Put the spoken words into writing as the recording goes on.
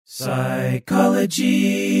Psychology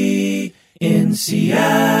in Seattle.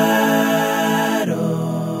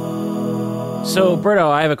 So,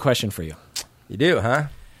 Berto, I have a question for you. You do, huh?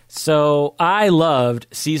 So, I loved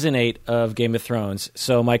Season 8 of Game of Thrones.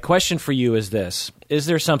 So, my question for you is this. Is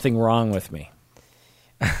there something wrong with me?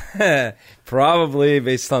 Probably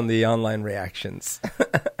based on the online reactions.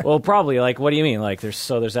 Well, probably. Like, what do you mean? Like,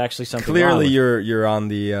 there's actually something Clearly wrong with you're on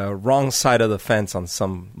the wrong side of the fence on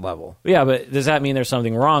some level. Yeah, but does that mean there's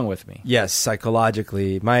something wrong with me? Yes,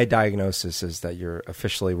 psychologically, my diagnosis is that you're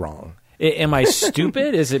officially wrong. Am I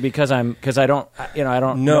stupid? Is it because I don't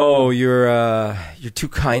No, know? you're too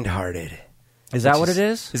kind-hearted. Is that what it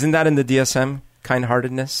is? Isn't that in the DSM?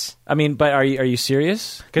 Kind-heartedness? I mean, but are you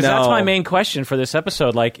serious? Because that's my main question for this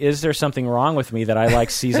episode. Like, is there something wrong with me that I like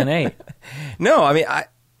Season 8? No, I mean,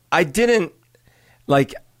 I didn't,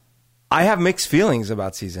 like, I have mixed feelings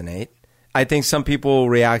about Season 8. I think some people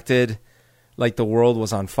reacted like the world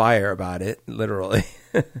was on fire about it, literally.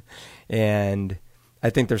 And I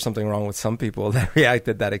think there's something wrong with some people that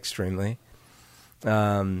reacted that extremely.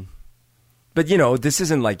 But, this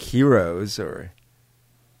isn't like Heroes or,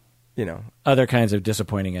 Other kinds of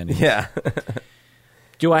disappointing endings. Yeah.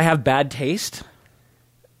 Do I have bad taste?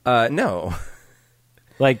 No.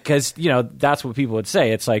 Like, because, that's what people would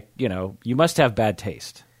say. It's like, you must have bad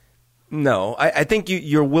taste. No. I think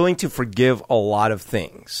you're willing to forgive a lot of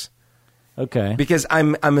things. Okay. Because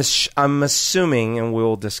I'm assuming, and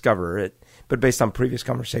we'll discover it, but based on previous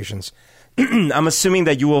conversations, I'm assuming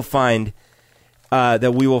that you will find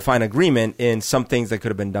that we will find agreement in some things that could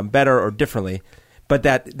have been done better or differently, but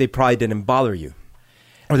that they probably didn't bother you,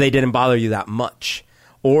 or they didn't bother you that much.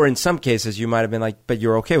 Or in some cases, you might have been like, but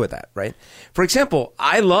you're okay with that, right? For example,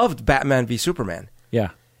 I loved Batman v Superman.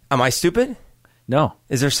 Yeah. Am I stupid? No.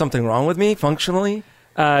 Is there something wrong with me functionally?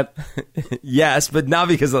 Yes, but not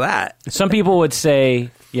because of that. Some people would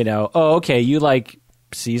say, oh, okay, you like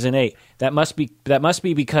Season 8. That must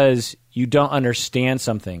be because you don't understand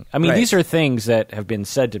something. I mean, Right. These are things that have been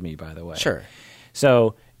said to me, by the way. Sure.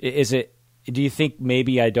 So do you think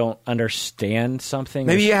maybe I don't understand something?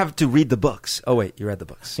 Maybe you have to read the books. Oh, wait, you read the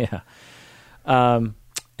books. Yeah. And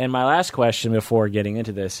my last question before getting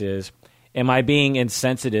into this is, am I being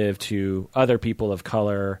insensitive to other people of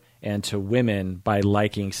color and to women by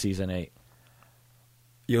liking Season 8?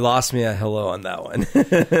 You lost me a hello on that one.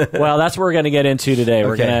 Well, that's what we're going to get into today.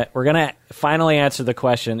 Okay. We're gonna finally answer the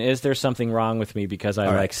question, is there something wrong with me because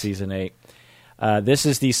I like Season 8? This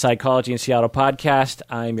is the Psychology in Seattle podcast.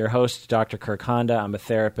 I'm your host, Dr. Kirk Honda. I'm a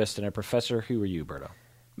therapist and a professor. Who are you, Berto?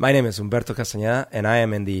 My name is Humberto Castañeda, and I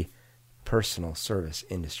am in the personal service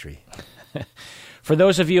industry. For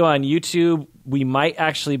those of you on YouTube, we might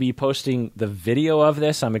actually be posting the video of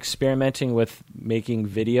this. I'm experimenting with making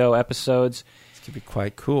video episodes. This could be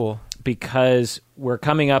quite cool. Because we're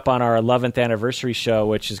coming up on our 11th anniversary show,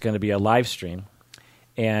 which is going to be a live stream.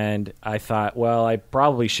 And I thought, well, I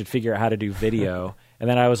probably should figure out how to do video. And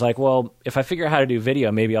then I was like, well, if I figure out how to do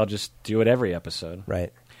video, maybe I'll just do it every episode.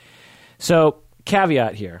 Right. So,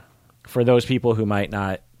 caveat here, for those people who might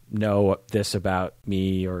not know this about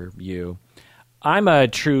me or you, I'm a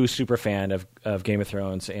true super fan of Game of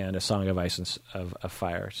Thrones and A Song of Ice and of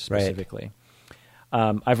Fire, specifically.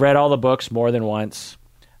 Right. I've read all the books more than once.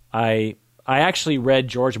 I actually read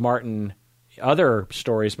George Martin other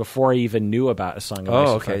stories before I even knew about A Song of Ice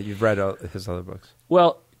and Fire. You've read his other books.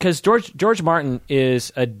 Well, because George Martin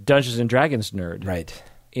is a Dungeons and Dragons nerd. Right.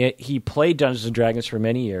 He played Dungeons and Dragons for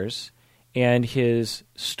many years, and his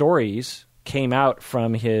stories came out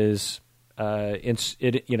from his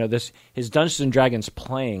his Dungeons and Dragons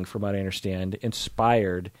playing, from what I understand,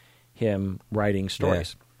 inspired him writing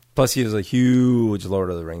stories. Yeah. Plus, he was a huge Lord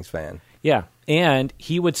of the Rings fan. Yeah, and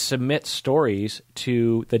he would submit stories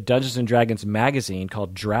to the Dungeons and Dragons magazine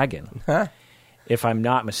called Dragon, if I'm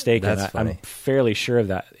not mistaken. That's funny. I'm fairly sure of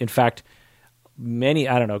that. In fact,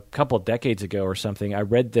 a couple of decades ago or something, I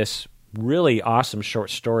read this really awesome short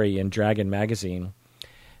story in Dragon magazine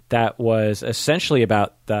that was essentially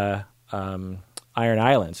about the Iron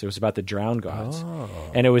Islands. It was about the Drowned Gods. Oh.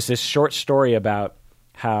 And it was this short story about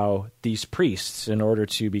how these priests, in order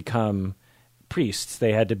to become priests,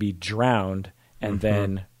 they had to be drowned and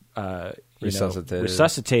then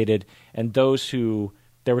resuscitated. And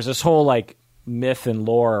there was this whole myth and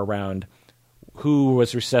lore around who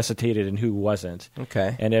was resuscitated and who wasn't.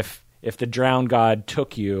 Okay. And if the Drowned God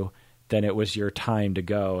took you, then it was your time to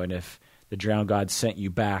go. And if the Drowned God sent you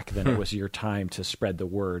back, then it was your time to spread the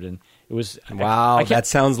word. And it was wow. That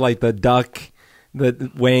sounds like the duck,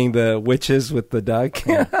 weighing the witches with the duck.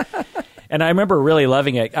 Yeah. And I remember really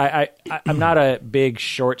loving it. I'm not a big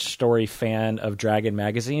short story fan of Dragon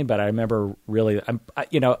magazine, but I remember really,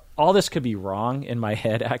 all this could be wrong in my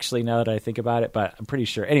head, actually, now that I think about it, but I'm pretty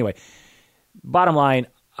sure. Anyway, bottom line,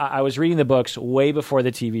 I was reading the books way before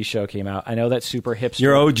the TV show came out. I know that's super hipster.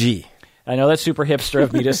 You're OG. I know that's super hipster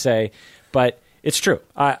of me to say, but it's true.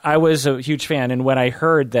 I was a huge fan, and when I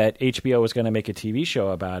heard that HBO was going to make a TV show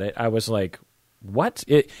about it, I was like, what?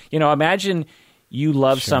 Imagine you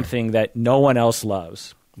love something that no one else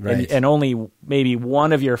loves, right. and only maybe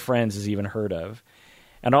one of your friends has even heard of.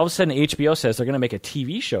 And all of a sudden, HBO says they're going to make a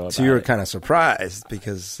TV show about it. So you were kind of surprised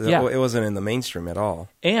because it wasn't in the mainstream at all.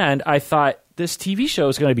 And I thought, this TV show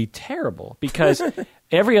is going to be terrible because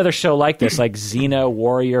every other show like this, like Xena,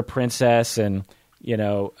 Warrior Princess, and,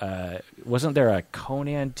 wasn't there a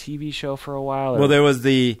Conan TV show for a while? Well, there was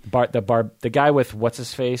the guy with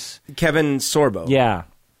what's-his-face? Kevin Sorbo. Yeah.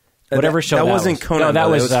 Whatever show that wasn't was. Conan. No, that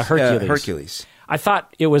was Hercules. Hercules. I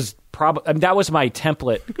thought it was that was my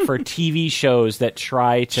template for TV shows that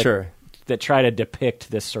try to depict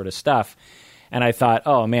this sort of stuff. And I thought,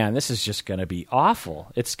 oh man, this is just going to be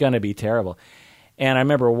awful. It's going to be terrible. And I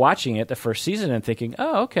remember watching it the first season and thinking,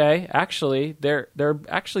 oh, okay, actually they're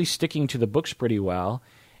actually sticking to the books pretty well,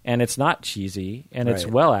 and it's not cheesy, and it's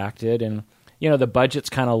well acted, and the budget's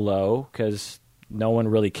kind of low because no one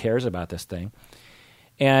really cares about this thing.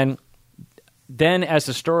 And then as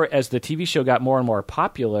the TV show got more and more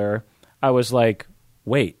popular, I was like,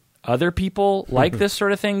 wait, other people like this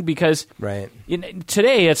sort of thing? Because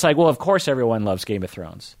today it's like, well, of course everyone loves Game of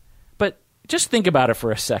Thrones. But just think about it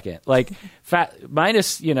for a second. Like,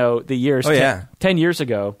 minus, the years, 10 years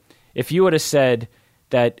ago, if you would have said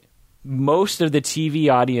that most of the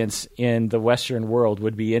TV audience in the Western world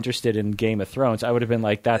would be interested in Game of Thrones, I would have been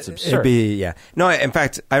like, that's absurd. No, in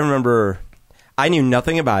fact, I remember I knew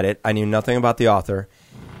nothing about it. I knew nothing about the author.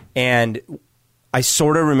 And I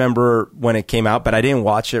sort of remember when it came out, but I didn't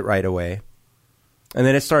watch it right away. And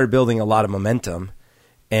then it started building a lot of momentum.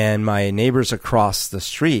 And my neighbors across the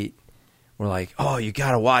street were like, oh, you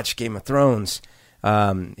got to watch Game of Thrones.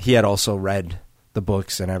 He had also read the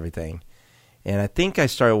books and everything. And I think I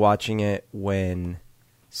started watching it when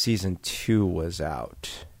season 2 was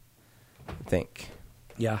out. I think.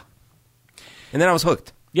 Yeah. And then I was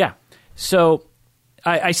hooked. Yeah. So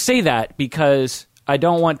I say that because I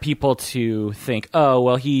don't want people to think, oh,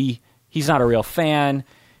 well, he's not a real fan.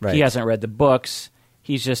 Right. He hasn't read the books.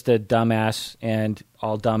 He's just a dumbass, and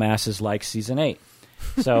all dumbasses like season 8.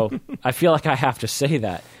 So I feel like I have to say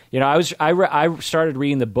that. I started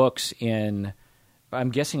reading the books I'm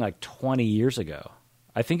guessing like 20 years ago.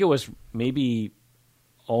 I think it was maybe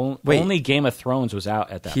only Game of Thrones was out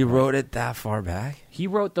at that point. He wrote it that far back? He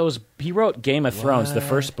wrote Game of Thrones, the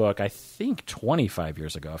first book, I think 25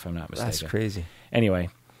 years ago, if I'm not mistaken. That's crazy. Anyway,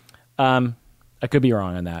 I could be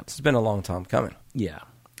wrong on that. It's been a long time coming. Yeah.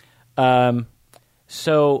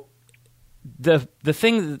 So the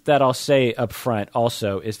thing that I'll say up front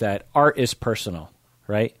also is that art is personal,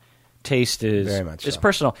 right? Taste is very much so.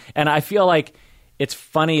 Personal. And I feel like it's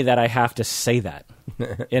funny that I have to say that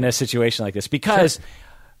in a situation like this because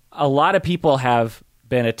a lot of people have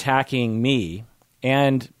been attacking me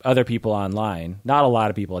and other people online. Not a lot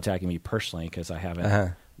of people attacking me personally because I haven't.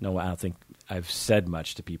 I don't think I've said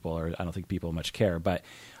much to people, or I don't think people much care. But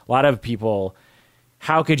a lot of people,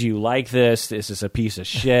 how could you like this? This is a piece of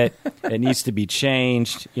shit. It needs to be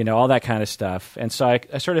changed. All that kind of stuff. And so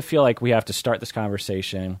I sort of feel like we have to start this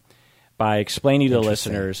conversation by explaining to the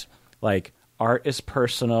listeners, like, art is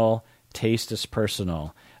personal, taste is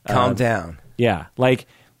personal. Calm down. Yeah, like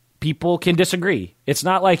people can disagree. It's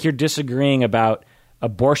not like you're disagreeing about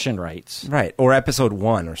abortion rights. Right, or episode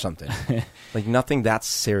 1 or something. Like nothing that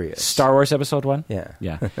serious. Star Wars episode 1?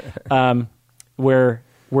 Yeah. Where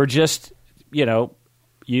we're just,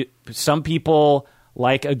 some people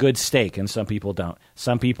like a good steak and some people don't.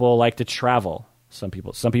 Some people like to travel. Some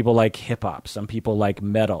people like hip hop. Some people like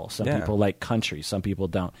metal. Some people like country. Some people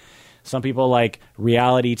don't. Some people like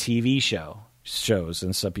reality TV shows,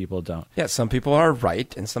 and some people don't. Yeah, some people are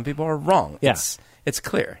right, and some people are wrong. Yeah. It's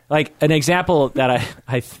clear. Like, an example that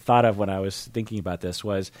I thought of when I was thinking about this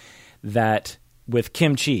was that with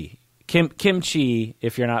kimchi. Kimchi,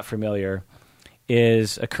 if you're not familiar,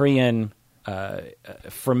 is a Korean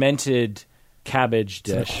fermented cabbage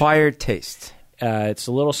dish. It's an acquired taste. It's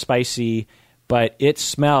a little spicy, but it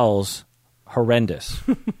smells horrendous.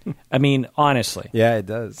 I mean, honestly. Yeah, it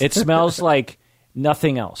does. It smells like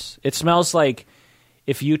nothing else. It smells like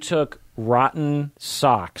if you took rotten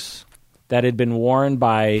socks that had been worn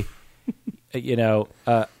by,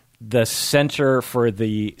 the center for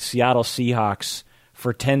the Seattle Seahawks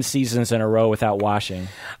for 10 seasons in a row without washing.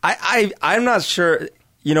 I'm not sure.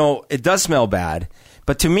 You know, it does smell bad,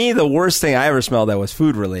 but to me, the worst thing I ever smelled that was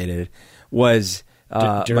food related was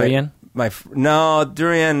durian. No,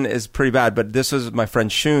 durian is pretty bad, but this was my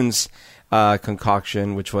friend Shun's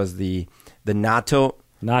concoction, which was the natto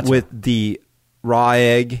with the raw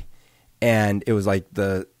egg, and it was like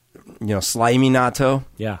the slimy natto.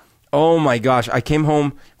 Yeah. Oh my gosh! I came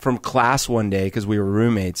home from class one day because we were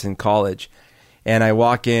roommates in college, and I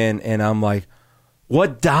walk in and I'm like,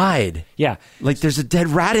 "What died?" Yeah, like there's a dead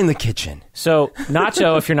rat in the kitchen. So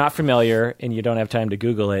natto, if you're not familiar and you don't have time to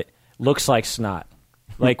Google it, looks like snot.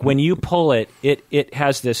 Like when you pull it, it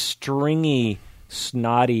has this stringy,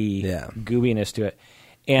 snotty gooiness to it.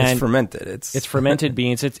 And it's fermented. It's fermented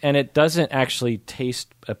beans. And it doesn't actually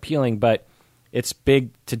taste appealing, but it's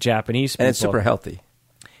big to Japanese people. And it's super healthy.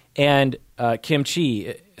 And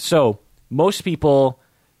kimchi. So most people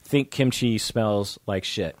think kimchi smells like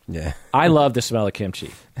shit. Yeah. I love the smell of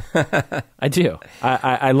kimchi. I do.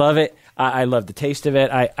 I love it. I love the taste of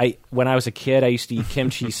it. I when I was a kid, I used to eat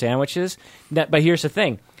kimchi sandwiches. But here's the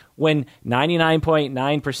thing. When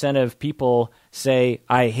 99.9% of people say,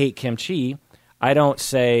 I hate kimchi, I don't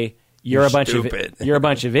say, you're a bunch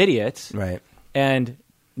of idiots. Right. And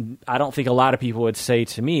I don't think a lot of people would say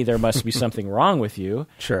to me, there must be something wrong with you.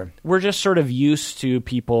 Sure. We're just sort of used to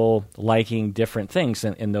people liking different things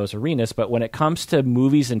in those arenas. But when it comes to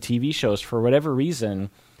movies and TV shows, for whatever reason,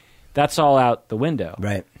 that's all out the window.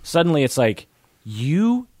 Right. Suddenly it's like,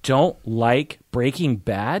 you don't like Breaking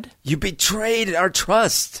Bad? You betrayed our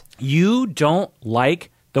trust. You don't like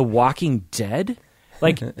The Walking Dead?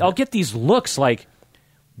 Like, I'll get these looks like,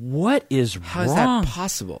 what is wrong? How is that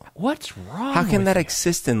possible? What's wrong? How can that you?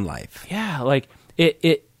 exist in life? Yeah, like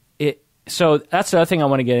it. So that's the other thing I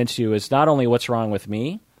want to get into is not only what's wrong with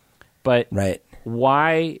me, but right.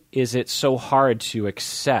 Why is it so hard to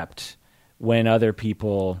accept when other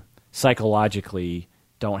people psychologically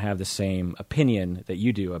don't have the same opinion that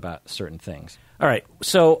you do about certain things? All right,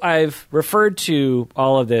 so I've referred to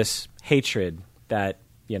all of this hatred that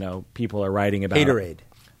people are writing about Haterade.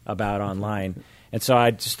 About online. And so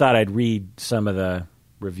I just thought I'd read some of the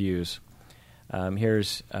reviews.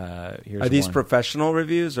 Here's Are these one. professional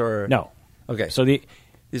reviews or No? Okay, So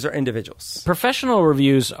these are individuals. Professional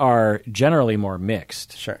reviews are generally more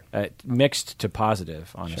mixed. Sure, mixed to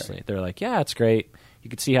positive. Honestly, Sure. They're like, yeah, it's great. You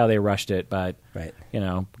could see how they rushed it, but right.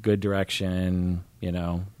 Good direction.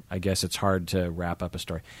 I guess it's hard to wrap up a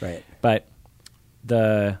story. Right, but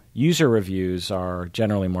the user reviews are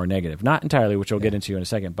generally more negative. Not entirely, which we'll get into in a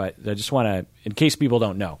second, but I just want to, in case people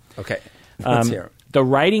don't know. Okay. Let's hear 'em. The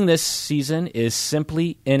writing this season is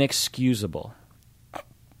simply inexcusable.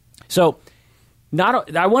 So,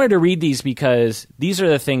 I wanted to read these because these are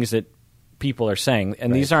the things that people are saying,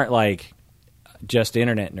 and these aren't like just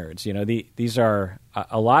internet nerds. These are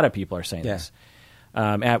a lot of people are saying this.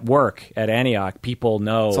 At work, at Antioch, people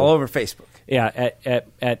know. It's all over Facebook. Yeah,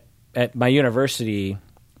 at my university,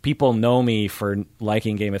 people know me for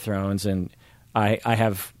liking Game of Thrones, and I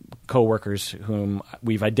have coworkers whom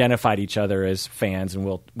we've identified each other as fans,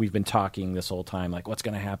 and we've been talking this whole time, like, what's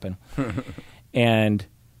going to happen? And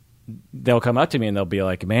they'll come up to me and they'll be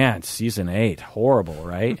like, man, season 8, horrible,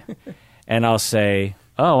 right? And I'll say,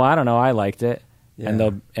 oh, I don't know, I liked it.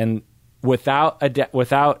 Yeah. And without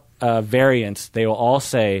variance, they will all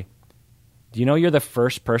say, do you know you're the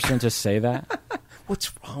first person to say that?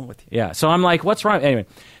 What's wrong with you? Yeah. So I'm like, what's wrong? Anyway,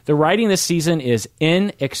 the writing this season is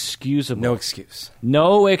inexcusable. No excuse.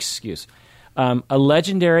 No excuse. A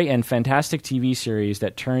legendary and fantastic TV series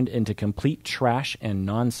that turned into complete trash and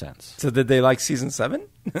nonsense. So did they like season 7?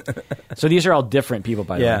 So these are all different people,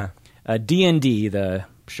 by the Yeah. way. D&D, the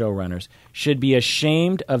showrunners, should be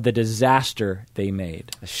ashamed of the disaster they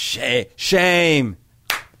made. Shame.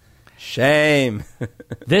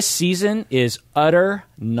 This season is utter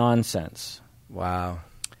nonsense. Wow.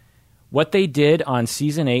 What they did on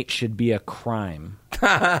season 8 should be a crime.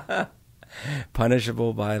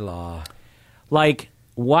 Punishable by law. Like,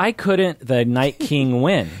 why couldn't the Night King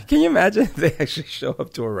win? Can you imagine if they actually show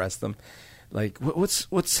up to arrest them? Like,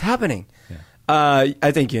 what's happening? Yeah.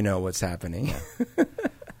 I think you know what's happening.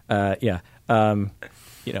 Yeah.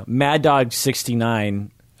 Mad Dog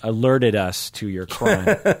 69 alerted us to your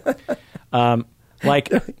crime. But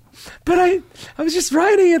I was just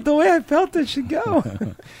writing it the way I felt it should go.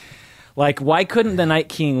 Like, why couldn't the Night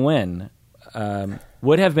King win?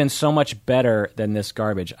 Would have been so much better than this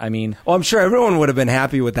garbage. I mean... Well, I'm sure everyone would have been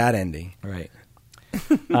happy with that ending. Right.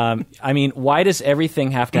 I mean, why does everything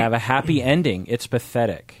have to have a happy ending? It's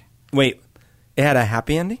pathetic. Wait, it had a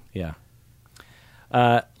happy ending? Yeah.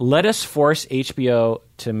 Let us force HBO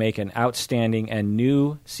to make an outstanding and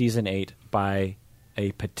new season 8 by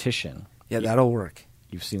a petition. Yeah, that'll work.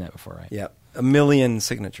 You've seen that before, right? Yeah, 1 million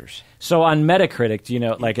signatures. So on Metacritic, do you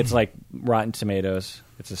know, like it's like Rotten Tomatoes.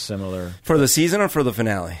 It's a similar For the season or for the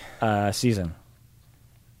finale? season.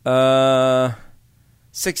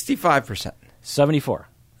 65%. 74.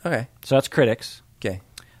 Okay. So that's critics. Okay.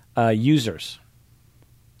 Users,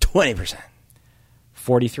 20%.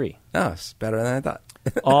 43. Oh, it's better than I thought.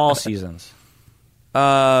 All seasons.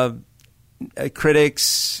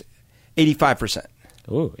 Critics, 85%.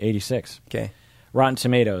 Ooh, 86. Okay. Rotten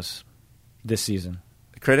Tomatoes this season.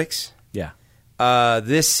 Critics, Yeah.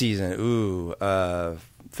 this season,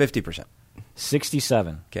 50%.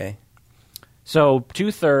 67. Okay. So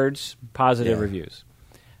 2/3 positive Yeah. reviews.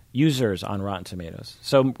 Users on Rotten Tomatoes.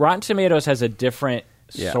 So Rotten Tomatoes has a different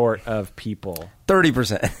Yeah. sort of people.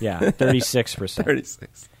 30%. Yeah, 36%.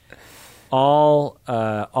 36. All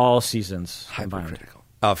seasons combined. Hypercritical.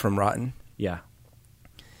 From Rotten. Yeah,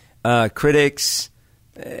 Critics,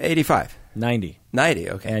 85. 90. 90,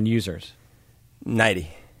 okay. And users, 90.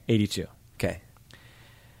 82. Okay.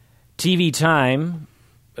 TV Time,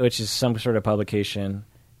 which is some sort of publication,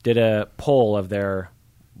 did a poll of their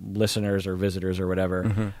listeners or visitors or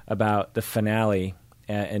whatever about the finale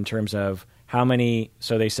in terms of how many.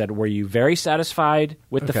 So they said, were you very satisfied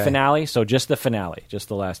with the Okay. finale? So just the finale, just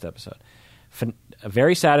the last episode.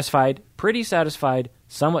 Very satisfied, pretty satisfied,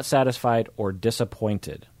 somewhat satisfied, or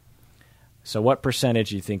disappointed. So what percentage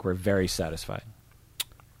do you think were very satisfied?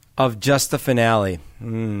 Of just the finale,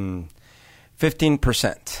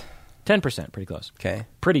 15%. 10%, pretty close. Okay.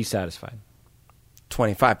 Pretty satisfied,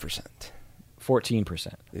 25%.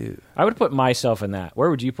 14%. Ew. I would put myself in that.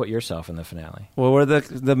 Where would you put yourself in the finale? Well, we're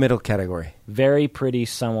the middle category. Very, pretty,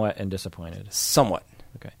 somewhat, and disappointed. Somewhat.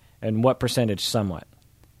 Okay. And what percentage somewhat?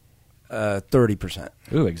 30%.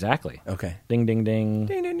 Ooh, exactly. Okay. Ding, ding, ding.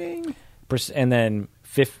 Ding, ding, ding. And then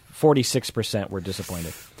 46% were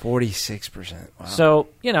disappointed. 46%. Wow. So,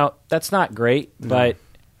 that's not great, but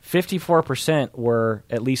 54% were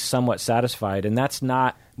at least somewhat satisfied, and that's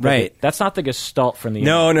not Right. That's not the gestalt from the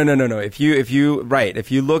No. If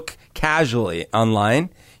you look casually online,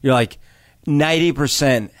 you're like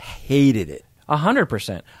 90% hated it.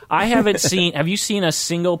 100%. I haven't seen. Have you seen a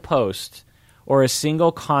single post or a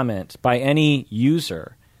single comment by any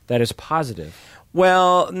user that is positive?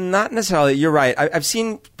 Well, not necessarily. You're right. I've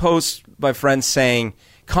seen posts by friends saying,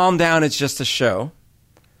 "Calm down, it's just a show."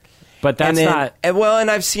 But that's not. And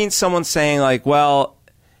I've seen someone saying like, "Well,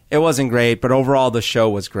 it wasn't great, but overall the show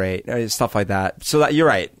was great," stuff like that. So that you're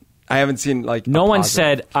right. I haven't seen like No a one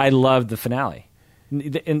positive. said I loved the finale,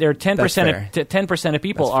 and there are 10% fair. of 10% of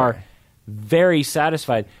people That's are fair. very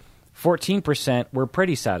satisfied. 14% were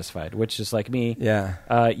pretty satisfied, which is like me.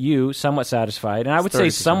 Yeah. You somewhat satisfied, and I would say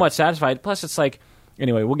 30%. somewhat satisfied. Plus, it's like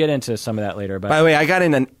anyway. We'll get into some of that later. But By the way, I got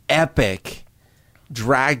in an epic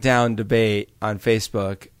drag down debate on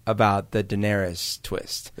Facebook about the Daenerys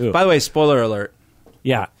twist. Ooh. By the way, spoiler alert.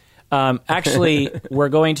 yeah, actually, we're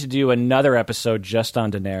going to do another episode just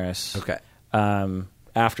on Daenerys. Okay.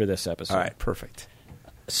 After this episode. All right. Perfect.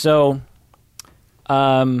 So,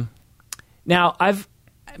 now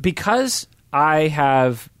because I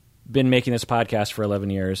have been making this podcast for 11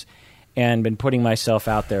 years and been putting myself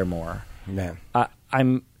out there more, Man.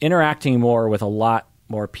 I'm interacting more with a lot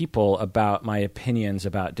more people about my opinions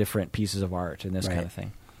about different pieces of art and this Right. kind of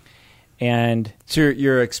thing. And So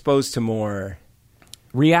you're exposed to more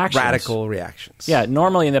reactions. radical reactions. Yeah,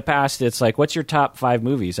 normally in the past, it's like, what's your top 5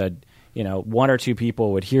 movies? One or two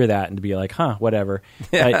people would hear that and be like, huh, whatever.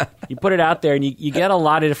 Yeah. But you put it out there and you get a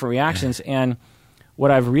lot of different reactions. And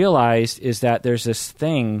what I've realized is that there's this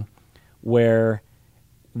thing where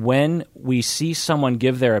when we see someone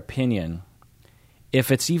give their opinion,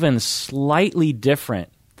 if it's even slightly different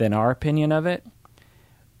than our opinion of it,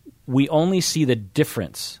 we only see the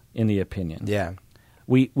difference in the opinion. Yeah.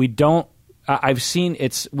 We don't. I've seen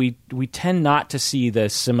we tend not to see the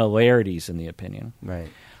similarities in the opinion. Right.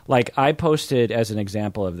 Like I posted as an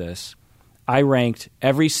example of this, I ranked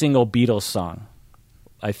every single Beatles song,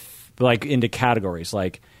 like into categories.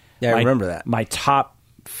 Like Yeah, I remember that. My top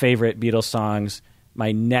favorite Beatles songs,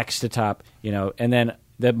 my next to top, and then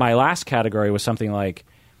my last category was something like,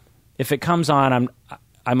 if it comes on,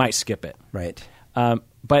 I might skip it. Right.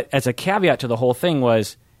 But as a caveat to the whole thing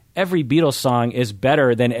was, every Beatles song is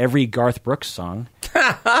better than every Garth Brooks song.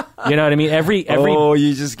 You know what I mean? Every Oh,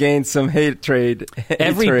 you just gained some hate trade.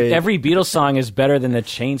 every Beatles song is better than the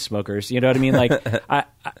Chainsmokers. You know what I mean? Like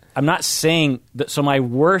I'm not saying that. So my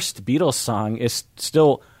worst Beatles song is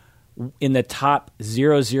still in the top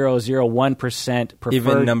 0.001% preferred.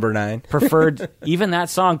 Even number 9. preferred, even that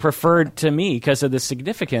song preferred to me because of the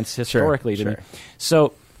significance historically to me.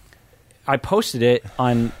 So I posted it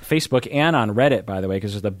on Facebook and on Reddit, by the way,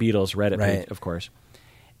 because there's the Beatles Reddit page, of course.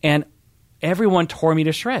 And everyone tore me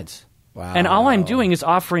to shreds. Wow. And all I'm doing is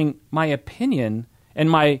offering my opinion and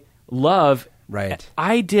my love. Right.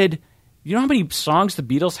 I did. You know how many songs the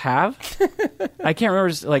Beatles have? I can't remember.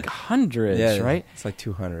 It's like hundreds, right? It's like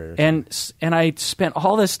 200. And I spent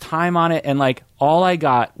all this time on it, and like all I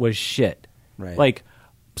got was shit. Right. Like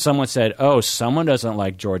someone said, "Oh, someone doesn't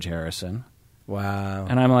like George Harrison." Wow.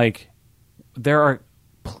 And I'm like, there are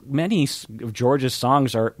many of George's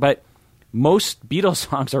songs but most Beatles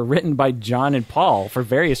songs are written by John and Paul for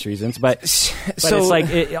various reasons. But it's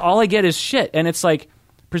like all I get is shit, and it's like.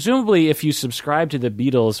 Presumably, if you subscribe to the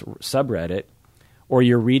Beatles subreddit, or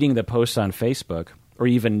you're reading the posts on Facebook, or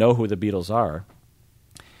you even know who the Beatles are,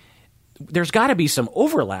 there's got to be some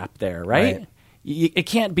overlap there, right? It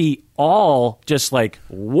can't be all just like,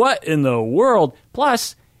 what in the world?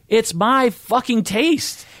 Plus, it's my fucking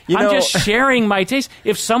taste. I'm just sharing my taste.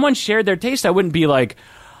 If someone shared their taste, I wouldn't be like,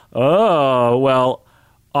 oh, well,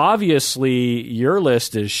 obviously your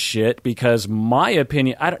list is shit because my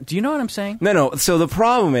opinion. Do you know what I'm saying? No. So the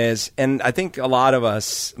problem is, and I think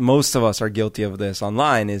most of us are guilty of this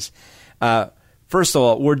online, is first of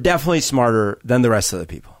all, we're definitely smarter than the rest of the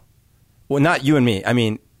people. Well, not you and me. I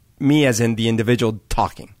mean, me as in the individual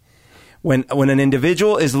talking. When an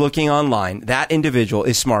individual is looking online, that individual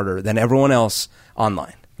is smarter than everyone else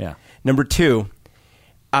online. Yeah. Number 2,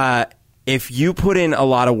 if you put in a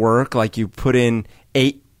lot of work, like you put in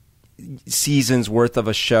 8 seasons worth of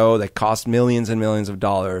a show that cost millions and millions of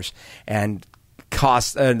dollars and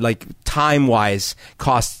cost like time wise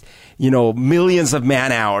cost millions of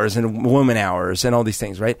man hours and woman hours and all these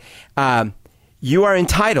things, right? You are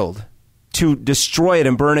entitled to destroy it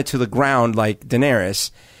and burn it to the ground like Daenerys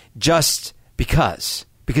just because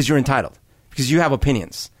you're entitled, because you have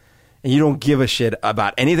opinions and you don't give a shit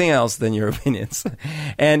about anything else than your opinions.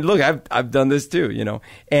 And look, I've done this too,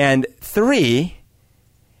 And 3,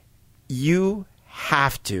 you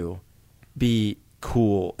have to be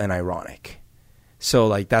cool and ironic. So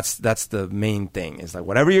like that's the main thing, is like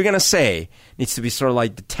whatever you're going to say needs to be sort of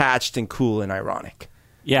like detached and cool and ironic.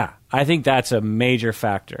 Yeah, I think that's a major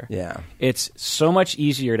factor. Yeah. It's so much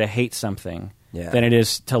easier to hate something than it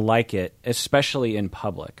is to like it, especially in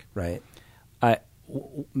public. Right. I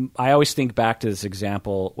always think back to this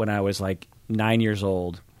example when I was like 9 years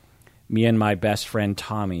old. Me and my best friend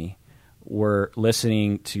Tommy were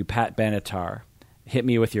listening to Pat Benatar, "Hit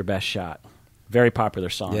Me With Your Best Shot." Very popular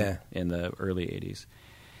song in the early 80s.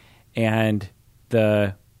 And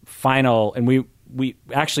the final, and we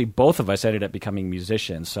actually, both of us ended up becoming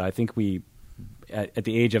musicians. So I think we, at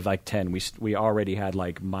the age of like 10, we already had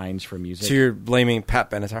like minds for music. So you're blaming Pat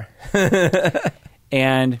Benatar?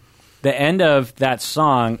 And the end of that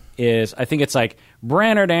song is, I think it's like,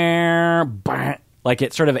 like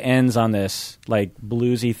it sort of ends on this like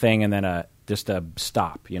bluesy thing and then just a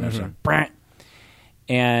stop, so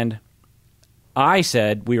and I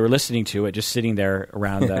said, we were listening to it, just sitting there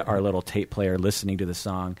around our little tape player listening to the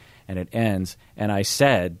song, and it ends, and I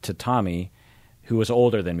said to Tommy, who was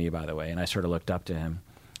older than me, by the way, and I sort of looked up to him,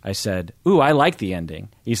 I said, "Ooh, I like the ending."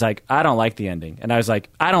 He's like, "I don't like the ending." And I was like,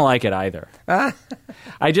 "I don't like it either."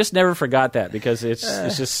 I just never forgot that, because it's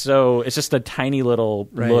just a tiny little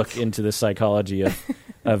look into the psychology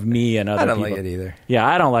of me and other people. I don't like it either. Yeah,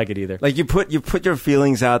 I don't like it either. Like you put your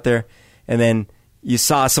feelings out there, and then you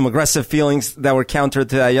saw some aggressive feelings that were counter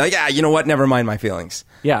to that. You're like, yeah, you know what? Never mind my feelings.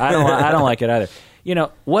 Yeah, I don't like it either.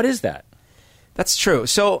 What is that? That's true.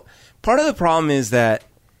 So part of the problem is that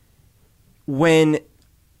when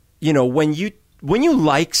you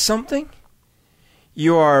like something,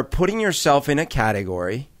 you are putting yourself in a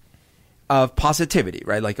category of positivity,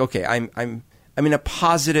 right? Like, okay, I'm in a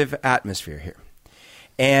positive atmosphere here,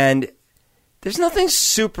 and there's nothing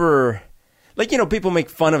super, like, people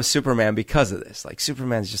make fun of Superman because of this. Like,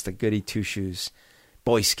 Superman's just a goody two shoes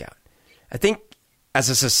Boy Scout. I think as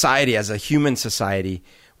a society, as a human society,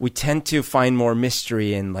 we tend to find more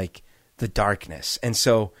mystery in like the darkness, and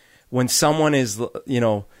so when someone is,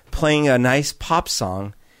 playing a nice pop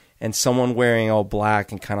song and someone wearing all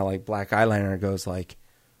black and kind of like black eyeliner goes like,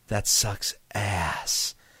 "That sucks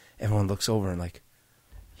ass," everyone looks over and like,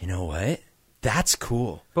 you know what? That's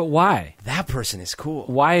cool. But why? That person is cool.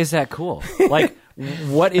 Why is that cool? Like,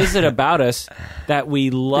 What is it about us that we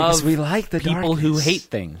love Because we like the people who darkness. hate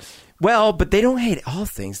things? Well, but they don't hate all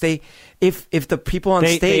things. If the people on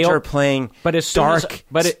stage are playing but as soon dark, as,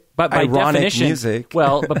 but by ironic definition, music,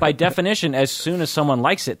 but by definition, as soon as someone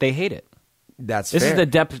likes it, they hate it. That's This fair. is the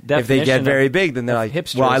definition. If they get very big, then they're of like,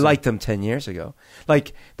 hipsterism. well, I liked them 10 years ago.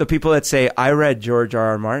 Like the people that say, I read George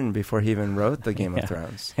R.R. Martin before he even wrote the Game of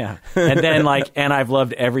Thrones. Yeah, and then and I've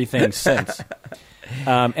loved everything since.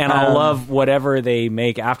 And I'll love whatever they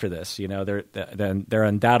make after this. You know, they're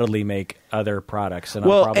undoubtedly make other products, and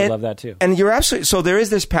I'll probably love that too. And you're absolutely so. There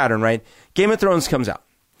is this pattern, right? Game of Thrones comes out,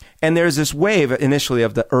 and there's this wave initially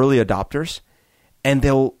of the early adopters, and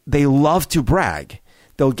they love to brag.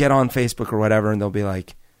 They'll get on Facebook or whatever, and they'll be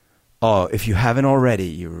like, "Oh, if you haven't already,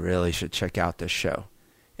 you really should check out this show."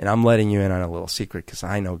 And I'm letting you in on a little secret because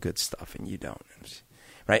I know good stuff and you don't.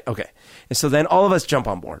 Right? Okay. And so then all of us jump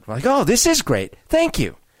on board. We're like, "Oh, this is great. Thank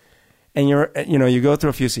you." And you go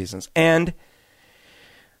through a few seasons, and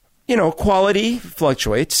quality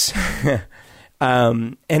fluctuates.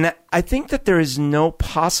 And I think that there is no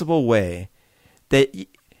possible way that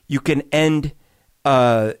you can end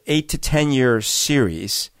 8 to 10 year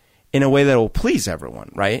series in a way that will please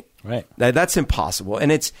everyone, right? Right. That's impossible.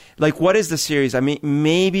 And it's like, what is the series? I mean,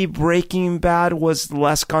 maybe Breaking Bad was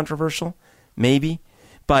less controversial, maybe,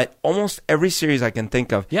 but almost every series I can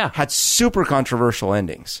think of had super controversial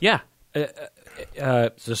endings. Yeah.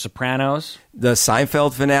 The Sopranos, The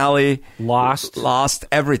Seinfeld finale, Lost,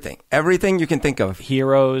 everything you can think of.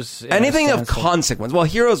 Heroes, Anything of consequence. Well,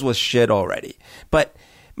 Heroes was shit already, but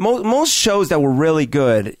most shows that were really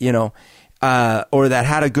good, or that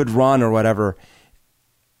had a good run or whatever,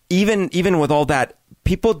 even with all that,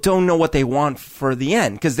 people don't know what they want for the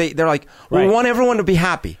end because they're like, we want everyone to be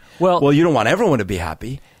happy. Well, you don't want everyone to be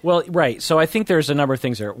happy. Well, right. So I think there's a number of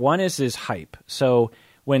things there. One is hype. So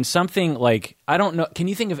when something like, I don't know, can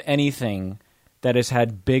you think of anything that has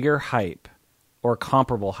had bigger hype or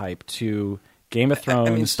comparable hype to Game of Thrones?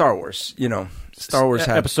 I mean, Star Wars. Star Wars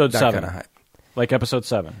had Episode that 7. kind of hype. Like Episode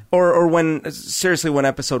 7. Or when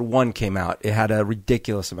Episode 1 came out, it had a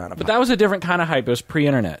ridiculous amount of hype. But that was a different kind of hype. It was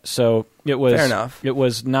pre-internet. So it was... Fair enough. It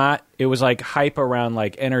was not... It was like hype around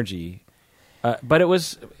like energy. But it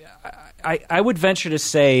was... I would venture to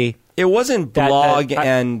say... It wasn't blog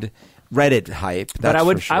and Reddit hype. But I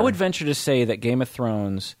would for sure. I would venture to say that Game of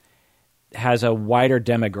Thrones has a wider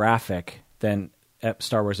demographic than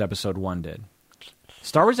Star Wars Episode 1 did.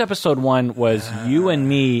 Star Wars Episode 1 was you and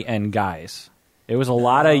me and guys. It was a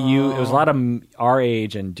lot of you. It was a lot of our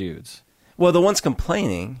age and dudes. Well, the ones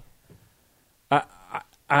complaining.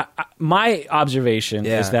 My observation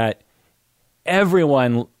is that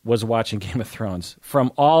everyone was watching Game of Thrones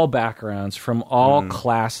from all backgrounds, from all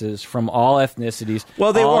classes, from all ethnicities.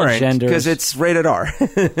 Well, they all weren't genders. because it's rated R.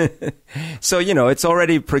 So it's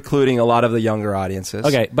already precluding a lot of the younger audiences.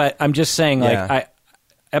 Okay, but I'm just saying,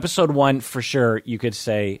 Episode 1 for sure you could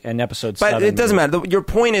say, and Episode 7. But it doesn't matter. Your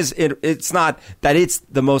point is, it's not that it's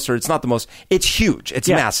the most or it's not the most. It's huge. It's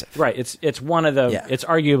massive. Right. It's one of the. It's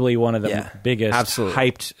arguably one of the biggest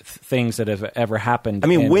hyped things that have ever happened. I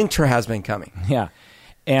mean, winter has been coming. Yeah,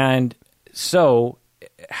 and so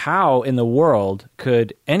how in the world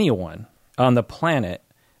could anyone on the planet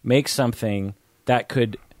make something that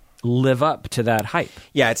could live up to that hype?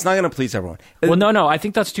 Yeah, it's not going to please everyone. Well, no. I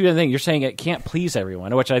think that's two different things. You're saying it can't please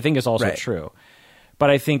everyone, which I think is also true.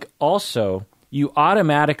 But I think also you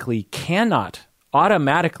automatically you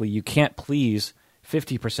can't please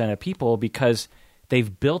 50% of people because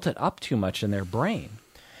they've built it up too much in their brain.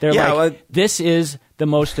 They're this is the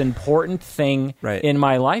most important thing in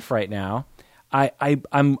my life right now.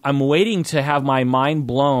 I'm waiting to have my mind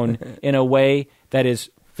blown in a way that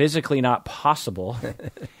is physically not possible.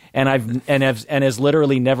 And has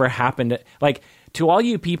literally never happened. Like, to all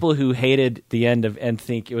you people who hated the end of and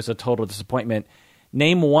think it was a total disappointment,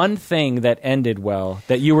 name one thing that ended well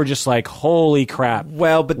that you were just like, holy crap!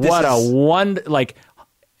 Well, but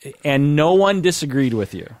and no one disagreed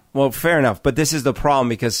with you. Well, fair enough, but this is the problem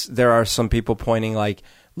because there are some people pointing like,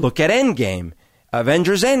 look at Endgame.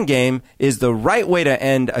 Avengers Endgame is the right way to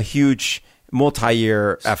end a huge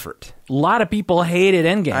multi-year effort. A lot of people hated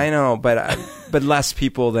Endgame. I know, but less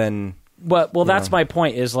people than. Well, that's my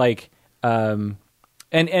point. Is like, and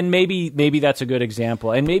maybe that's a good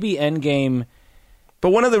example, and maybe Endgame. But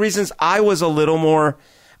one of the reasons I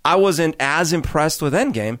wasn't as impressed with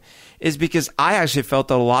Endgame is because I actually felt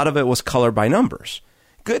that a lot of it was colored by numbers.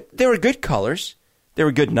 Good, there were good colors. There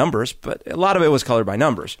were good numbers, but a lot of it was colored by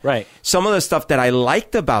numbers. Right. Some of the stuff that I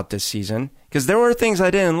liked about this season, because there were things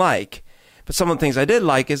I didn't like, but some of the things I did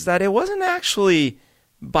like is that it wasn't actually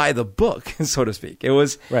by the book, so to speak. It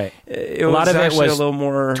was Right. It A was lot of it actually was a little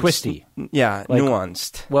more twisty. Yeah, Like-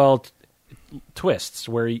 nuanced. Well, twists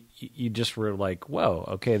where you just were like, whoa,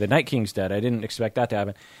 okay, the Night King's dead. I didn't expect that to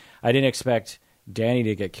happen. I didn't expect Dany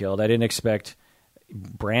to get killed. I didn't expect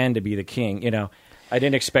Bran to be the king. You know, I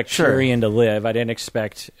didn't expect Sure. Tyrion to live. I didn't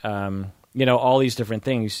expect, you know, all these different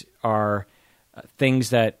things are things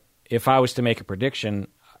that if I was to make a prediction,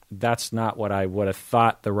 that's not what I would have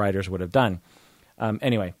thought the writers would have done.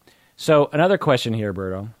 Anyway, so another question here,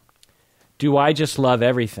 Berto. Do I just love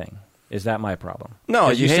everything? Is that my problem? No,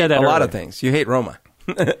 'Cause you hate said that a lot earlier. of things. You hate Roma.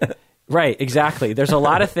 Right, exactly. There's a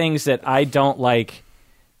lot of things that I don't like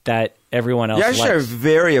that everyone else You actually are likes.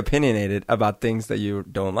 very opinionated about things that you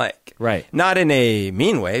don't like. Right. Not in a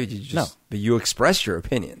mean way. You just you express your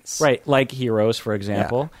opinions. Right, like Heroes, for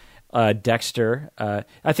example. Dexter.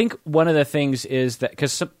 I think one of the things is that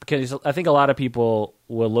because I think a lot of people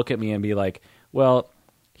will look at me and be like, well,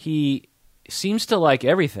 he seems to like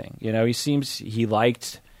everything. You know, he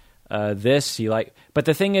liked this. But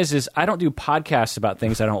the thing is I don't do podcasts about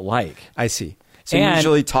things I don't like I see. So you And-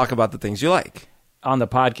 usually talk about the things you like. on the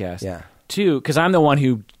podcast. Yeah. Two, because I'm the one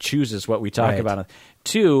who chooses what we talk Right. about.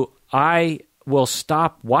 Two, I will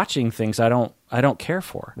stop watching things I don't care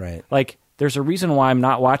for. Right. Like there's a reason why I'm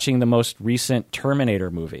not watching the most recent Terminator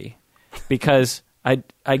movie because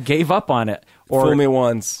I gave up on it. Fool me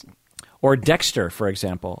once. Or Dexter, for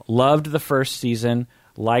example. Loved the first season,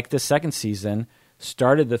 liked the second season,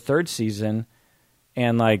 started the third season,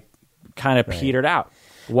 and like kind of petered out.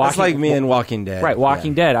 That's like me in Walking Dead. Right,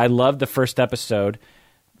 Walking Yeah. Dead. I loved the first episode.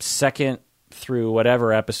 Second through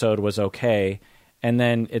whatever episode was okay, and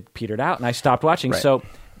then it petered out, and I stopped watching. Right. So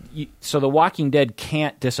The Walking Dead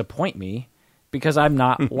can't disappoint me because I'm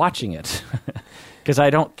not watching it because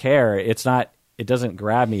I don't care. It doesn't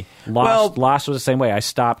grab me. Lost was the same way. I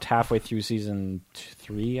stopped halfway through season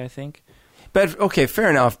 3, I think. But okay, fair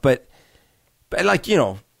enough. But like, you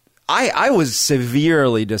know, I was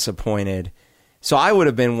severely disappointed. So I would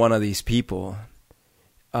have been one of these people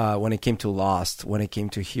when it came to Lost, when it came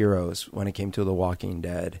to Heroes, when it came to The Walking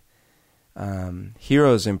Dead.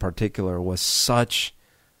 Heroes in particular was such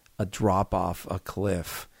a drop off a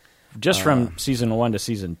cliff. Just from season 1 to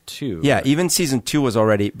season 2. Yeah, even season 2 was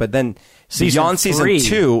already, but then Season beyond 3.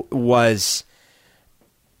 season 2 was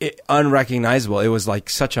unrecognizable. It was like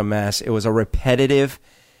such a mess. It was a repetitive,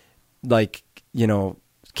 like, you know,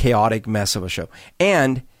 chaotic mess of a show.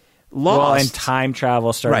 And Lost. Well, and time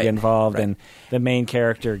travel started Right, to get involved, right. and the main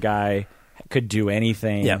character guy could do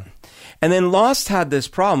anything. Yeah. And then Lost had this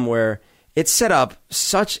problem where it set up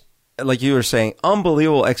such, like you were saying,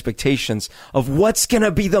 unbelievable expectations of what's going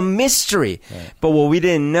to be the mystery. Right. But what we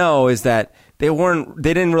didn't know is that they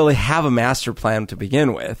didn't really have a master plan to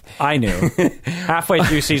begin with. I knew. Halfway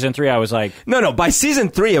through season 3, I was like, No, by season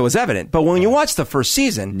 3 it was evident. But when you watch the first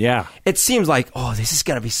season, Yeah. it seems like, oh, this is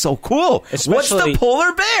going to be so cool. What's Especially- the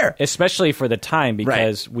polar bear? especially for the time,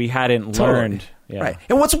 because we hadn't learned. Yeah. Right.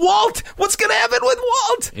 And what's Walt? What's going to happen with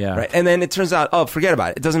Walt? Yeah. Right. And then it turns out, oh, forget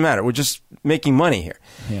about it. It doesn't matter. We're just making money here.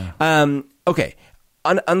 Yeah. Okay.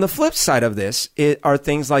 On the flip side of this are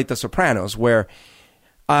things like The Sopranos, where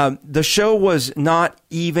the show was not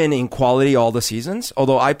even in quality all the seasons,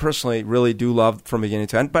 although I personally really do love from beginning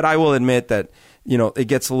to end. But I will admit that, you know, it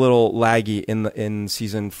gets a little laggy in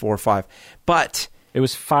season 4 or 5. But It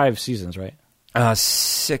was 5 seasons, right?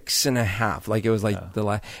 6.5, like it was like the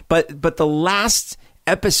last. But the last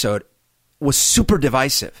episode was super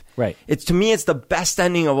divisive. Right. It's, to me, it's the best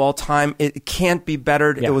ending of all time. It can't be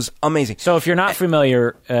bettered. Yeah. It was amazing. So if you're not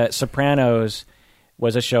familiar, Sopranos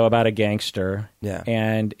was a show about a gangster. Yeah.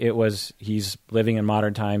 And he's living in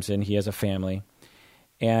modern times and he has a family.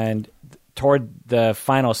 And toward the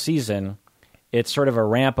final season, it's sort of a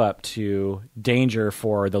ramp up to danger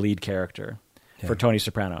for the lead character, for Tony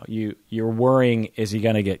Soprano. You're worrying, is he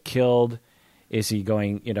going to get killed? Is he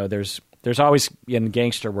going, you know, there's always, in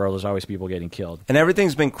gangster world, there's always people getting killed. And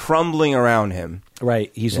everything's been crumbling around him. Right.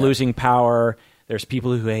 He's losing power. There's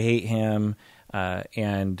people who hate him.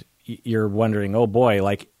 And you're wondering, oh boy,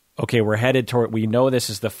 like, okay, we're headed toward, we know this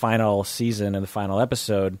is the final season and the final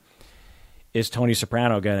episode. Is Tony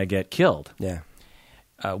Soprano going to get killed? Yeah.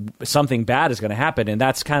 Something bad is going to happen. And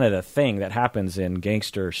that's kind of the thing that happens in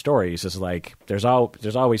gangster stories is like, there's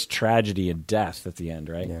always tragedy and death at the end,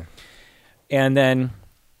 right? Yeah. And then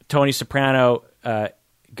Tony Soprano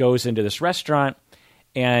goes into this restaurant,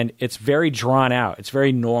 and it's very drawn out. It's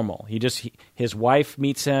very normal. His wife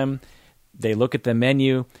meets him. They look at the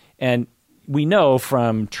menu, and we know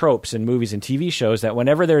from tropes in movies and TV shows that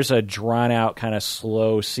whenever there's a drawn out kind of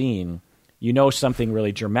slow scene, you know something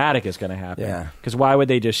really dramatic is going to happen. Yeah. Because why would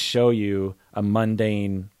they just show you a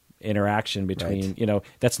mundane interaction between, Right. you know,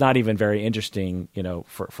 that's not even very interesting, you know,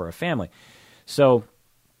 for a family. So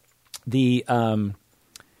the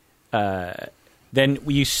then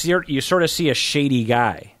you sort of see a shady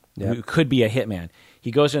guy Yep. who could be a hitman.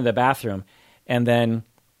 He goes into the bathroom, and then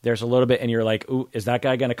there's a little bit, and you're like, ooh, is that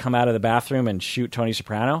guy going to come out of the bathroom and shoot Tony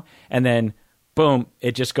Soprano? And then, boom,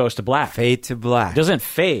 it just goes to black. Fade to black. It doesn't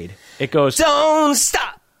fade. It goes, Don't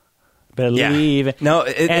stop. believe. Yeah. No,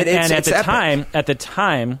 and at it's the epic.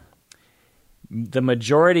 time, the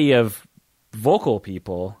majority of vocal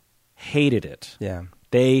people hated it. Yeah.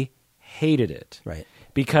 They hated it. Right.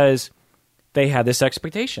 Because they had this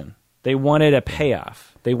expectation. They wanted a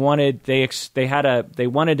payoff. They wanted they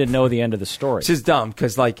wanted to know the end of the story. It's just dumb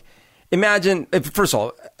because, like, imagine, first of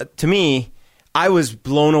all, to me, I was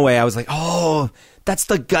blown away. I was like, oh, that's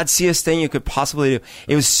the gutsiest thing you could possibly do.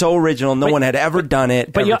 It was so original. No one had ever done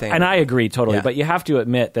it. But everything. and I agree totally. Yeah. But you have to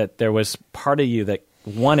admit that there was part of you that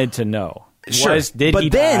wanted to know. Sure. Did he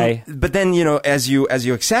die? But then, you know, as you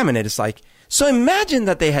examine it, it's like, so imagine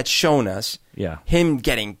that they had shown us Yeah. him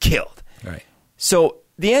getting killed. Right. So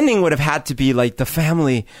the ending would have had to be like the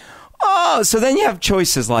family. Oh, so then you have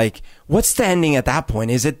choices like, what's the ending at that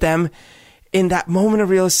point? Is it them in that moment of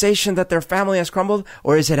realization that their family has crumbled?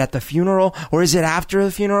 Or is it at the funeral? Or is it after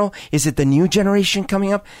the funeral? Is it the new generation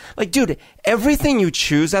coming up? Like, dude, everything you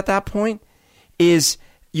choose at that point is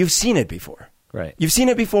you've seen it before. Right. You've seen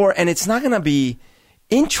it before, and it's not going to be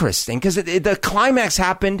interesting because the climax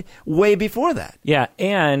happened way before that. Yeah,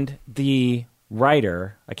 and the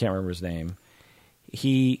writer, I can't remember his name.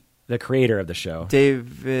 The creator of the show.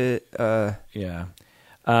 David, Yeah.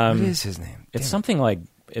 what is his name? It's Damn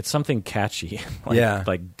something catchy. Yeah.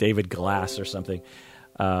 Like David Glass or something.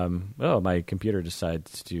 My computer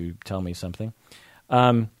decides to tell me something.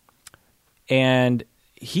 And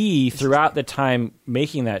he, throughout the time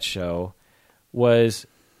making that show, was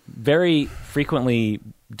very frequently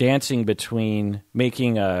dancing between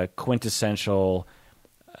making a quintessential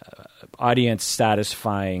audience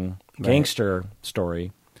satisfying gangster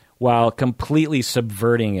story while completely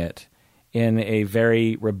subverting it in a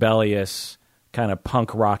very rebellious kind of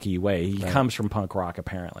punk rocky way. He comes from punk rock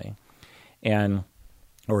apparently,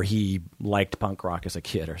 or he liked punk rock as a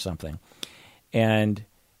kid or something. And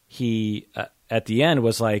he at the end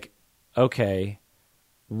was like, okay,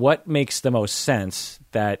 what makes the most sense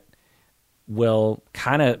that will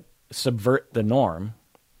kind of subvert the norm,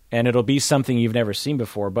 and it'll be something you've never seen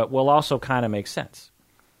before, but will also kind of make sense.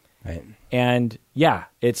 Right. And yeah,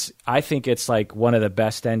 I think it's like one of the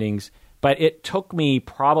best endings, but it took me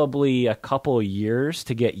probably a couple years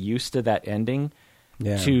to get used to that ending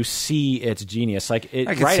to see its genius. Like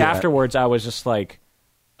right afterwards, I was just like,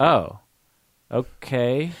 oh,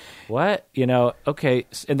 okay, what? You know, okay.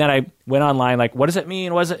 And then I went online, like, what does it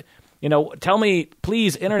mean? Was it, you know, tell me,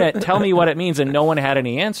 please, internet, tell me what it means. And no one had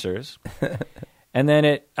any answers. And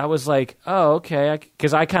then I was like, oh, okay,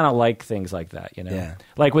 because I kind of like things like that, you know, Yeah.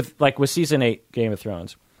 like with season 8 Game of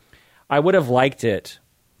Thrones, I would have liked it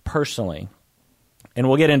personally, and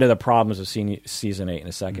we'll get into the problems of season 8 in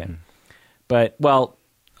a second. Mm-hmm. But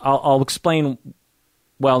I'll explain.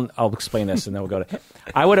 Well, I'll explain this, and then we'll go to.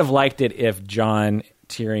 I would have liked it if Jon,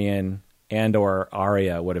 Tyrion, and/or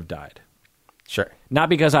Arya would have died. Sure. Not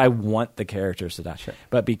because I want the characters to die,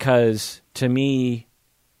 but because to me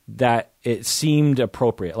that it seemed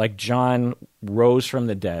appropriate. Like Jon rose from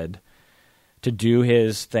the dead to do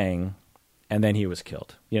his thing, and then he was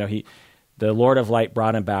killed. You know, the Lord of Light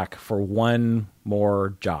brought him back for one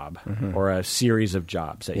more job or a series of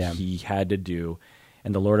jobs that he had to do,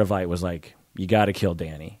 and the Lord of Light was like, "You got to kill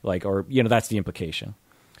Dany," like, or you know, that's the implication.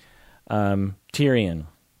 Tyrion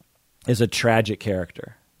is a tragic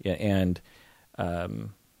character, and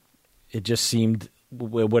it just seemed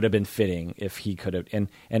it would have been fitting if he could have.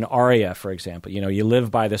 And Arya, for example, you know, you live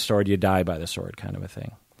by the sword, you die by the sword, kind of a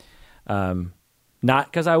thing. Not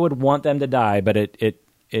because I would want them to die, but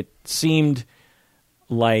it seemed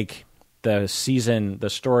like the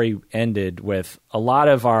story ended with a lot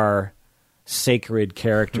of our sacred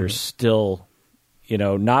characters still, you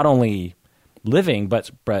know, not only living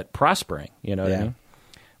but prospering. You know what I mean?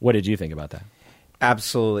 What did you think about that?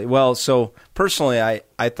 Absolutely. Well, so personally,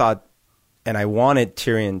 I thought, and I wanted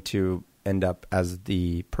Tyrion to end up as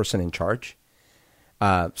the person in charge.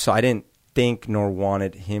 So I didn't think nor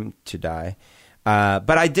wanted him to die. But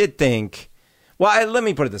I did think, let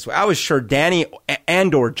me put it this way. I was sure Dany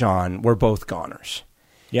and or Jon were both goners.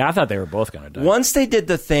 Yeah, I thought they were both going to die. Once they did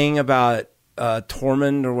the thing about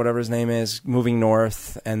Tormund or whatever his name is moving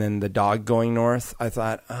north, and then the dog going north, I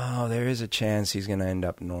thought, oh, there is a chance he's going to end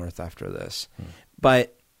up north after this.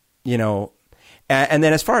 But, you know, and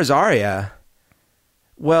then as far as Arya,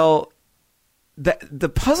 well, the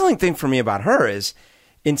puzzling thing for me about her is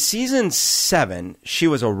in season 7, she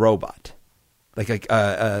was a robot, like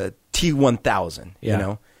a T-1000, you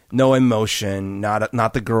know, no emotion,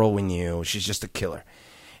 not the girl we knew. She's just a killer.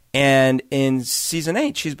 And in season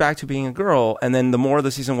 8, she's back to being a girl. And then the more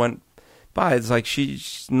the season went by, it's like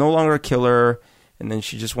she's no longer a killer. And then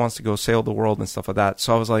she just wants to go sail the world and stuff like that.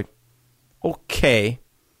 So I was like, okay.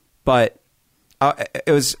 But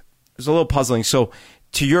it was a little puzzling. So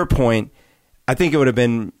to your point, I think it would have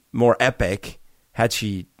been more epic had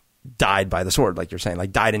she died by the sword, like you're saying,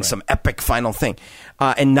 like died in some epic final thing,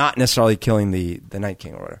 and not necessarily killing the Night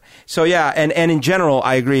King or whatever. So yeah, and in general,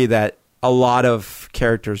 I agree that a lot of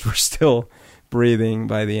characters were still breathing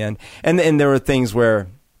by the end. And there were things where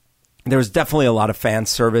there was definitely a lot of fan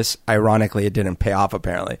service. Ironically, it didn't pay off,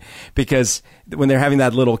 apparently. Because when they're having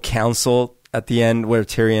that little council at the end where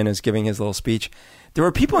Tyrion is giving his little speech, there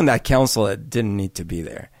were people in that council that didn't need to be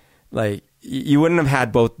there. Like, you wouldn't have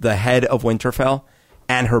had both the head of Winterfell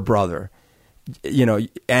and her brother. You know,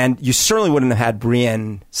 and you certainly wouldn't have had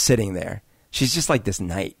Brienne sitting there. She's just like this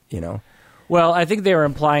knight, you know? Well, I think they were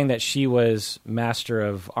implying that she was Master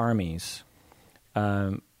of Armies,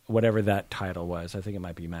 whatever that title was. I think it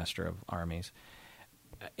might be Master of Armies,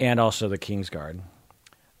 and also the Kingsguard.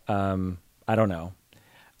 I don't know.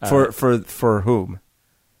 For whom?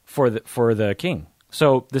 For the king.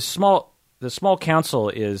 So the small council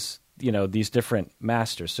is, you know, these different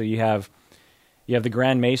masters. So you have the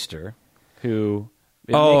Grand Maester, who.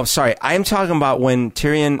 Sorry. I'm talking about when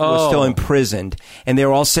Tyrion was still imprisoned, and they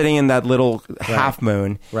were all sitting in that little half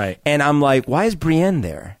moon. Right. And I'm like, why is Brienne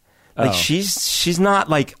there? Like she's not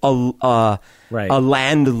like a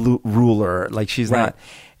land ruler. Like she's not.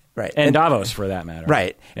 Right. And Davos, for that matter.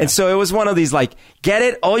 Right. Yeah. And so it was one of these like, get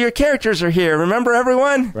it? All your characters are here. Remember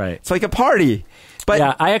everyone? Right. It's like a party. But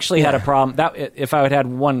yeah, I actually had a problem. That if I had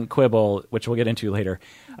one quibble, which we'll get into later,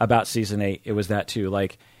 about season 8, it was that too.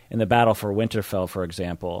 Like in the Battle for Winterfell, for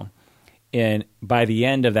example, and by the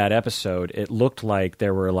end of that episode, it looked like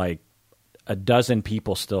there were like a dozen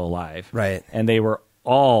people still alive. Right. And they were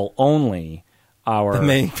all only the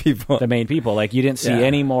main people. Like you didn't see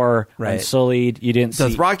any more Unsullied. You didn't see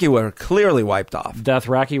Dothraki were clearly wiped off.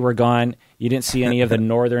 Dothraki were gone. You didn't see any of the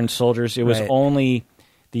northern soldiers. It was only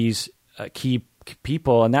these key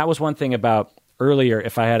people. And that was one thing about earlier,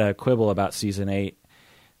 if I had a quibble about season 8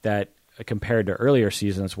 that compared to earlier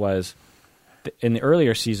seasons, was in the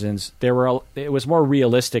earlier seasons it was more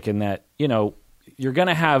realistic in that, you know, you're going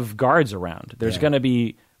to have guards around. There's going to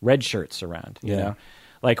be red shirts around, you know,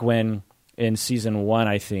 like when in season 1,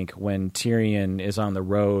 I think, when Tyrion is on the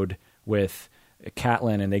road with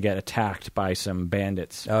Catelyn and they get attacked by some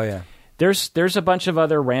bandits. Oh yeah. There's a bunch of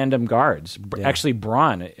other random guards. Yeah. Actually,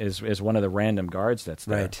 Bronn is one of the random guards that's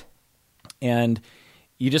there. Right. And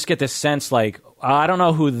you just get this sense like, I don't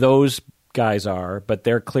know who those guys are, but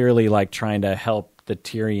they're clearly like trying to help the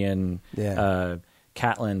Tyrion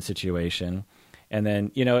Catelyn situation. And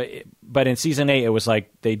then, you know, but in season 8, it was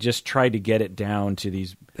like they just tried to get it down to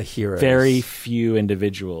these very few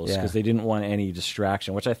individuals because they didn't want any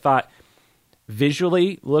distraction, which I thought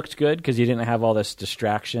visually looked good because you didn't have all this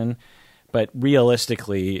distraction. But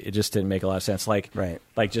realistically, it just didn't make a lot of sense. Like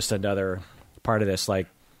just another part of this, like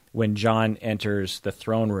when Jon enters the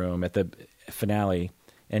throne room at the finale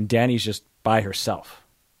and Dany's just by herself.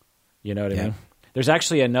 You know what I mean? There's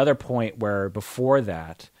actually another point where before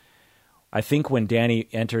that, I think when Dany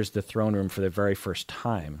enters the throne room for the very first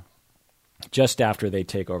time, just after they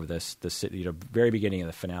take over the city, you know, very beginning of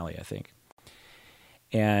the finale, I think.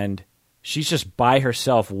 And she's just by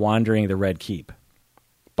herself wandering the Red Keep.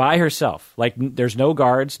 By herself. Like, there's no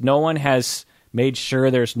guards. No one has made sure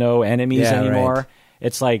there's no enemies anymore. Right.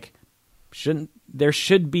 It's like, there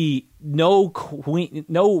should be no queen,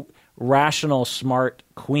 no rational, smart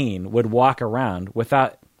queen would walk around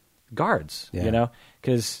without guards, you know?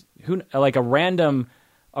 Because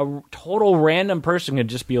a total random person could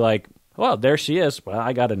just be like, well, there she is. Well,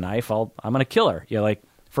 I got a knife. I'm going to kill her. You know, like,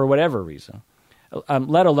 for whatever reason.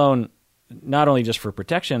 Let alone not only just for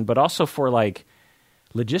protection, but also for like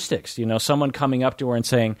logistics. You know, someone coming up to her and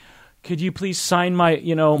saying, could you please sign my,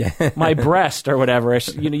 you know, my breast or whatever.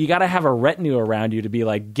 You know, you got to have a retinue around you to be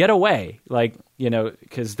like, get away. Like, you know,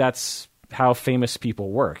 because that's how famous people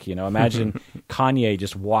work. You know, imagine Kanye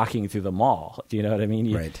just walking through the mall. Do you know what I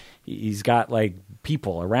mean? He's got like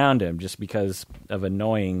people around him just because of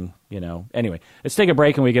annoying, you know. Anyway, let's take a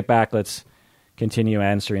break and we get back. Let's continue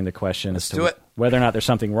answering the question Let's as to do it. whether or not there's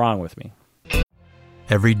something wrong with me.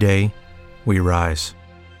 Every day, we rise,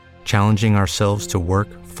 challenging ourselves to work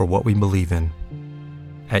for what we believe in.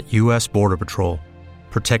 At U.S. Border Patrol,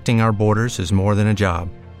 protecting our borders is more than a job.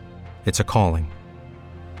 It's a calling.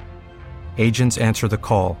 Agents answer the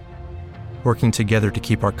call, working together to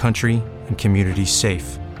keep our country and communities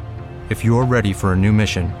safe. If you're ready for a new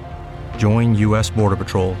mission, join U.S. Border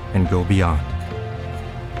Patrol and go beyond.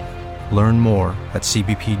 Learn more at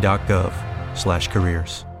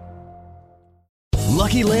cbp.gov/careers.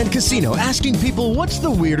 Lucky Land Casino, asking people, what's the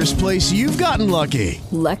weirdest place you've gotten lucky?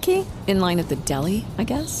 Lucky? In line at the deli, I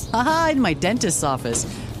guess? Aha, in my dentist's office.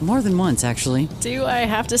 More than once, actually. Do I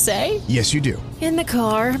have to say? Yes, you do. In the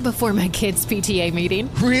car before my kids' PTA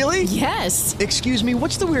meeting. Really? Yes. Excuse me,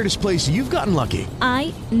 what's the weirdest place you've gotten lucky?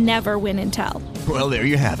 I never win and tell. Well, there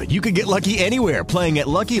you have it. You can get lucky anywhere, playing at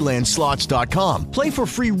LuckyLandSlots.com. Play for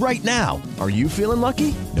free right now. Are you feeling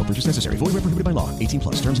lucky? No purchase necessary. Void where prohibited by law.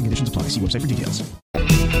 18+. Terms and conditions apply. See website for details.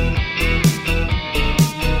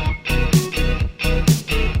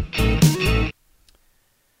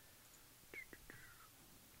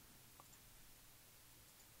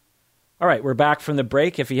 All right, we're back from the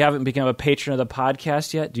break. If you haven't become a patron of the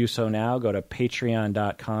podcast yet, do so now. Go to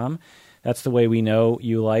patreon.com. That's the way we know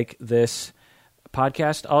you like this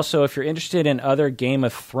podcast. Also, if you're interested in other Game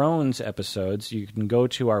of Thrones episodes, you can go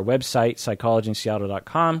to our website,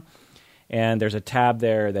 psychologyinseattle.com, and there's a tab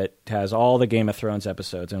there that has all the Game of Thrones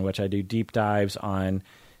episodes in which I do deep dives on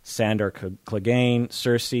Sandor Clegane,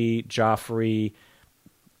 Cersei, Joffrey,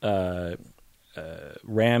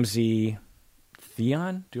 Ramsay,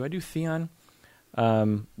 Theon? Do I do Theon?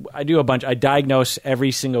 I do a bunch. I diagnose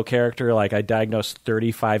every single character. Like I diagnose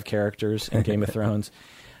 35 characters in Game of Thrones.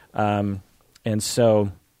 And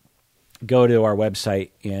so go to our website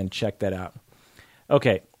and check that out.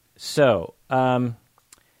 Okay, so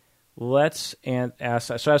let's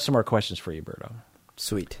ask. So I have some more questions for you, Berto.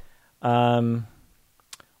 Sweet.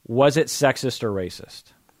 Was it sexist or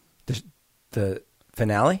racist? The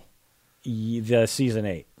finale? The season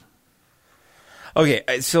 8. Okay,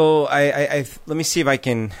 so I let me see if I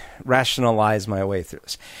can rationalize my way through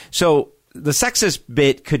this. So the sexist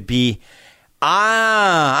bit could be,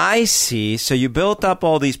 I see. So you built up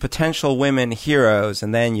all these potential women heroes,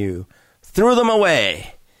 and then you threw them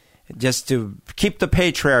away just to keep the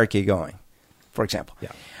patriarchy going, for example.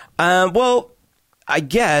 Yeah. Well, I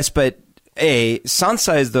guess, but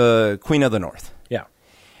Sansa is the Queen of the North. Yeah.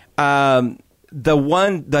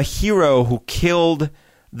 The hero who killed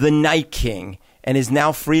the Night King and is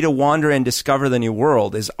now free to wander and discover the new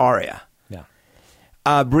world is Arya. Yeah.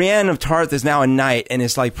 Brienne of Tarth is now a knight and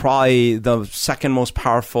is like probably the second most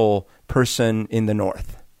powerful person in the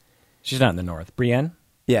North. She's not in the North. Brienne?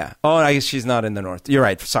 Yeah. Oh, I guess she's not in the North. You're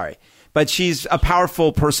right. Sorry. But she's a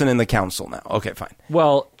powerful person in the council now. Okay, fine.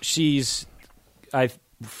 Well,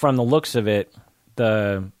 from the looks of it,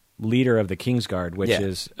 the leader of the Kingsguard, which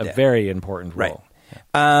is a very important role.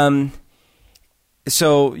 Right.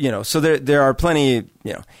 So there are plenty,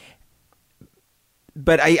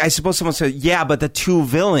 but I suppose someone said, yeah, but the two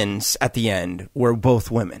villains at the end were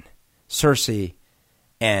both women, Cersei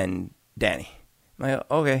and Dany. I'm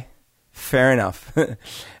like, okay, fair enough.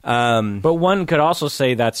 But one could also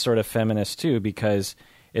say that's sort of feminist too, because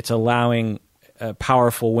it's allowing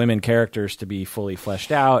powerful women characters to be fully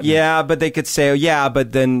fleshed out. Yeah, but they could say,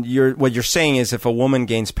 but then what you're saying is if a woman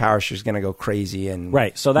gains power, she's going to go crazy and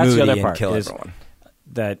right. So that's the other part. Kill everyone.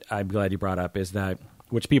 That I'm glad you brought up is that,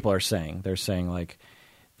 which people are saying. They're saying, like,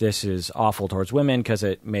 this is awful towards women because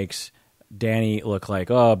it makes Dany look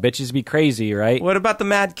like, oh, bitches be crazy, right? What about the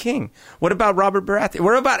Mad King? What about Robert Baratheon?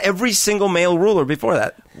 What about every single male ruler before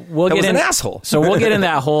that? That was an asshole. So we'll get in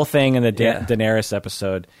that whole thing in the Daenerys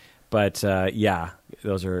episode. But,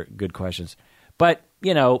 those are good questions. But,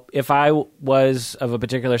 if I was of a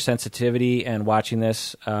particular sensitivity and watching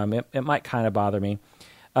this, it might kind of bother me.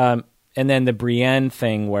 And then the Brienne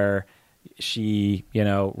thing where she,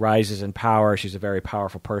 rises in power. She's a very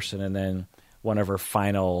powerful person. And then one of her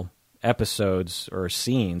final episodes or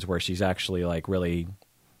scenes where she's actually like really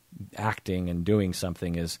acting and doing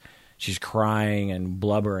something is she's crying and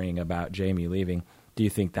blubbering about Jaime leaving. Do you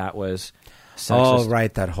think that was sexist? Oh,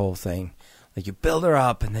 right. That whole thing. Like you build her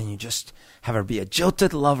up and then you just have her be a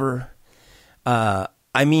jilted lover.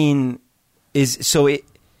 Is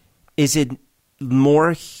it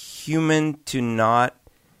more human to not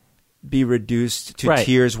be reduced to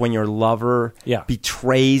tears when your lover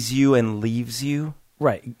betrays you and leaves you?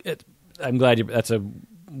 Right. I'm glad that's a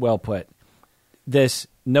well put. This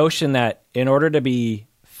notion that in order to be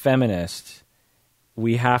feminist,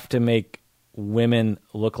 we have to make women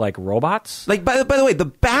look like robots. Like, by the way, the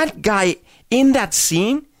bad guy in that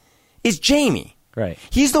scene is Jamie. Right.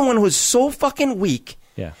 He's the one who's so fucking weak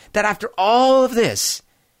Yeah. that after all of this,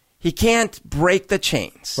 he can't break the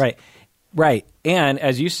chains. Right. Right. And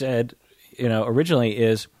as you said, originally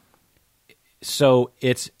is, so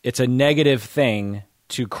it's a negative thing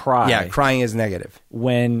to cry. Yeah, crying is negative.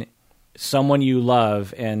 When someone you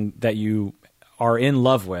love and that you are in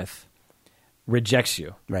love with rejects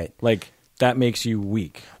you. Right. Like, that makes you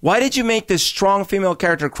weak. Why did you make this strong female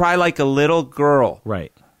character cry like a little girl?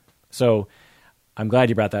 Right. So I'm glad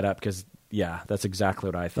you brought that up because, yeah, that's exactly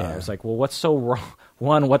what I thought. Yeah. I was like, well, what's so wrong?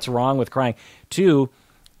 One, what's wrong with crying? Two,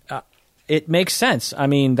 it makes sense. I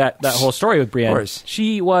mean, that whole story with Brienne, Of course.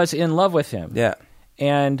 she was in love with him. Yeah.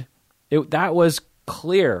 And that was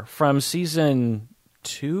clear from season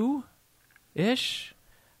 2-ish.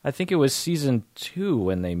 I think it was season 2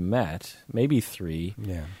 when they met, maybe 3.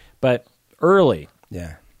 Yeah. But early.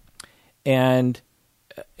 Yeah. And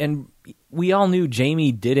we all knew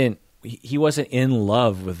Jamie he wasn't in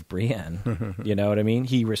love with Brienne. You know what I mean?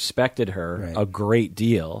 He respected her a great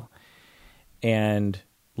deal and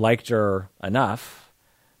liked her enough,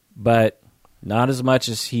 but not as much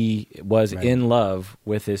as he was in love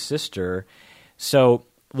with his sister. So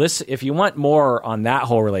listen, if you want more on that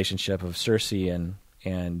whole relationship of Cersei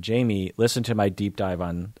and Jamie, listen to my deep dive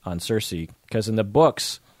on Cersei, because in the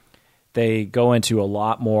books they go into a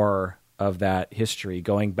lot more of that history,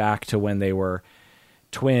 going back to when they were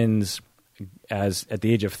twins at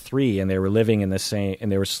the age of 3, and they were living in the same,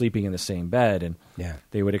 and they were sleeping in the same bed, and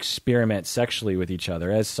they would experiment sexually with each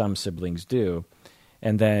other, as some siblings do.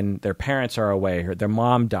 And then their parents are away, their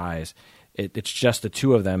mom dies. It's just the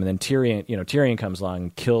two of them, and then Tyrion comes along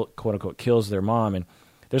and quote unquote kills their mom. And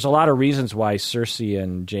there's a lot of reasons why Cersei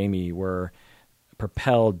and Jamie were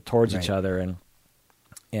propelled towards each other,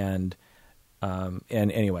 and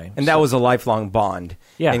anyway, And that was a lifelong bond.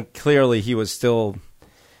 Yeah. And clearly he was still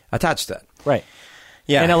attached to that. Right.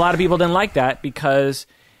 Yeah. And a lot of people didn't like that because,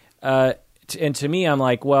 and to me, I'm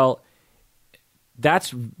like, well, that's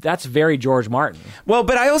very George Martin. Well,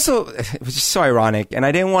 but I also, it was just so ironic, and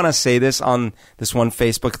I didn't want to say this on this one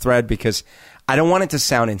Facebook thread because I don't want it to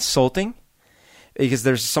sound insulting, because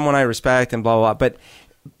there's someone I respect and blah, blah, blah.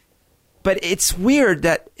 But it's weird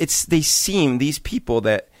that these people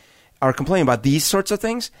that are complaining about these sorts of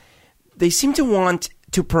things, they seem to want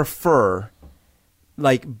to prefer,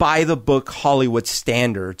 like, by the book Hollywood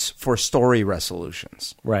standards for story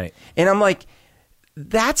resolutions. Right. And I'm like,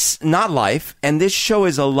 that's not life, and this show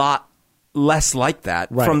is a lot less like that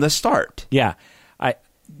from the start. Yeah,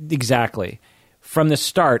 exactly. From the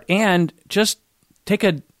start, and just take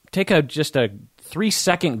a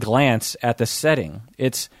 3-second glance at the setting.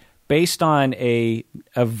 It's based on a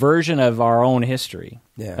version of our own history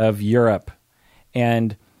of Europe,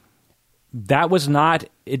 and that was not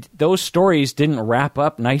it. Those stories didn't wrap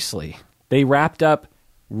up nicely. They wrapped up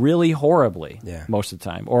really horribly most of the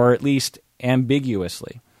time, or at least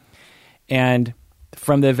ambiguously. And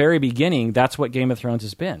from the very beginning, that's what Game of Thrones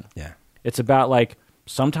has been. Yeah. It's about, like,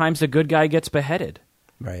 sometimes the good guy gets beheaded.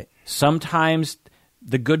 Right. Sometimes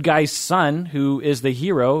the good guy's son, who is the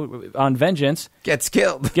hero on vengeance, gets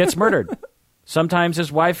killed, gets murdered. Sometimes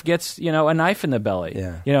his wife gets, a knife in the belly.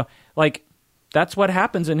 Yeah. Like, that's what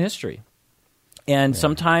happens in history. And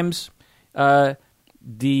sometimes what's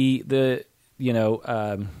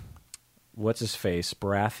his face?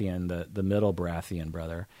 Baratheon, the middle Baratheon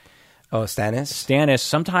brother. Oh, Stannis? Stannis,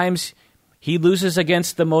 sometimes he loses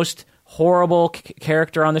against the most horrible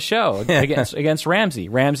character on the show, against Ramsay.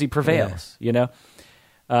 Ramsay prevails,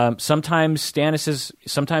 Sometimes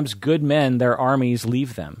sometimes good men, their armies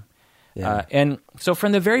leave them. Yeah. And so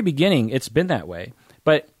from the very beginning, it's been that way.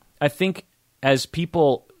 But I think as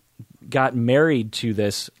people got married to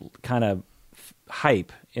this kind of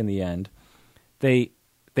hype in the end, a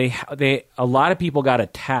lot of people got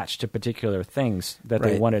attached to particular things that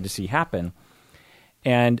they wanted to see happen.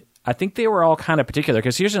 And I think they were all kind of particular,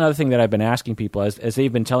 because here's another thing that I've been asking people as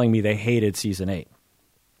they've been telling me they hated season 8.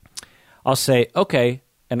 I'll say, okay,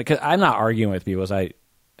 and because I'm not arguing with people, I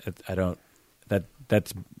don't,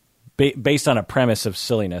 that's based on a premise of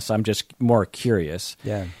silliness. I'm just more curious.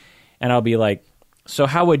 Yeah. And I'll be like, so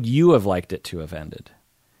how would you have liked it to have ended?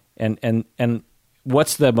 And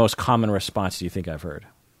what's the most common response do you think I've heard?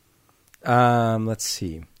 Let's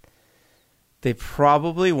see. They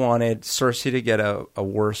probably wanted Cersei to get a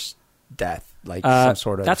worse death, like some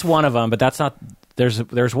sort of. That's one of them, but that's not.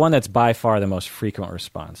 There's one that's by far the most frequent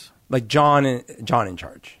response. Like Jon in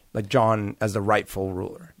charge, like Jon as the rightful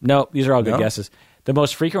ruler. No, these are all good No? guesses. The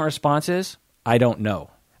most frequent response is, I don't know.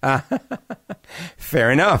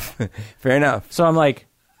 Fair enough. Fair enough. So I'm like,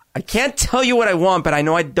 I can't tell you what I want, but I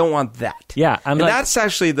know I don't want that. yeah, I'm And like, that's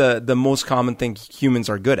actually the most common thing humans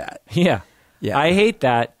are good at. yeah, Yeah. I hate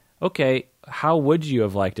that. Okay, how would you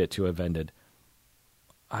have liked it to have ended?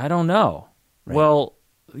 I don't know. Well,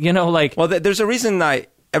 like, Well, there's a reason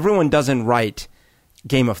everyone doesn't write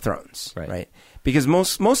Game of Thrones, right? Because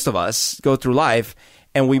most of us go through life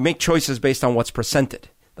and we make choices based on what's presented.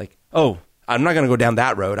 Like, oh, I'm not going to go down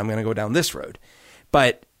that road. I'm going to go down this road.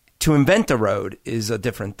 But to invent a road is a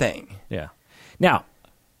different thing. yeah. Now,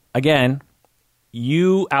 again,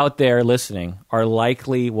 you out there listening are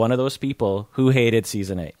likely one of those people who hated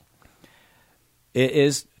season 8. It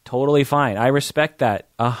is totally fine. I respect that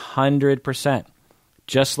 100%.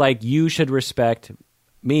 Just like you should respect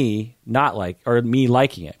me me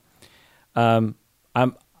liking it. I'm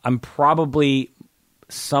probably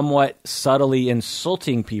somewhat subtly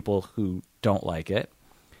insulting people who don't like it.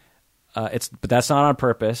 But that's not on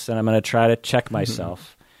purpose, and I'm going to try to check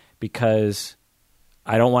myself because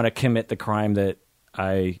I don't want to commit the crime that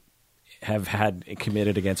I have had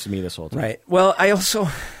committed against me this whole time. Right. Well,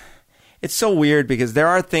 it's so weird because there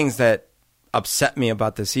are things that upset me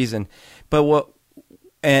about this season, but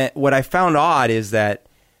what I found odd is that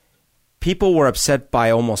people were upset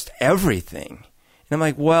by almost everything. And I'm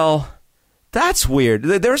like, well, that's weird.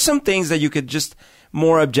 There are some things that you could just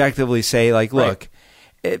more objectively say, like, look,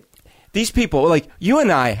 these people, like you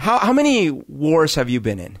and I, how many wars have you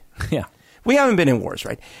been in? Yeah. We haven't been in wars,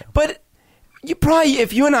 right? But you probably,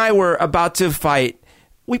 if you and I were about to fight,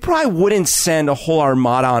 we probably wouldn't send a whole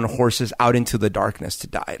armada on horses out into the darkness to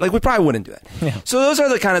die. Like, we probably wouldn't do that. Yeah. So those are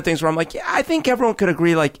the kind of things where I'm like, yeah, I think everyone could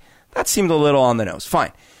agree, like, that seemed a little on the nose.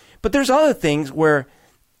 Fine. But there's other things where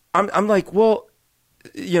I'm like, well,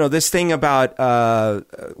 this thing about,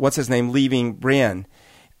 what's his name, leaving Brienne.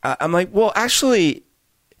 I'm like, well, actually,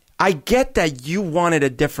 I get that you wanted a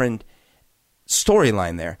different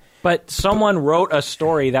storyline there. But someone wrote a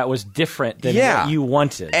story that was different than what you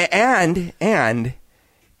wanted. And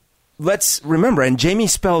let's remember, and Jamie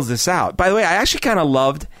spells this out. By the way, I actually kind of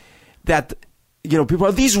loved that, people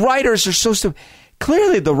are, these writers are so stupid.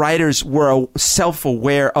 Clearly, the writers were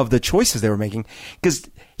self-aware of the choices they were making because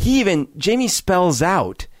Jamie spells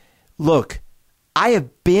out, look, I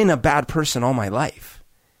have been a bad person all my life.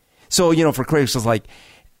 So, for critics, it's like,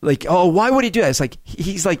 oh, why would he do that? It's like,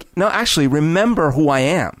 he's like, no, actually, remember who I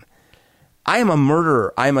am. I am a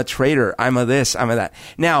murderer. I'm a traitor. I'm a this. I'm a that.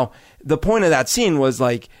 Now, the point of that scene was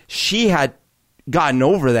like she had gotten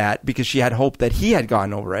over that because she had hoped that he had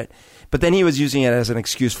gotten over it. But then he was using it as an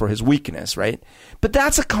excuse for his weakness, right? But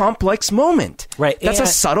that's a complex moment. Right. That's a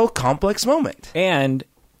subtle, complex moment. And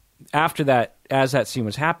after that, as that scene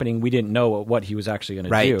was happening, we didn't know what he was actually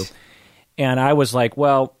going to do. And I was like,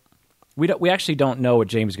 well, we actually don't know what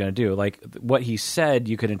James is going to do. Like, what he said,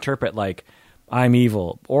 you could interpret like, I'm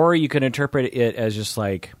evil. Or you could interpret it as just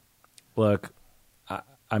like, look,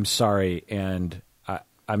 I'm sorry, and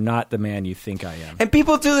I'm not the man you think I am. And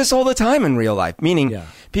people do this all the time in real life, meaning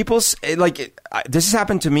people, this has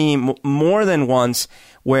happened to me more than once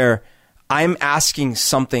where I'm asking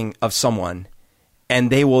something of someone and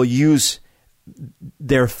they will use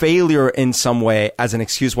their failure in some way as an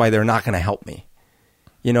excuse why they're not going to help me.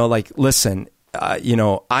 Like, listen,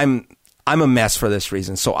 I'm a mess for this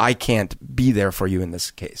reason, so I can't be there for you in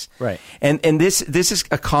this case. Right. And this is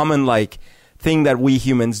a common thing that we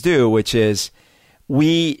humans do, which is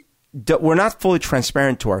we're not fully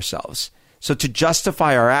transparent to ourselves. So to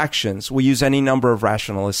justify our actions, we use any number of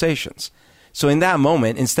rationalizations. So in that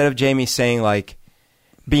moment, instead of Jamie saying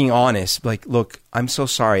being honest, like, look, I'm so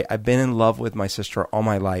sorry. I've been in love with my sister all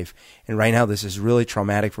my life, and right now this is really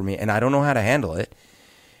traumatic for me, and I don't know how to handle it.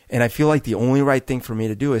 And I feel like the only right thing for me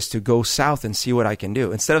to do is to go south and see what I can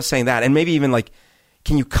do. Instead of saying that, and maybe even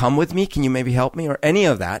can you come with me? Can you maybe help me? Or any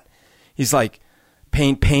of that. He's like,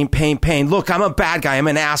 pain. Look, I'm a bad guy. I'm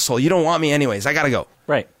an asshole. You don't want me anyways. I got to go.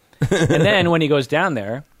 Right. And then when he goes down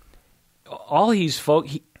there, all he's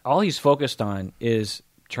focused on is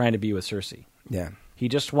trying to be with Cersei. Yeah. He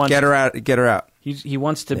just wants get her out. He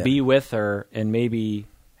wants to be with her and maybe,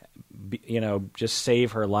 just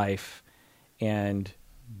save her life and,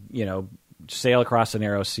 sail across the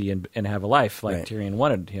narrow sea and have a life like Tyrion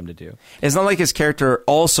wanted him to do. It's not like his character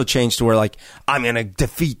also changed to where I'm going to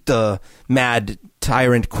defeat the mad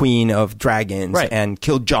tyrant queen of dragons and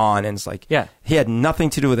kill Jon. And it's he had nothing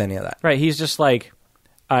to do with any of that. Right. He's just like,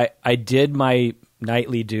 I did my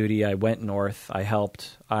knightly duty. I went north. I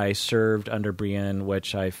helped. I served under Brienne,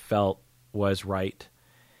 which I felt was right.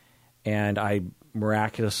 And I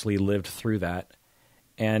miraculously lived through that.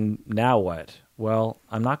 And now what? well,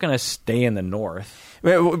 I'm not going to stay in the North.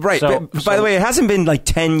 Right. So- By the way, it hasn't been like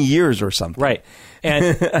 10 years or something. Right.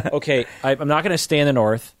 And, okay, I'm not going to stay in the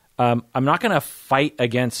North. I'm not going to fight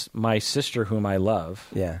against my sister whom I love.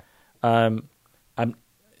 Yeah.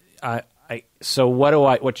 So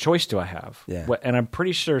what choice do I have? Yeah. And I'm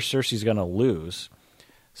pretty sure Cersei's going to lose.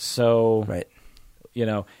 So, Right. you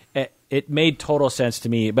know, it made total sense to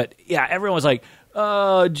me. But yeah, everyone was like,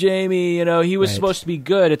 oh, Jamie, you know, he was Right. supposed to be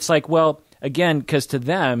good. It's like, well, again, because to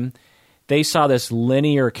them, they saw this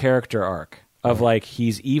linear character arc of like,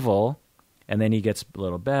 he's evil, and then he gets a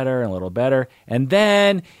little better and a little better, and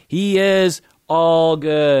then he is all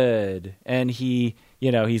good. And he,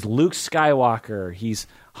 you know, he's Luke Skywalker. He's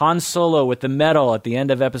Han Solo with the medal at the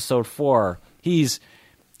end of episode 4.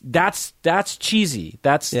 That's cheesy.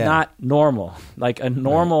 That's not normal. Like a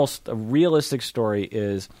normal, a realistic story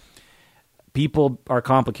is people are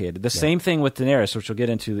complicated. The same thing with Daenerys, which we'll get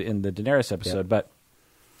into in the Daenerys episode. But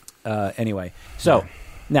anyway, so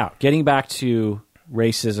now getting back to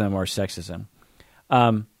racism or sexism.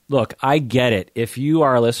 Look, I get it. If you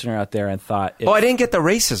are a listener out there and thought... I didn't get the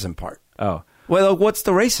racism part. Oh. Well, what's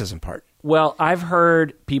the racism part? Well, I've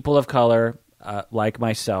heard people of color, like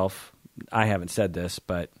myself, I haven't said this,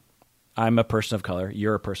 but I'm a person of color.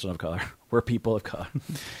 You're a person of color. We're people of color.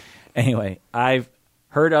 Anyway, I've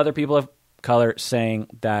heard other people of color saying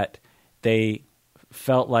that they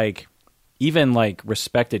felt like, even like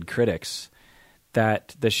respected critics,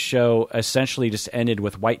 that the show essentially just ended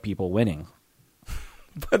with white people winning.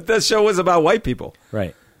 But the show was about white people.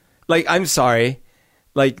 Right. Like, I'm sorry.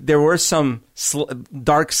 Like, there were some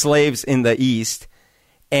dark slaves in the East,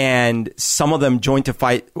 and some of them joined to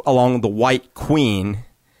fight along the White Queen.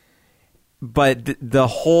 But the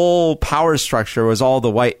whole power structure was all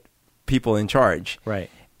the white people in charge. Right.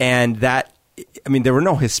 And that, I mean, there were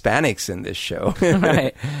no Hispanics in this show.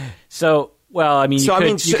 Right. So, well, I mean,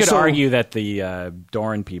 you could so- argue that the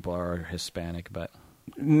Doran people are Hispanic, but...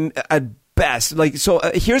 At best. Like, so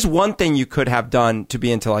here's one thing you could have done, to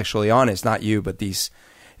be intellectually honest, not you, but these,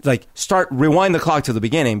 like, rewind the clock to the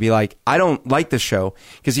beginning, be like, I don't like the show,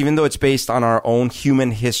 because even though it's based on our own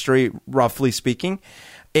human history, roughly speaking,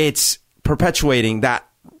 it's perpetuating that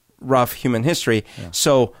rough human history. Yeah.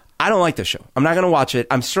 So I don't like the show. I'm not going to watch it.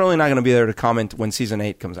 I'm certainly not going to be there to comment when season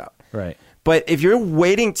 8 comes out. Right. But if you're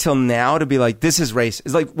waiting till now to be like, this is race,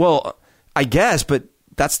 it's like, well, I guess, but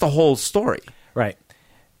that's the whole story. Right.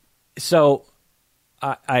 So,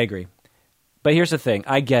 I agree. But here's the thing.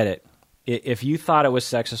 I get it. If you thought it was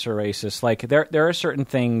sexist or racist, like, there are certain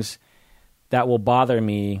things that will bother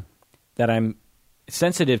me that I'm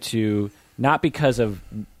sensitive to, not because of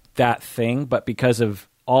that thing, but because of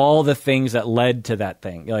all the things that led to that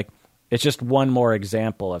thing. Like, it's just one more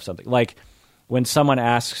example of something. Like, when someone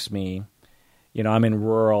asks me, you know, I'm in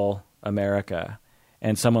rural America,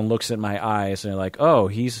 and someone looks at my eyes and they're like, oh,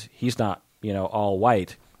 he's not, you know, all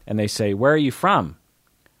white. And they say, where are you from?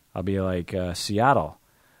 I'll be like, Seattle.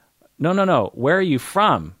 No. Where are you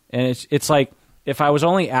from? And it's like, if I was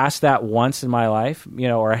only asked that once in my life, you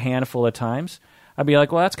know, or a handful of times, I'd be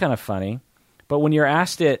like, well, that's kind of funny. But when you're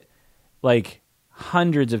asked it like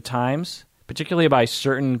hundreds of times, particularly by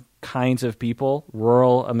certain kinds of people,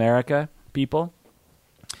 rural America people,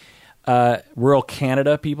 rural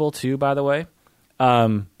Canada people too, by the way,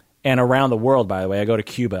 and around the world, by the way. I go to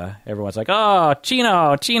Cuba. Everyone's like, oh,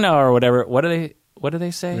 Chino, or whatever. What do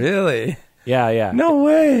they say? Really? Yeah. No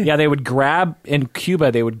way. Yeah, they would grab, in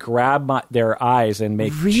Cuba, their eyes and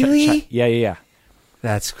make... Really? Yeah.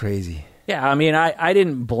 That's crazy. Yeah, I mean, I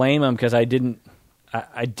didn't blame them because I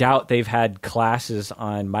doubt they've had classes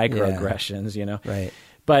on microaggressions, you know? Right.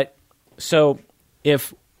 But, so,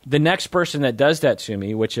 if the next person that does that to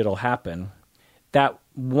me, which it'll happen, that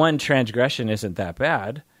one transgression isn't that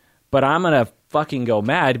bad, but I'm going to fucking go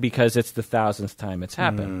mad because it's the 1,000th time it's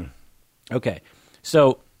happened. Okay.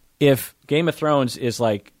 So if Game of Thrones is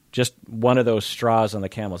like just one of those straws on the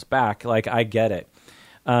camel's back, like, I get it.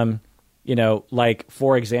 You know, like,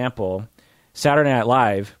 for example, Saturday Night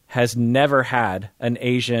Live has never had an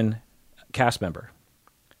Asian cast member.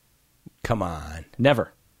 Come on.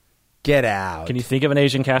 Never. Get out. Can you think of an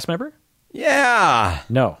Asian cast member? Yeah.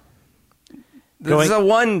 No. There's a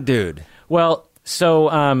one dude. Well, so...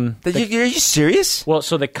 Are you serious? Well,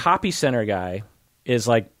 so the copy center guy is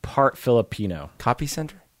like part Filipino. Copy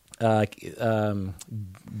center?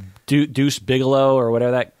 Deuce Bigelow or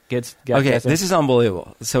whatever that gets. Okay, this is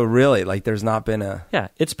unbelievable. So really, like, there's not been a... Yeah,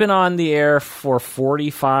 it's been on the air for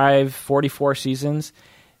 44 seasons.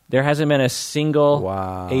 There hasn't been a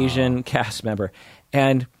single Asian cast member.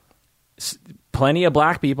 And plenty of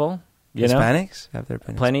black people. You Hispanics? know? Have there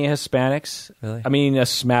been plenty of Hispanics? Really? I mean, a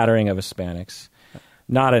smattering of Hispanics.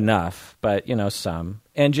 not enough, but some,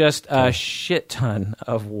 and just a shit ton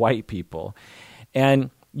of white people.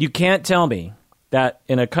 And you can't tell me that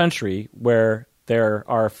in a country where there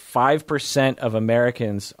are 5% of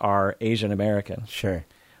Americans are Asian American. Sure.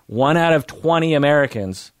 1 out of 20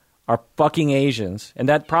 Americans are fucking Asians, and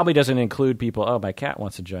that probably doesn't include people. Oh, my cat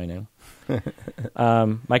wants to join in.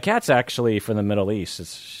 My cat's actually from the Middle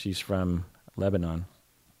East. She's from Lebanon.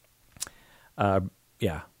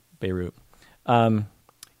 Beirut. So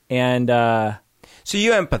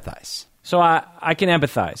you empathize. So I can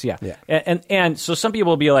empathize, yeah. And so some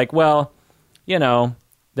people will be like, well,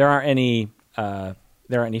 there aren't any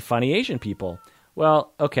funny Asian people.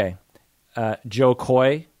 Well, okay. Joe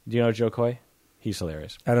Coy, do you know Joe Coy? He's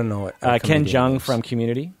hilarious. I don't know what. Ken Jeong from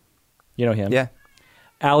Community, you know him. Yeah.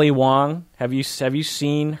 Ali Wong, have you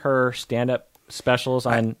seen her stand-up specials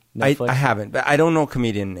on Netflix? I haven't, but I don't know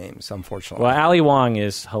comedian names, unfortunately. Well, Ali Wong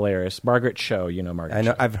is hilarious. Margaret Cho, Margaret I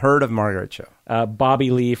know. Cho. I've heard of Margaret Cho.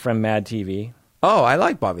 Bobby Lee from Mad TV. Oh, I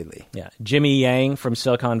like Bobby Lee. Yeah. Jimmy Yang from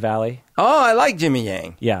Silicon Valley. Oh, I like Jimmy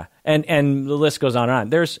Yang. Yeah. And the list goes on and on.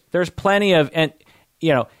 There's plenty of, and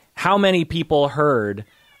how many people heard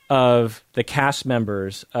of the cast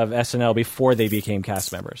members of SNL before they became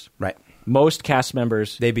cast members? Right. Most cast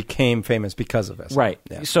members... They became famous because of SNL. Right.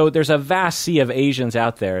 Yeah. So there's a vast sea of Asians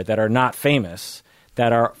out there that are not famous,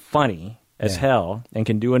 that are funny as hell, and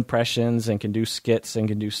can do impressions, and can do skits, and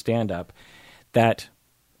can do stand-up, that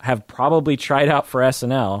have probably tried out for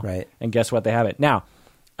SNL. Right. And guess what? They haven't. Now,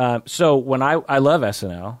 so when I love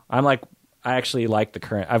SNL, I actually like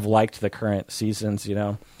I've liked the current seasons,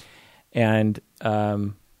 and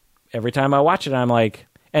every time I watch it, I'm like...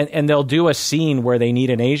 And they'll do a scene where they need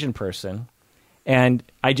an Asian person, and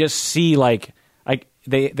I just see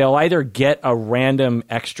they'll either get a random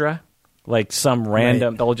extra, like some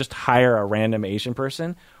random, they'll just hire a random Asian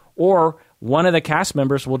person, or one of the cast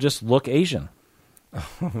members will just look Asian.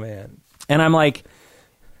 Oh man! And I'm like,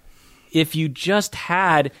 if you just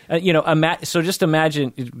had, so just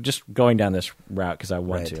imagine, just going down this route because I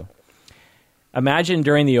want to. Imagine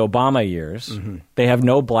during the Obama years, they have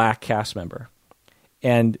no black cast member.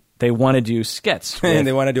 And they want to do skits. And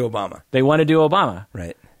they want to do Obama. They want to do Obama.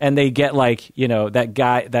 Right. And they get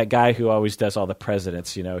that guy who always does all the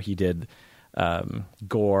presidents, he did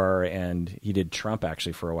Gore, and he did Trump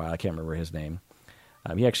actually for a while. I can't remember his name.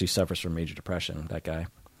 He actually suffers from major depression, that guy.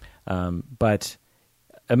 But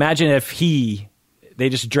imagine if they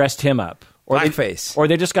just dressed him up. Blackface. Or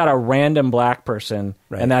they just got a random black person,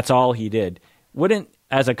 right. and that's all he did. Wouldn't,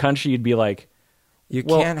 as a country, you'd be like, you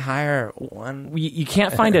can't hire one. You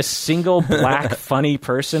can't find a single black funny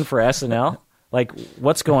person for SNL? Like,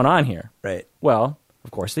 what's going on here? Right. Well,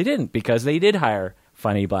 of course they didn't, because they did hire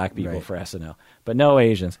funny black people for SNL, but no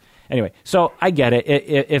Asians. Anyway, so I get it.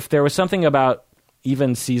 If there was something about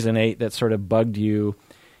even season 8 that sort of bugged you,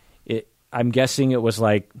 I'm guessing it was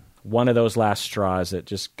like one of those last straws that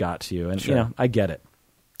just got to you. And, I get it.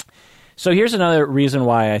 So here's another reason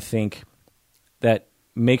why I think that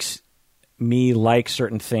makes me like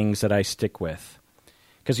certain things that I stick with.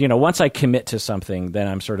 Because, once I commit to something, then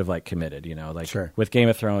I'm sort of like committed, with Game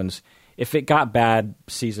of Thrones, if it got bad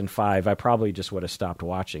season 5, I probably just would have stopped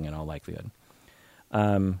watching in all likelihood.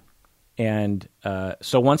 So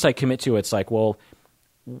once I commit to it, it's like, well,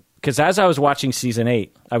 because as I was watching season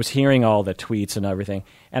 8, I was hearing all the tweets and everything,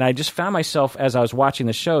 and I just found myself, as I was watching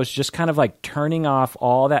the shows, just kind of like turning off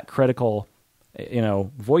all that critical,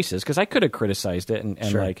 voices, because I could have criticized it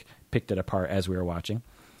and like picked it apart as we were watching.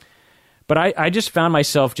 But I just found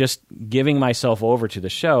myself just giving myself over to the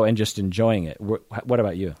show and just enjoying it. What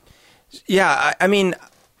about you? Yeah, I mean,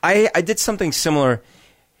 I did something similar.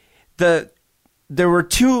 There were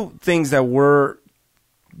two things that were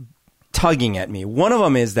tugging at me. One of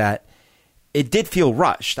them is that it did feel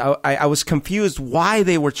rushed. I was confused why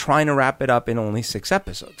they were trying to wrap it up in only 6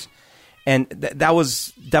 episodes. And that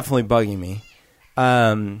was definitely bugging me.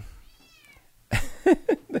 The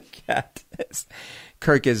cat.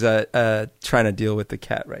 Kirk is trying to deal with the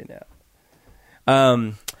cat right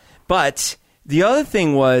now. But the other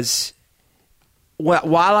thing was,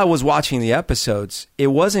 while I was watching the episodes, it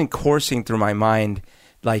wasn't coursing through my mind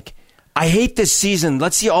like, I hate this season.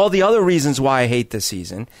 Let's see all the other reasons why I hate this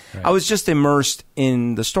season. Right. I was just immersed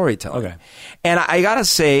in the storytelling. Okay. And I got to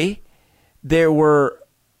say, there were,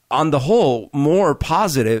 on the whole, more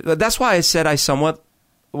positive. That's why I said somewhat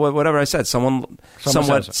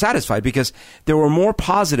satisfied, because there were more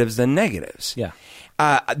positives than negatives. Yeah.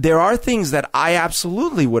 There are things that I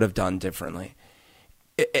absolutely would have done differently.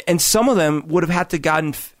 And some of them would have had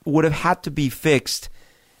to be fixed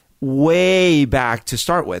way back to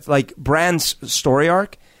start with. Like Bran's story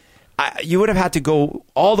arc, you would have had to go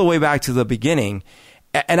all the way back to the beginning.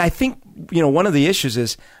 And I think, one of the issues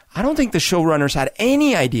is I don't think the showrunners had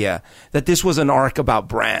any idea that this was an arc about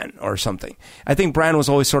Bran or something. I think Bran was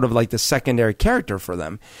always sort of like the secondary character for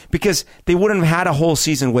them because they wouldn't have had a whole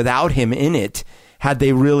season without him in it had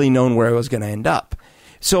they really known where it was going to end up.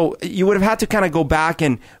 So you would have had to kind of go back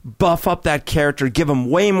and buff up that character, give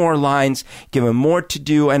him way more lines, give him more to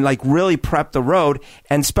do, and like really prep the road,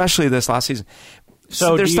 and especially this last season.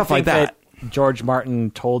 So there's stuff like that. George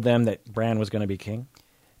Martin told them that Bran was going to be king?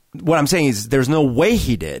 What I'm saying is there's no way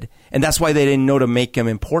he did, and that's why they didn't know to make him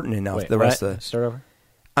important enough. Wait, the rest of the start over.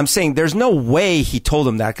 I'm saying there's no way he told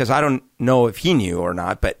them that because I don't know if he knew or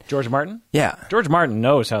not. But George Martin? Yeah. George Martin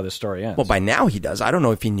knows how this story ends. Well, by now he does. I don't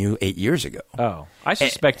know if he knew 8 years ago. Oh, I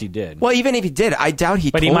suspect he did. Well, even if he did, I doubt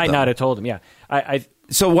he but told he might them. not have told him, yeah.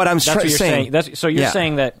 So what I'm that's what you're saying... so you're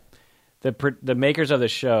saying that the makers of the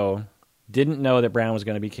show didn't know that Bran was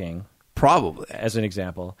going to be king. Probably. As an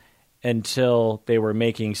example, until they were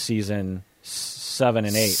making season 7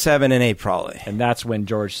 and 8. 7 and 8, probably. And that's when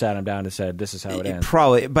George sat him down and said, this is how it ends.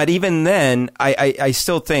 Probably. But even then, I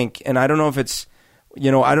still think, and I don't know if it's,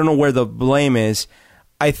 I don't know where the blame is.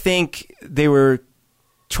 I think they were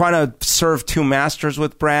trying to serve two masters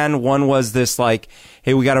with Bran. One was this like,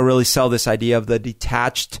 hey, we got to really sell this idea of the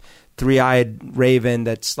detached, three-eyed raven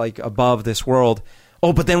that's like above this world.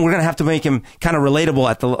 Oh, but then we're going to have to make him kind of relatable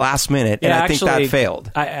at the last minute. And I think that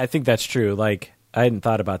failed. I think that's true. Like, I hadn't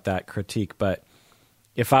thought about that critique, but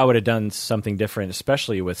if I would have done something different,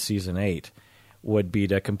 especially with season 8, would be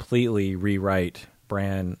to completely rewrite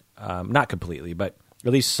Bran, not completely, but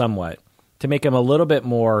at least somewhat, to make him a little bit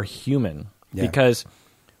more human. Yeah. Because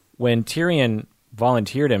when Tyrion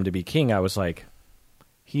volunteered him to be king, I was like,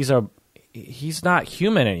 he's not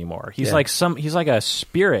human anymore. He's like a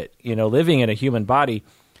spirit, living in a human body.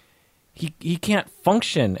 He can't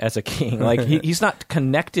function as a king. Like he's not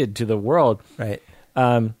connected to the world. Right.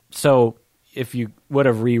 So if you would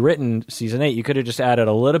have rewritten season 8, you could have just added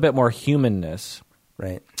a little bit more humanness.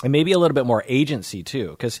 Right. And maybe a little bit more agency too,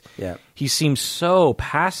 because he seems so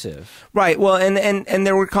passive. Right. Well, and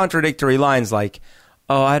there were contradictory lines like,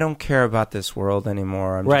 oh, I don't care about this world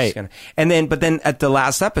anymore. I'm just gonna. But then at the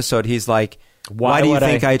last episode, he's like, why do you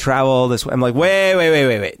think I travel this way? I'm like,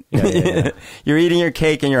 wait. Yeah. You're eating your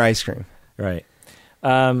cake and your ice cream. Right.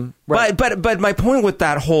 But my point with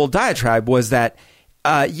that whole diatribe was that,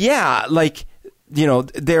 there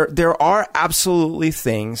are absolutely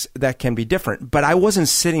things that can be different, but I wasn't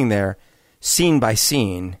sitting there scene by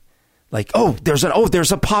scene like, there's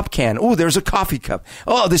a pop can. Oh, there's a coffee cup.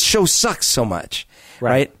 Oh, this show sucks so much.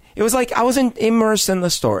 Right? It was like I wasn't immersed in the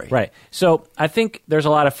story. Right. So I think there's a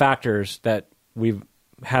lot of factors that we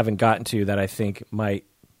haven't gotten to that I think might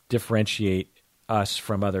differentiate us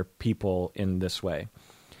from other people in this way.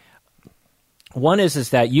 One is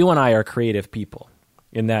that you and I are creative people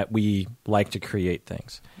in that we like to create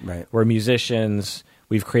things. Right. We're musicians.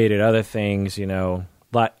 We've created other things,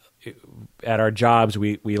 but at our jobs,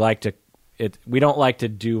 we like to. We don't like to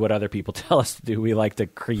do what other people tell us to do. We like to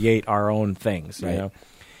create our own things, right.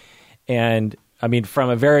 And I mean, from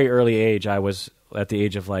a very early age, I was at the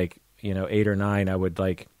age of 8 or 9. I would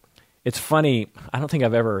like. It's funny. I don't think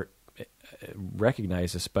I've ever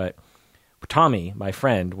recognized this, but Tommy, my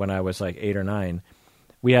friend, when I was 8 or 9,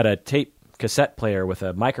 we had a cassette player with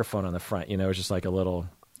a microphone on the front. It was just like a little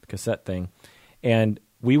cassette thing, and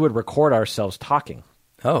we would record ourselves talking.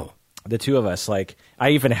 Oh. The two of us, I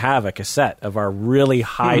even have a cassette of our really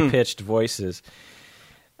high-pitched voices.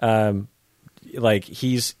 He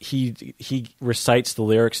recites the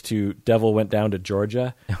lyrics to "Devil Went Down to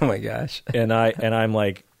Georgia." Oh my gosh! and I'm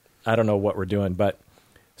like, I don't know what we're doing, but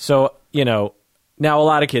so now a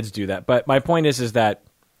lot of kids do that. But my point is that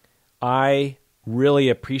I really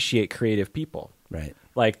appreciate creative people, right?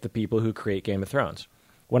 Like the people who create Game of Thrones.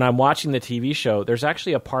 When I'm watching the TV show, there's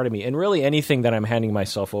actually a part of me, and really anything that I'm handing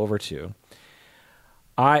myself over to,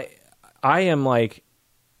 I am like,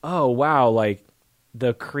 oh wow,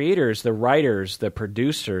 the creators, the writers, the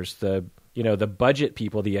producers, the budget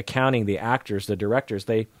people, the accounting, the actors, the directors,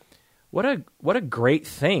 what a great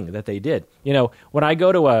thing that they did. When I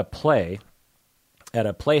go to a play at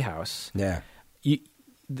a playhouse,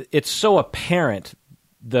 it's so apparent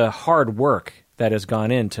the hard work that has gone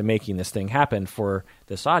into making this thing happen for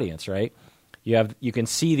this audience, right? You can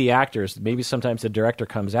see the actors. Maybe sometimes the director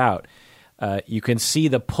comes out. You can see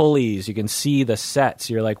the pulleys. You can see the sets.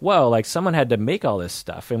 You're like, whoa, someone had to make all this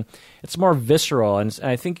stuff. And it's more visceral. And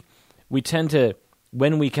I think we tend to,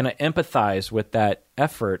 when we can empathize with that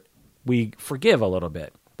effort, we forgive a little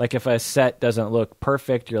bit. If a set doesn't look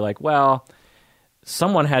perfect, you're like, well,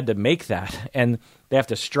 someone had to make that, and they have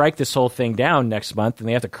to strike this whole thing down next month, and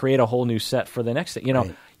they have to create a whole new set for the next thing. You know,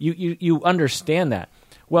 Right. you understand that.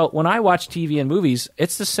 Well, when I watch TV and movies,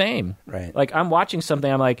 it's the same. Right. Like, I'm watching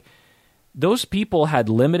something, I'm like, those people had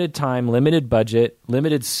limited time, limited budget,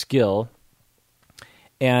 limited skill,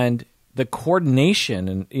 and the coordination,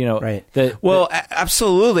 and Right.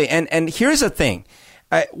 Absolutely. And here's the thing: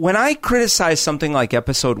 when I criticize something like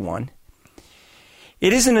Episode 1,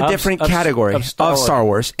 it is in a different category of Star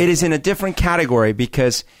Wars. It is in a different category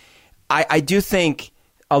because I do think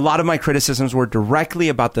a lot of my criticisms were directly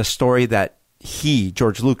about the story that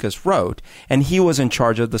George Lucas, wrote, and he was in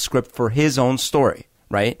charge of the script for his own story,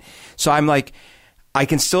 right? So I'm like, I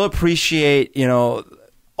can still appreciate,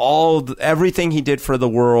 everything he did for the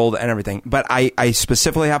world and everything, but I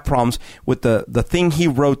specifically have problems with the thing he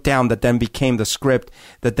wrote down that then became the script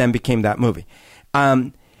that then became that movie.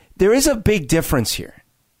 There is a big difference here.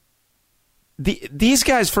 These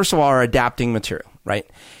guys, first of all, are adapting material, right?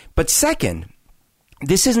 But second,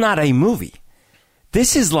 this is not a movie.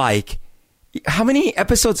 This is like, how many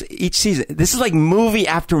episodes each season? This is like movie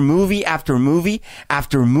after movie after movie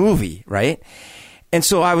after movie, right? And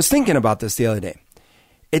so I was thinking about this the other day.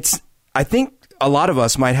 I think a lot of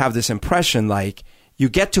us might have this impression, like, you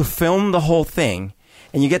get to film the whole thing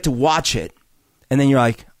and you get to watch it, and then you're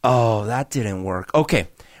like, oh, that didn't work. Okay,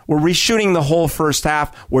 we're reshooting the whole first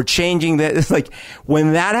half. We're changing that. It's like,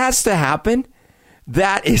 when that has to happen,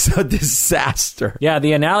 that is a disaster. Yeah,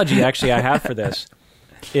 the analogy actually I have for this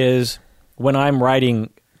is when I'm writing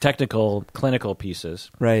technical, clinical pieces,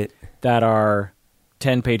 right, that are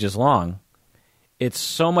 10 pages long, it's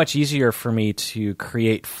so much easier for me to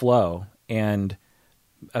create flow and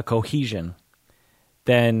a cohesion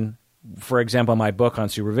than, for example, my book on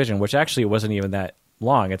supervision, which actually wasn't even that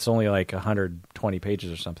long. It's only like 120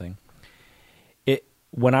 pages or something.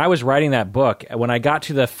 When I was writing that book, when I got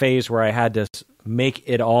to the phase where I had to make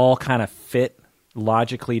it all kind of fit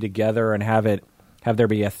logically together and have there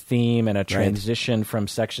be a theme and a transition from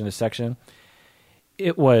section to section,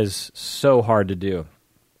 it was so hard to do.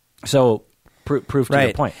 So, proof to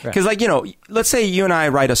your point. Because, let's say you and I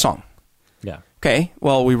write a song. Yeah. Okay,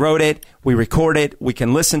 well, we wrote it, we record it, we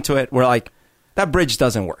can listen to it. We're like, that bridge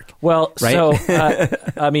doesn't work. Well, right? So,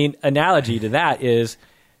 analogy to that is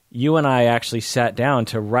you and I actually sat down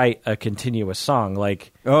to write a continuous song,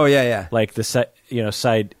 like, oh, yeah. Like the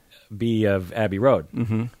side B of Abbey Road.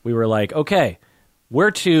 Mm-hmm. We were like, okay,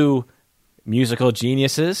 we're two musical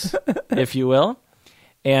geniuses, if you will,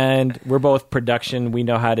 and we're both production. We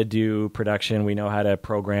know how to do production. We know how to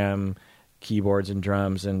program keyboards and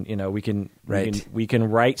drums, and we can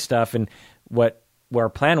write stuff. And what our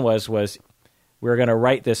plan was we were going to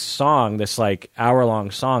write this song, this like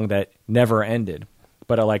hour-long song that never ended,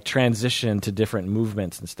 but a like transition to different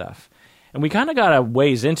movements and stuff. And we kind of got a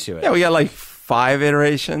ways into it. Yeah, we got like 5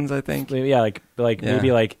 iterations, I think. Yeah,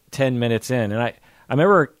 maybe like 10 minutes in. And I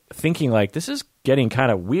remember thinking, like, this is getting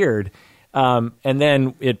kind of weird. And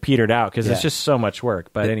then it petered out because it's just so much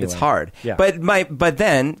work. But anyway. It's hard. Yeah. But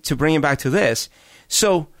then, to bring it back to this,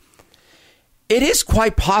 so it is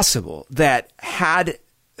quite possible that had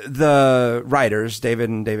the writers, David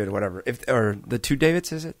and David, whatever, or the two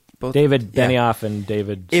Davids, is it? Both? David Benioff and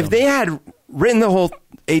David. If they had written the whole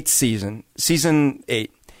 8th season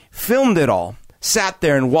 8, filmed it all, sat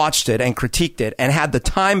there and watched it and critiqued it, and had the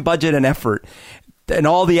time, budget, and effort, and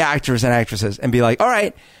all the actors and actresses, and be like, all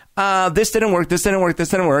right, this didn't work,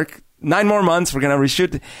 9 more months, we're going to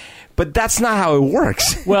reshoot. But that's not how it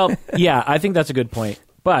works. Well, yeah, I think that's a good point.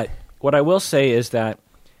 But what I will say is that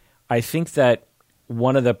I think that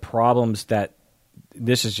one of the problems that,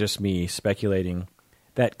 this is just me speculating,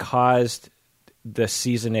 that caused the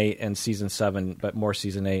season 8 and season 7, but more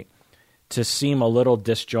season 8, to seem a little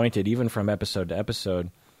disjointed, even from episode to episode,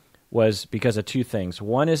 was because of two things.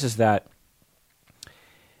 One is that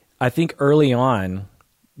I think early on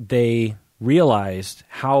they realized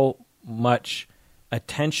how much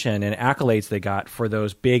attention and accolades they got for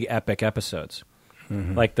those big epic episodes.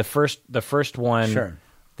 Mm-hmm. Like the first one, sure.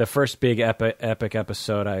 The first big epic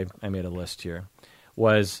episode, I made a list here,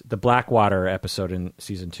 was the Blackwater episode in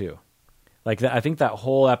season 2. Like I think that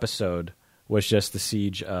whole episode was just the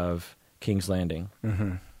siege of King's Landing.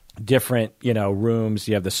 Mm-hmm. Different, rooms.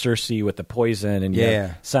 You have the Cersei with the poison, and you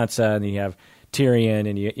have Sansa, and you have Tyrion,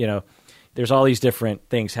 and there's all these different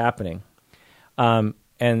things happening. And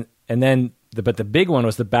then, but the big one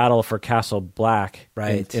was the battle for Castle Black,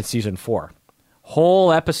 right, in season 4.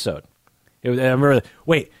 Whole episode. I remember.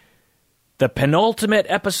 Wait, the penultimate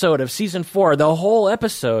episode of season 4. The whole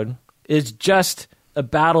episode is just a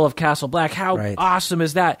battle of Castle Black. How awesome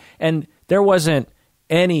is that? And there wasn't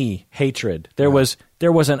any hatred. There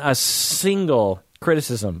wasn't a single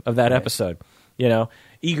criticism of that episode. You know,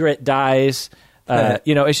 Ygritte dies.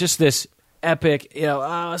 You know, it's just this epic. You know,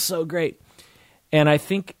 oh, it's so great. And I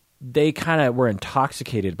think they kind of were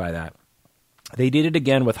intoxicated by that. They did it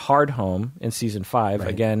again with Hardhome in season 5. Right.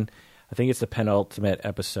 Again, I think it's the penultimate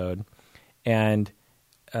episode. And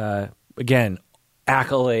again,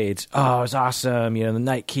 accolades. Oh, it's awesome. You know, the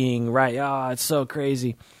Night King, right? Oh, it's so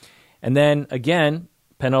crazy. And then again,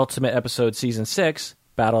 penultimate episode, season 6,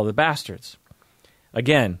 Battle of the Bastards.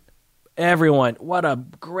 Again, everyone, what a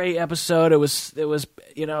great episode. It was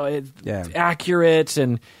you know, accurate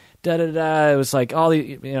and da-da-da. It was like all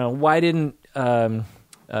the, you know, why didn't,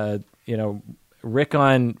 you know,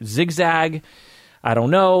 Rickon zigzag? I don't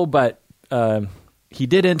know, but he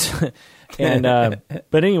didn't. And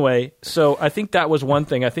but anyway, so I think that was one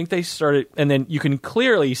thing. I think they started, and then you can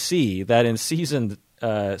clearly see that in season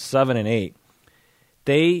 7 and 8,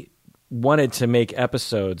 they wanted to make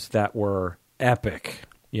episodes that were epic.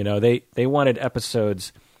 You know, they wanted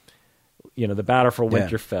episodes, you know, the Battle for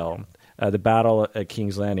Winterfell, the Battle at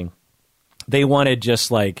King's Landing. They wanted just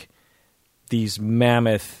like these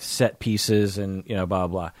mammoth set pieces and, you know, blah,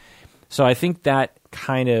 blah. So I think that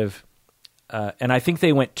kind of, and I think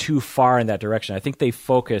they went too far in that direction. I think they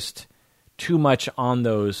focused too much on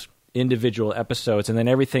those individual episodes, and then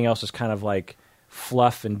everything else is kind of like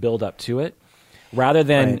fluff and build up to it. Rather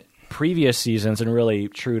than previous seasons, and really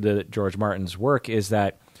true to George Martin's work, is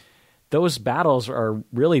that those battles are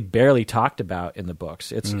really barely talked about in the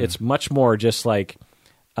books. It's much more just like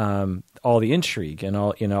all the intrigue and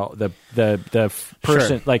all, you know, the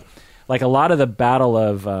person, like a lot of the Battle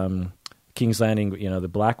of King's Landing, you know, the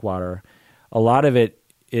Blackwater. A lot of it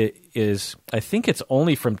is, I think it's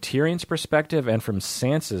only from Tyrion's perspective and from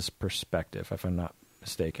Sansa's perspective, if I'm not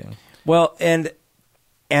mistaken. Well, and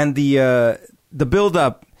the build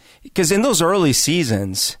up, because in those early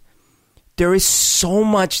seasons, there is so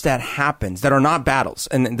much that happens that are not battles,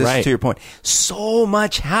 and this is to your point. So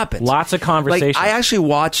much happens. Lots of conversations. Like, I actually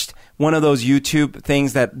watched one of those YouTube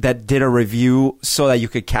things that did a review so that you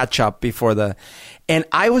could catch up before and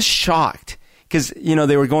I was shocked. Because, you know,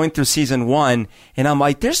 they were going through season 1, and I'm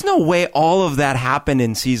like, there's no way all of that happened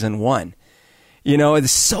in season 1. You know, it's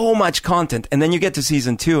so much content. And then you get to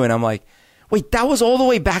season 2, and I'm like, wait, that was all the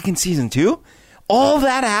way back in season 2? All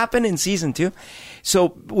that happened in season 2?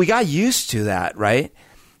 So we got used to that, right?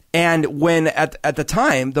 And when at the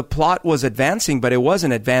time, the plot was advancing, but it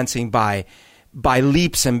wasn't advancing by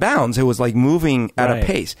leaps and bounds. It was like moving at a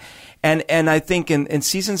pace. And I think in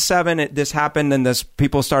season 7, this happened, and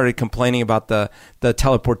people started complaining about the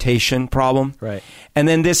teleportation problem. Right. And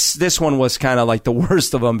then this one was kind of like the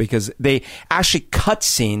worst of them, because they actually cut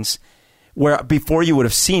scenes where before you would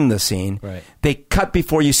have seen the scene, they cut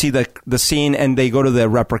before you see the scene, and they go to the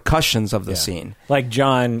repercussions of the scene. Like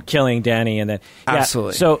Jon killing Dany, and then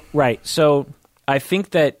absolutely. So I think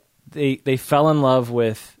that they fell in love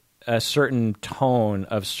with a certain tone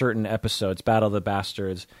of certain episodes, Battle of the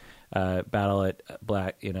Bastards, Battle at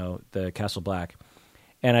Black, you know, the Castle Black.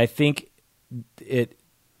 And I think it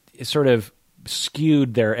sort of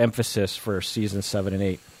skewed their emphasis for season 7 and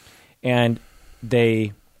 8. And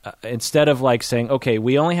they, instead of like saying, okay,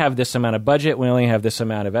 we only have this amount of budget, we only have this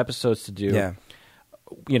amount of episodes to do,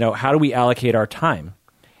 you know, how do we allocate our time?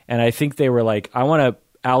 And I think they were like, I want to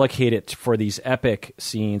allocate it for these epic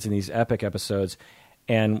scenes and these epic episodes,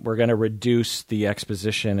 and we're going to reduce the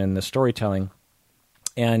exposition and the storytelling.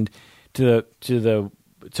 And to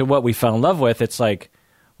what we fell in love with, it's like,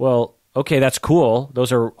 well, okay, that's cool.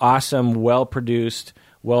 Those are awesome, well-produced,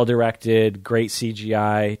 well-directed, great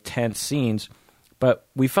CGI, tense scenes. But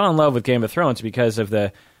we fell in love with Game of Thrones because of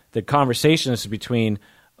the conversations between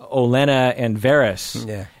Olenna and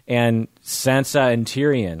Varys, and Sansa and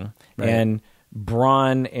Tyrion, and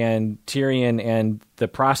Bronn and Tyrion and the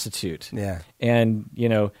prostitute. And, you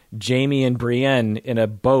know, Jaime and Brienne in a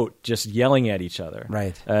boat just yelling at each other.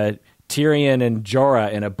 Tyrion and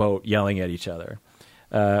Jorah in a boat yelling at each other.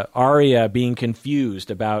 Arya being confused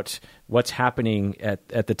about what's happening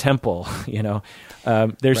at the temple, you know.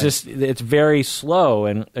 There's just, it's very slow,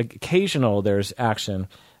 and occasional there's action.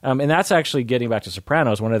 And that's actually getting back to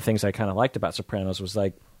Sopranos. One of the things I kind of liked about Sopranos was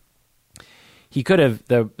like, he could have,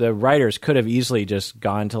 the writers could have easily just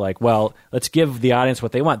gone to like, well, let's give the audience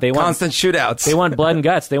what they want. They want constant shootouts. They want blood and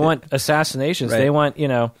guts. They want assassinations. They want, you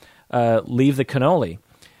know, leave the cannoli.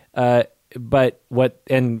 But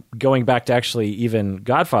and going back to actually even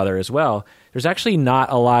Godfather as well, there's actually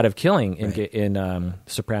not a lot of killing in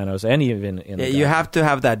Sopranos, and even in you have to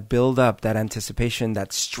have that build up, that anticipation,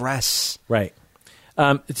 that stress. Right.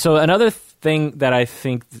 So another thing that I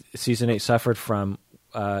think season 8 suffered from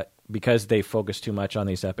because they focused too much on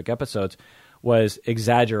these epic episodes, was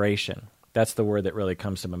exaggeration. That's the word that really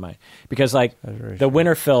comes to my mind. Because like the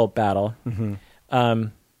Winterfell battle,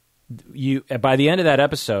 you by the end of that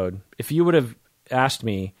episode, if you would have asked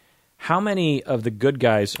me how many of the good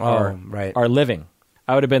guys are living,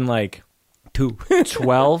 I would have been like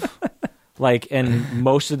 12. Like, and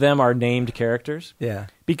most of them are named characters. Yeah.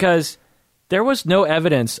 Because there was no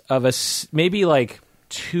evidence of maybe like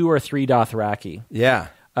 2 or 3 Dothraki. Yeah.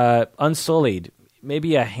 Unsullied,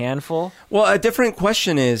 maybe a handful. Well, a different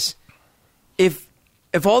question is, if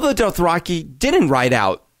all the Dothraki didn't ride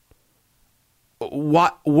out,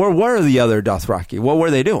 where were the other Dothraki? What were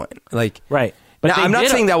they doing? Like, right. But now, I'm not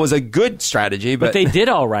saying that was a good strategy, but they did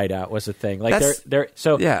all ride out was the thing. Like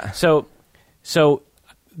so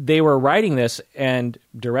they were writing this and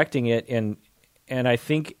directing it, and I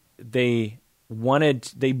think they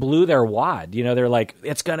blew their wad. You know, they're like,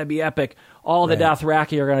 it's going to be epic. All the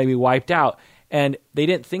Dothraki are going to be wiped out. And they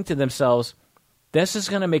didn't think to themselves, this is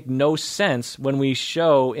going to make no sense when we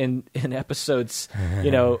show in episodes,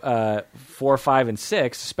 4, 5, and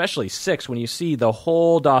 6, especially 6, when you see the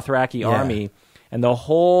whole Dothraki army and the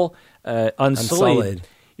whole Unsullied.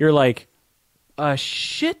 You're like, a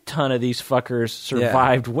shit ton of these fuckers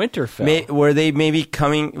survived Winterfell. Were they maybe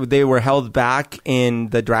coming? They were held back in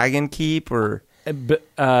the Dragon Keep, or meaning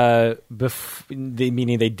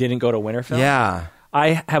they didn't go to Winterfell. Yeah,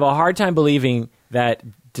 I have a hard time believing that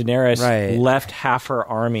Daenerys left half her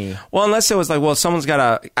army. Well, unless it was like, well, someone's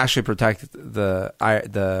got to actually protect the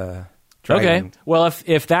dragon. Okay, well,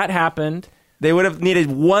 if that happened, they would have needed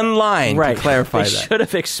one line to clarify that. They should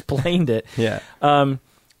have explained it. Yeah.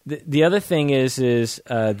 The other thing is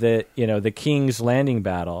the King's Landing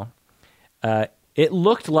battle. It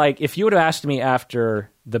looked like, if you would have asked me after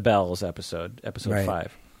the Bells episode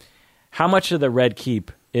 5, how much of the Red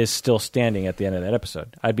Keep is still standing at the end of that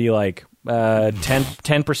episode, I'd be like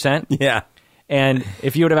 10%. Yeah. And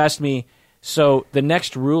if you would have asked me, so the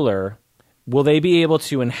next ruler, will they be able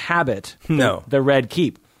to inhabit the Red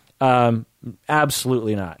Keep?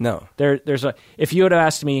 Absolutely not. No. If you would have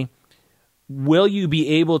asked me, will you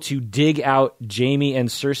be able to dig out Jaime and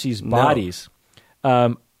Cersei's bodies?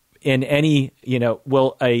 In any,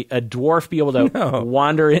 will a dwarf be able to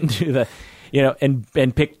wander into the,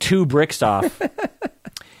 and pick 2 bricks off?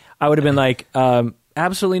 I would have been like,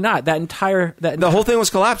 absolutely not. The whole thing was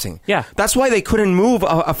collapsing. Yeah. That's why they couldn't move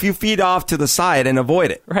a few feet off to the side and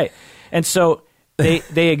avoid it. Right. And so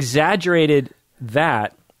they exaggerated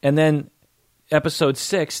that. And then episode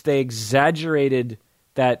 6, they exaggerated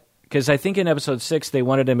that, because I think in episode 6 they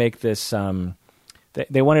wanted to make this.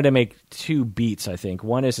 They wanted to make 2 beats. I think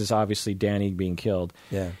one is obviously Dany being killed.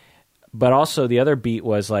 Yeah. But also the other beat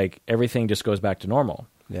was like everything just goes back to normal.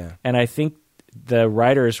 Yeah. And I think the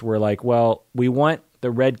writers were like, well, we want the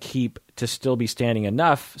Red Keep to still be standing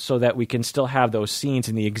enough so that we can still have those scenes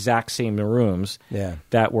in the exact same rooms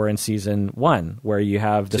that were in season 1, where you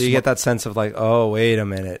have the. So you get that sense of like, oh, wait a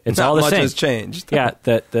minute, it's not all the much same. has changed. Yeah.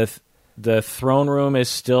 The throne room is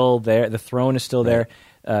still there. The throne is still there.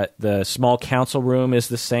 The small council room is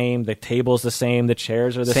the same. The table's the same. The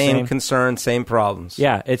chairs are the same. Same concerns, same problems.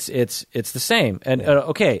 Yeah, it's the same. And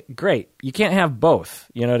okay, great. You can't have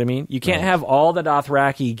both. You know what I mean? You can't have all the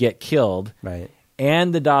Dothraki get killed,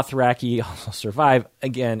 and the Dothraki also survive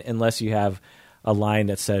again, unless you have a line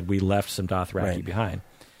that said we left some Dothraki behind.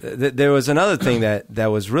 There was another thing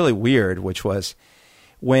that was really weird, which was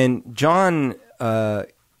when Jon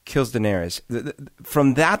kills Daenerys.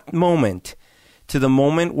 From that moment to the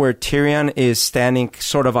moment where Tyrion is standing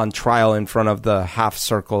sort of on trial in front of the half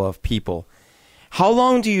circle of people, how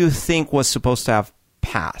long do you think was supposed to have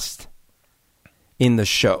passed in the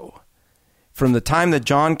show? From the time that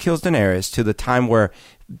Jon kills Daenerys to the time where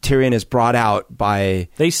Tyrion is brought out by...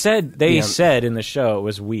 They said in the show it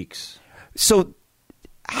was weeks. So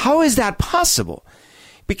how is that possible?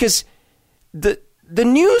 Because the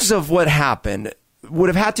news of what happened would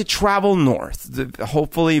have had to travel north,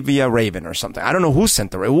 hopefully via Raven or something. I don't know who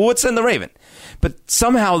sent the Raven. Who would send the Raven? But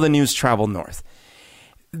somehow the news traveled north.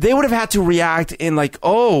 They would have had to react in like,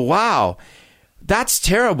 oh, wow, that's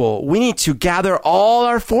terrible. We need to gather all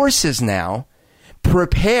our forces now,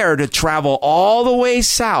 prepare to travel all the way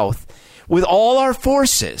south with all our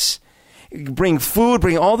forces, bring food,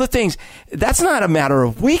 bring all the things. That's not a matter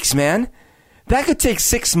of weeks, man. That could take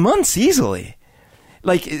 6 months easily.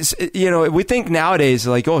 Like, we think nowadays,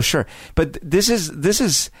 like, oh, sure. But this is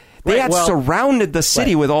they had surrounded the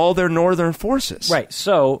city with all their northern forces. Right.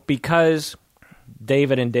 So because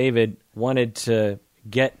David wanted to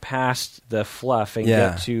get past the fluff and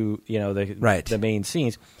get to, the main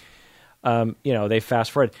scenes, they fast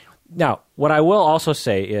forward. Now, what I will also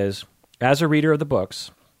say is, as a reader of the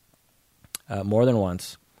books, more than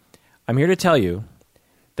once, I'm here to tell you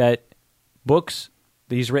that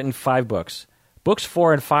he's written 5 books. Books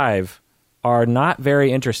 4 and 5 are not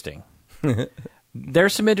very interesting.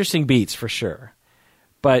 There's some interesting beats for sure,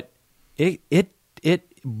 but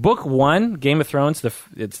book 1, Game of Thrones,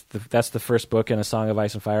 that's the first book in A Song of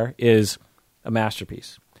Ice and Fire, is a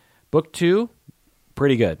masterpiece. Book 2,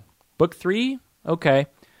 pretty good. Book 3, okay.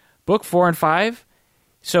 Book 4 and 5.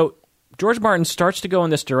 So George Martin starts to go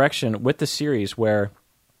in this direction with the series where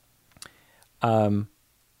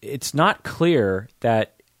it's not clear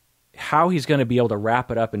that how he's going to be able to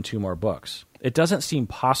wrap it up in 2 more books. It doesn't seem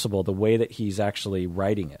possible the way that he's actually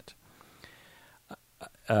writing it.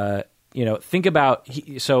 Think about,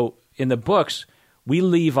 so in the books, we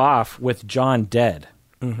leave off with Jon dead.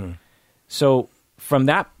 Mm-hmm. So from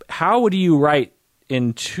that, how would you write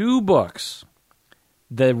in 2 books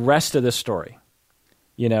the rest of the story?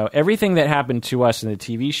 Everything that happened to us in the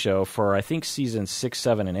TV show for, I think, seasons 6,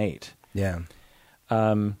 7, and 8. Yeah.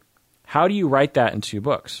 How do you write that in 2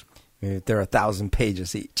 books? They're 1,000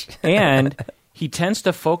 pages each. And he tends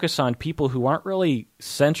to focus on people who aren't really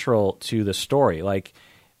central to the story. Like,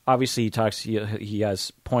 obviously, he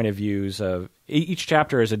has point of views of each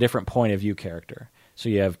chapter is a different point of view character. So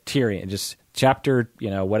you have Tyrion, just chapter,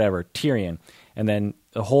 Tyrion, and then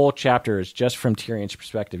the whole chapter is just from Tyrion's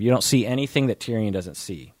perspective. You don't see anything that Tyrion doesn't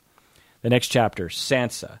see. The next chapter,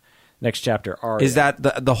 Sansa. Next chapter, Arya. Is that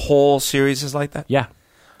the whole series is like that? Yeah.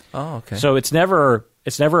 Oh, okay. So it's never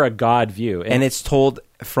a God view, and it's told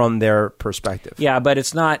from their perspective. Yeah, but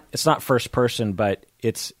it's not first person, but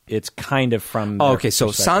it's kind of from. Oh, okay. So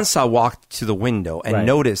Sansa walked to the window and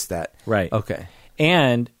noticed that. Right. Okay.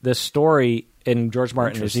 And the story, and George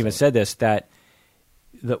Martin has even said this, that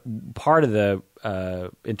the part of the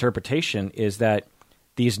interpretation is that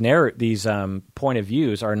these point of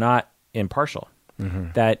views are not impartial.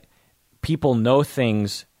 Mm-hmm. That people know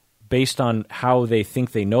things based on how they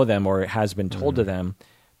think they know them, or it has been told to them,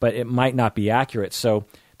 but it might not be accurate. So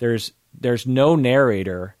there's no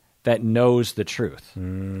narrator that knows the truth.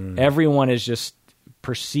 Everyone is just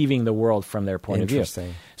perceiving the world from their point of view.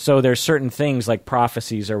 So there's certain things like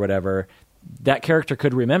prophecies or whatever, that character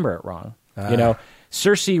could remember it wrong.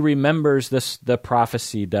 Cersei remembers the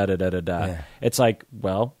prophecy, da-da-da-da-da. Yeah. It's like,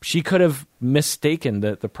 well, she could have mistaken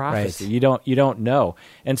the prophecy. Right. You don't know.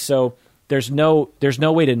 And so there's no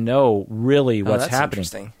way to know really what's happening.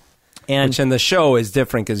 Interesting. Which in the show is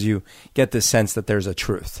different because you get the sense that there's a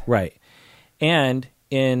truth. Right. And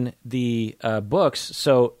in the books,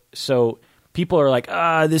 so people are like,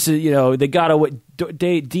 this is, they got away,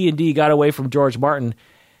 D&D got away from George Martin.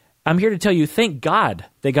 I'm here to tell you, thank God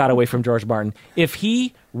they got away from George Martin. If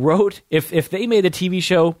he wrote, if they made a TV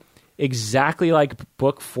show exactly like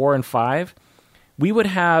book 4 and 5, we would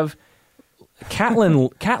have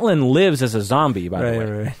Catelyn lives as a zombie, by the way.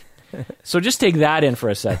 Right. So just take that in for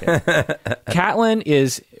a second. Catelyn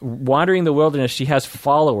is wandering the wilderness. She has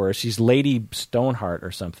followers. She's Lady Stoneheart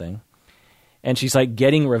or something. And she's like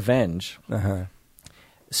getting revenge. Uh-huh.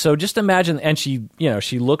 So just imagine, and she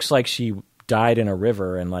looks like she died in a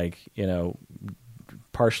river and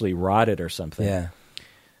partially rotted or something. Yeah.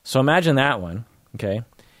 So imagine that one. Okay.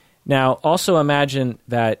 Now also imagine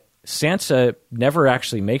that Sansa never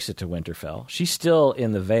actually makes it to Winterfell. She's still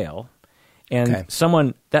in the Vale. And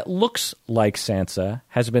someone that looks like Sansa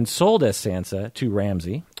has been sold as Sansa to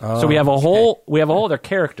Ramsay. So we have a whole other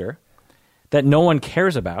character that no one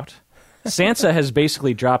cares about. Sansa has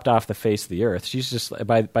basically dropped off the face of the earth. She's just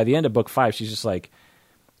by the end of book 5, she's just like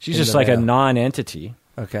a non-entity.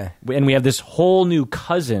 Okay. And we have this whole new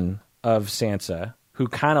cousin of Sansa who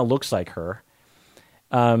kind of looks like her.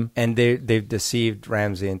 And they've deceived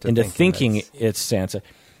Ramsay into thinking it's Sansa.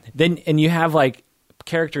 And you have like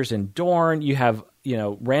characters in Dorne. You have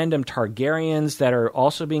random Targaryens that are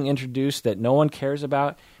also being introduced that no one cares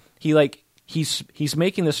about. He's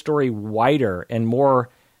making the story wider and more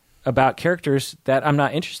about characters that I'm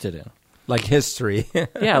not interested in, like history.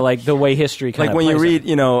 Yeah, like the way history kind of when you read.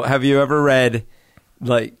 out. Have you ever read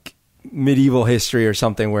like medieval history or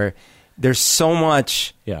something where there's so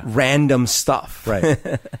much random stuff, right?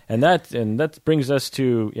 and that brings us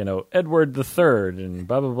to Edward III and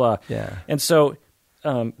blah blah blah. Yeah, and so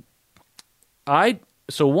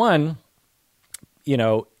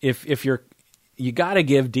if you got to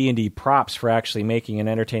give D&D props for actually making an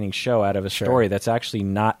entertaining show out of a story that's actually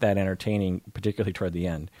not that entertaining, particularly toward the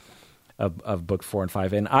end of book 4 and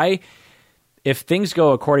 5. And if things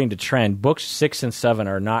go according to trend, books 6 and 7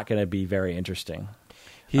 are not going to be very interesting.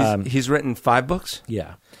 He's written 5 books?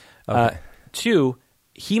 Yeah. Okay. 2,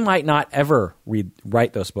 he might not ever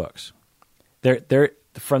write those books. They're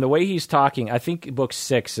from the way he's talking. I think book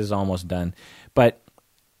 6 is almost done, but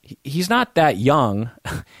he's not that young,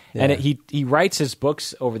 and he writes his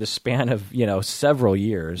books over the span of several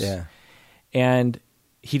years, and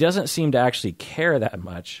he doesn't seem to actually care that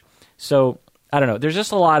much. So I don't know. There's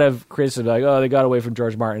just a lot of criticism, like, oh, they got away from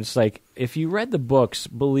George Martin. It's like, if you read the books,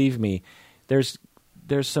 believe me, there's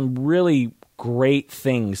some really great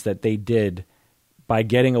things that they did by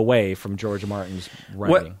getting away from George Martin's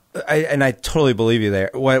writing. And I totally believe you there.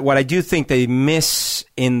 What I do think they miss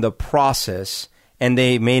in the process, and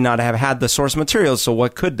they may not have had the source material, so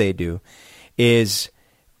what could they do, is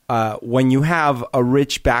when you have a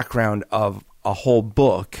rich background of a whole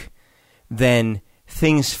book, then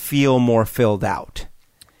things feel more filled out.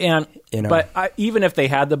 And but even if they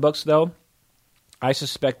had the books, though, I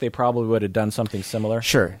suspect they probably would have done something similar.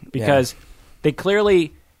 Sure. Because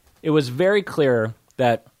it was very clear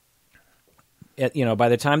that, by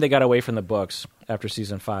the time they got away from the books after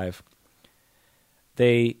season 5,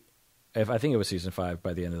 I think it was season 5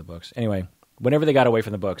 by the end of the books. Anyway, whenever they got away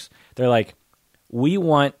from the books, they're like, we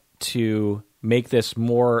want to make this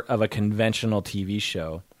more of a conventional TV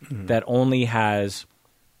show that only has,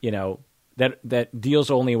 that deals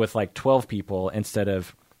only with like 12 people instead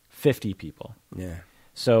of 50 people. Yeah.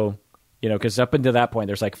 So, because up until that point,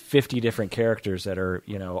 there's like 50 different characters that are,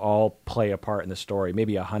 all play a part in the story,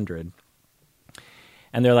 maybe 100.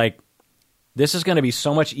 And they're like, this is going to be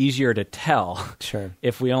so much easier to tell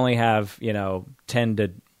if we only have, 5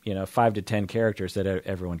 to 10 characters that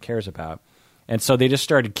everyone cares about. And so they just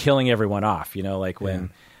started killing everyone off, like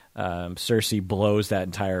when Cersei blows that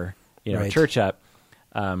entire, church up.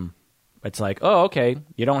 It's like, oh, okay,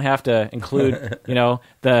 you don't have to include,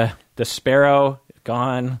 the Sparrow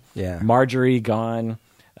gone, Marjorie gone,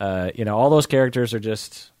 all those characters are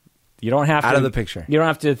just, you don't have out to, of the picture. You don't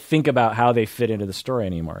have to think about how they fit into the story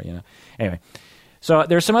anymore, Anyway, so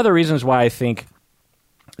there's some other reasons why I think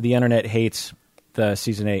the internet hates the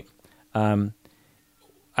season 8.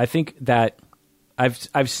 I think that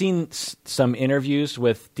I've seen some interviews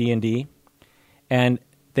with D&D, and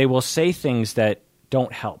they will say things that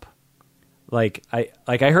don't help. Like I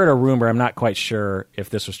heard a rumor, I'm not quite sure if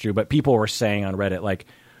this was true, but people were saying on Reddit, like,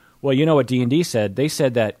 well, you know what D&D said? They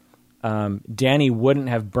said that Dany wouldn't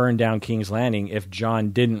have burned down King's Landing if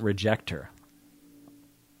Jon didn't reject her.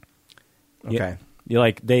 Okay.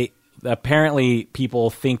 Apparently people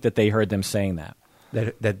think that they heard them saying that.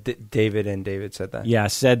 That David said that? Yeah,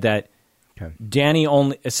 said that Dany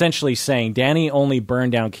only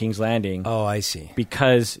burned down King's Landing. Oh, I see.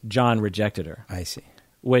 Because Jon rejected her. I see.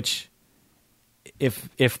 Which,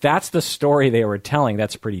 if that's the story they were telling,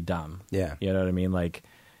 that's pretty dumb. Yeah. You know what I mean? Like,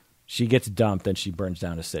 she gets dumped and she burns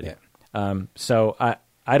down a city. Yeah. So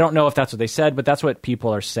I don't know if that's what they said, but that's what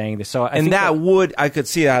people are saying. So I think I could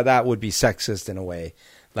see how that would be sexist in a way.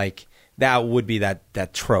 Like, that would be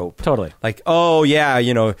that trope. Totally. Like, oh, yeah,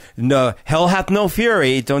 no, hell hath no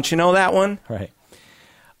fury. Don't you know that one? Right.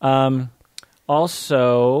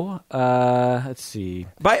 Also, let's see.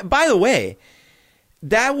 By the way,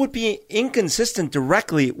 that would be inconsistent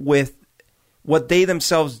directly with what they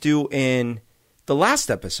themselves do in the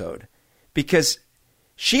last episode. Because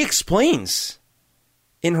she explains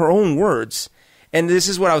in her own words, and this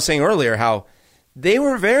is what I was saying earlier, how they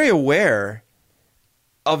were very aware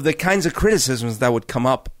of the kinds of criticisms that would come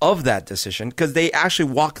up of that decision, because they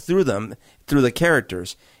actually walk through them, through the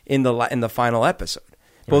characters in the final episode.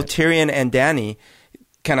 Both Tyrion and Dany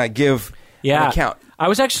kind of give an account. I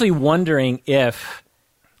was actually wondering if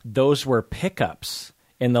those were pickups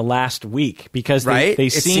in the last week, because they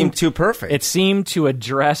seemed too perfect. It seemed to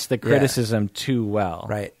address the criticism too well.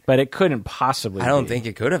 Right. But it couldn't possibly I don't think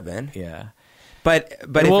it could have been. Yeah. But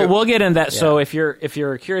we'll get into that. Yeah. So if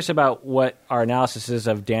you're curious about what our analysis is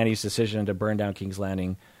of Dany's decision to burn down King's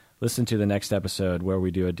Landing, listen to the next episode where we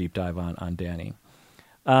do a deep dive on Dany.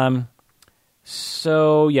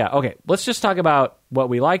 So yeah, okay. Let's just talk about what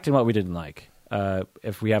we liked and what we didn't like.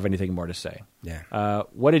 If we have anything more to say. Yeah.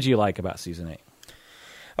 What did you like about season 8?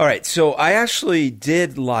 All right. So I actually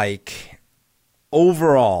did like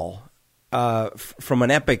overall. From an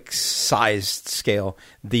epic-sized scale,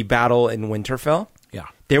 the battle in Winterfell. Yeah.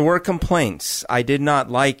 There were complaints. I did not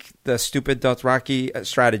like the stupid Dothraki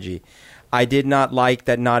strategy. I did not like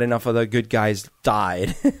that not enough of the good guys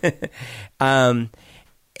died.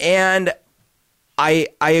 And I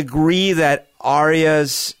agree that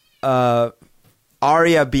Arya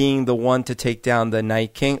being the one to take down the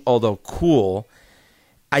Night King, although cool,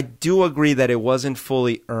 I do agree that it wasn't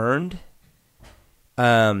fully earned.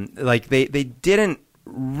 Like they didn't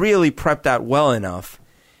really prep that well enough.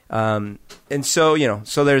 And so,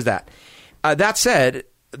 so there's that. That said,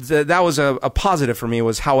 that was a positive for me,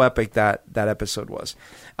 was how epic that episode was.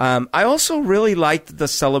 I also really liked the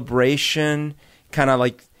celebration, kind of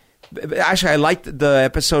like, actually I liked the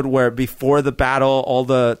episode where before the battle, all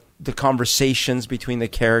the conversations between the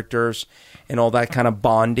characters and all that kind of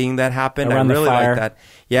bonding that happened. Around I really the fire. liked that.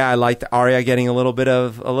 Yeah, I liked Arya getting a little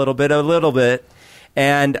bit.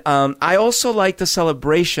 And I also liked the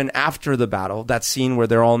celebration after the battle, that scene where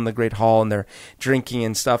they're all in the Great Hall and they're drinking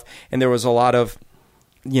and stuff. And there was a lot of,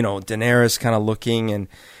 Daenerys kind of looking, and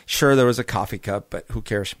sure, there was a coffee cup, but who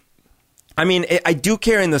cares? I mean, I do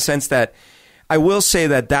care in the sense that I will say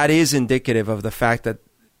that is indicative of the fact that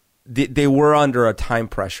they were under a time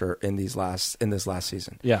pressure in this last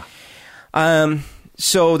season. Yeah.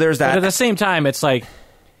 So there's that. But at the same time, it's like,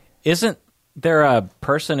 isn't there a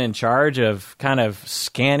person in charge of kind of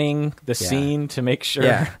scanning the scene to make sure?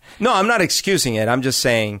 Yeah. No, I'm not excusing it. I'm just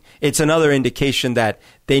saying it's another indication that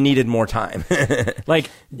they needed more time. Like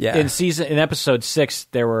in episode 6,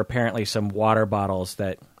 there were apparently some water bottles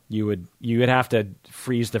that you would have to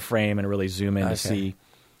freeze the frame and really zoom in to see.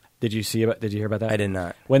 Did you hear about that? I did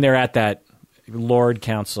not. When they're at that Lord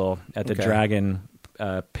Council at the Dragon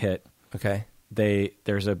pit. Okay.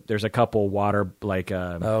 There's a couple water like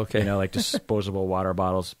like disposable water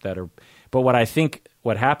bottles that are. But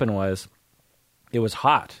what happened was, it was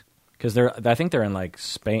hot because I think they're in like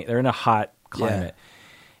Spain. They're in a hot climate,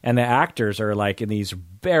 and the actors are like in these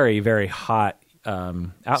very, very hot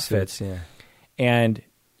outfits. Suits, and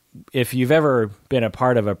if you've ever been a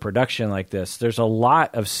part of a production like this, there's a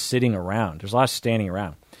lot of sitting around. There's a lot of standing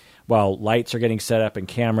around while lights are getting set up and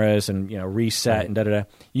cameras and reset and da-da-da.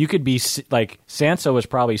 You could be like, Sansa was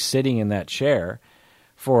probably sitting in that chair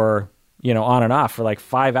for on and off for like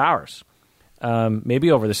 5 hours,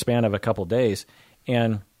 maybe over the span of a couple days,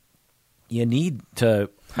 and you need to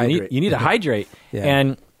hydrate. You need to hydrate,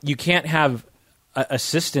 and you can't have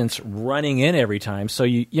assistants running in every time. So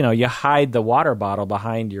you hide the water bottle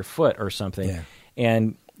behind your foot or something,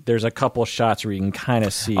 and there's a couple shots where you can kind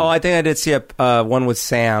of see. Oh, I think I did see one with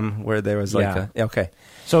Sam where there was like okay.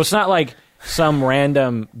 So it's not like some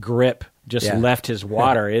random grip just left his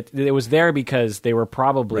water. It was there because they were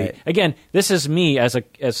probably again. This is me as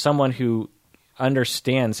someone who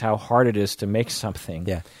understands how hard it is to make something.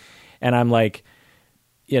 Yeah, and I'm like,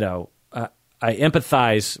 I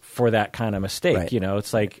empathize for that kind of mistake. Right.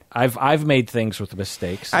 It's like I've made things with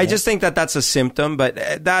mistakes. I just think that's a symptom, but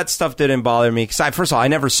that stuff didn't bother me because first of all, I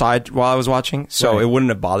never saw it while I was watching, so it wouldn't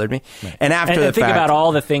have bothered me. Right. And after the think fact, about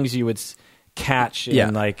all the things you would catch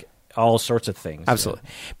in like all sorts of things. Absolutely.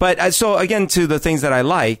 But so again, to the things that I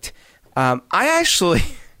liked, I actually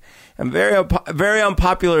am very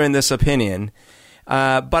unpopular in this opinion,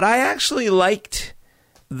 but I actually liked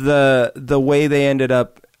the way they ended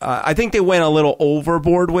up. I think they went a little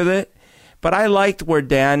overboard with it, but I liked where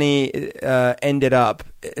Dany ended up.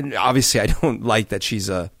 And obviously, I don't like that she's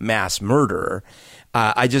a mass murderer.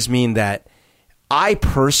 I just mean that I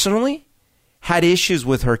personally had issues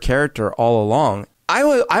with her character all along. I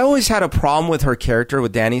always had a problem with her character,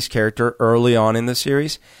 with Dany's character early on in the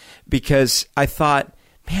series, because I thought,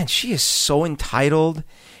 man, she is so entitled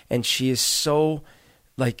and she is so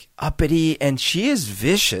like uppity and she is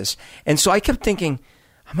vicious. And so I kept thinking,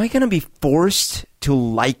 am I going to be forced to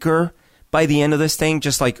like her by the end of this thing?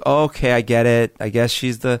 Just like, oh, okay, I get it. I guess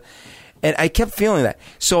she's the... And I kept feeling that.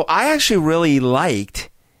 So I actually really liked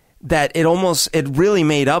that it really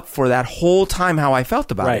made up for that whole time how I felt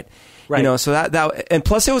about it. Right. So that and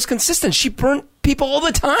plus it was consistent. She burnt people all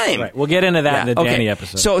the time. Right. We'll get into that in the Dany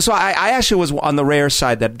episode. So I actually was on the rare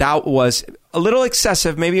side that was a little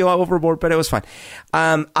excessive, maybe overboard, but it was fine.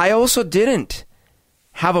 I also didn't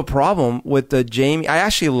have a problem with the Jaime. I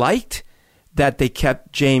actually liked that they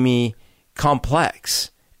kept Jaime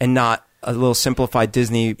complex and not a little simplified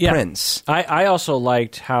Disney prince. I also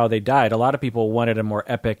liked how they died. A lot of people wanted a more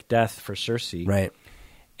epic death for Cersei. Right.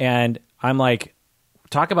 And I'm like,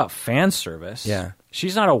 talk about fan service. Yeah.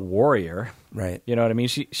 She's not a warrior. Right. You know what I mean?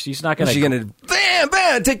 She's not going to... She's going to,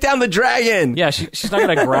 bam, take down the dragon. Yeah, she's not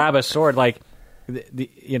going to grab a sword like...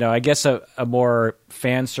 I guess a more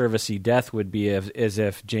fan servicey death would be as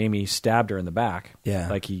if Jaime stabbed her in the back,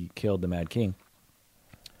 like he killed the Mad King.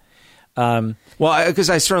 Well, because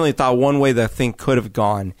I certainly thought one way the thing could have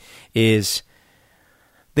gone is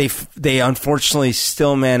they unfortunately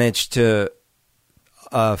still managed to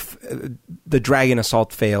the dragon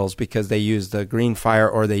assault fails because they use the green fire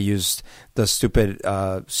or they used the stupid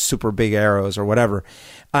super big arrows or whatever.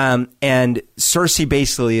 And Cersei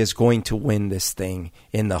basically is going to win this thing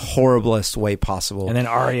in the horriblest way possible. And then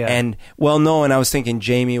Arya. And I was thinking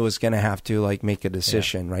Jaime was going to have to like make a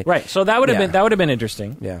decision, right? Right. So that would have been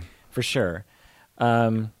interesting. Yeah, for sure.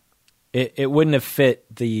 It wouldn't have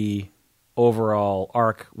fit the overall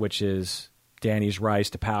arc, which is Dany's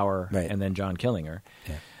rise to power, and then Jon killing her.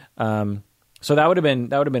 Yeah. So that would have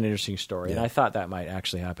been an interesting story, and I thought that might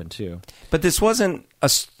actually happen too. But this wasn't a.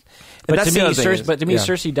 But to me,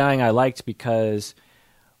 Cersei dying, I liked because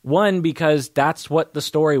that's what the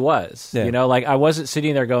story was. Yeah. You know, like I wasn't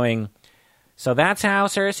sitting there going, so that's how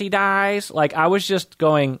Cersei dies. Like I was just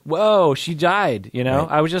going, whoa, she died. You know,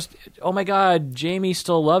 I was just, oh my God, Jaime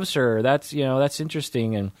still loves her. That's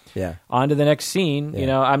interesting. And on to the next scene. You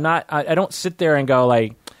know, I don't sit there and go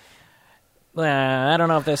like, I don't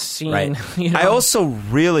know if this scene. Right. You know? I also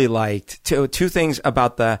really liked two things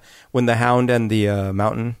about when the Hound and the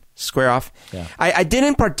Mountain square off. Yeah. I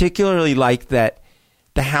didn't particularly like that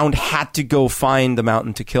the Hound had to go find the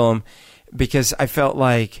Mountain to kill him because I felt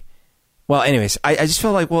like. Well, anyways, I just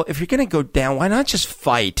felt like, well, if you're going to go down, why not just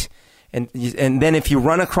fight? And then if you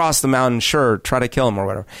run across the mountain, sure, try to kill him or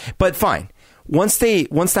whatever. But fine. Once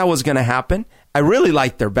that was going to happen, I really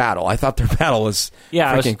liked their battle. I thought their battle was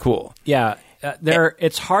freaking cool. Yeah.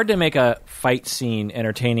 It's hard to make a fight scene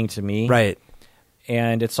entertaining to me. Right.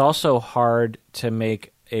 And it's also hard to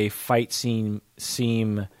make a fight scene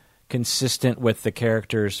seem consistent with the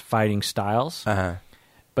characters' fighting styles. Uh-huh.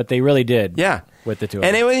 But they really did. Yeah. With the two of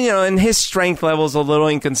them. And his strength level is a little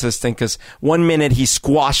inconsistent because 1 minute he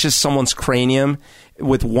squashes someone's cranium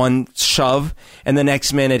with one shove, and the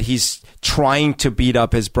next minute he's trying to beat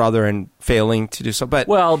up his brother and failing to do so. But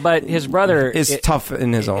his brother is tough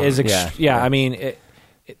in his own. I mean,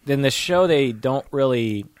 in the show they don't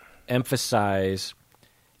really emphasize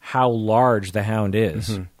how large the Hound is.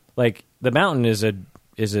 Mm-hmm. Like the Mountain is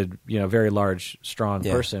a very large, strong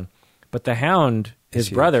person, but the Hound, his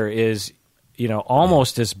brother, is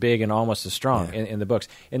almost as big and almost as strong in the books.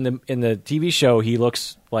 In the TV show, he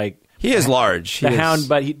looks like he is large. The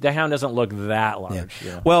Hound doesn't look that large.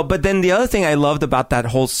 Yeah. Well, but then the other thing I loved about that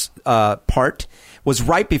whole part was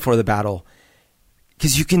right before the battle,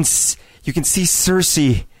 because you can see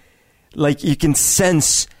Cersei, like you can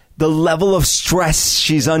sense the level of stress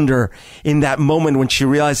she's under in that moment when she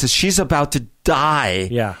realizes she's about to die.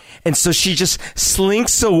 Yeah. And so she just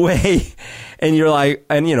slinks away, and you're like,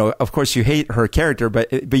 and of course you hate her character,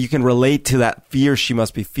 but you can relate to that fear she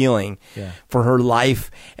must be feeling for her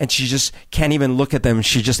life, and she just can't even look at them.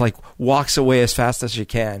 She just like walks away as fast as she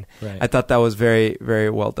can. Right. I thought that was very,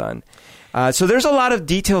 very well done. So there's a lot of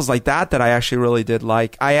details like that I actually really did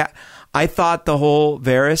like. I thought the whole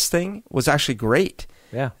Varys thing was actually great.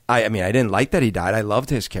 Yeah. I mean, I didn't like that he died. I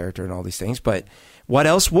loved his character and all these things, but what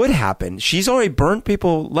else would happen? She's already burned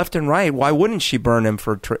people left and right. Why wouldn't she burn him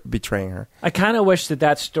for betraying her? I kind of wish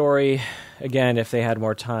that story, again, if they had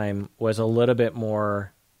more time, was a little bit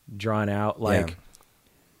more drawn out. Like,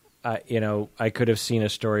 I could have seen a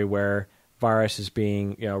story where Varys is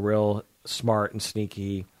being, real smart and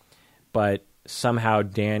sneaky, but somehow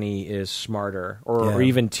Dany is smarter, or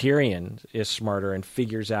even Tyrion is smarter and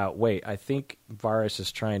figures out, wait, I think Varys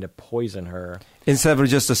is trying to poison her. Instead of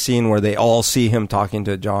just a scene where they all see him talking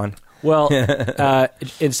to Jon. Well,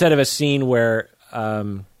 instead of a scene where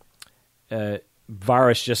Varys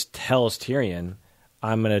just tells Tyrion,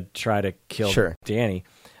 I'm going to try to kill Dany.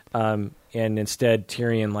 And instead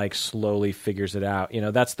Tyrion like slowly figures it out.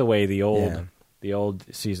 That's the way the old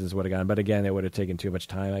seasons would have gone, but again, it would have taken too much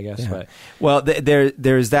time, I guess. Yeah. But well,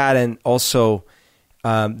 there's that, and also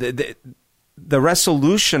the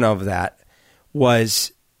resolution of that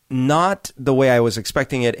was not the way I was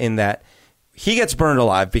expecting it. In that he gets burned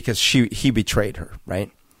alive because he betrayed her,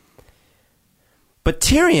 right? But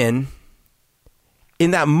Tyrion,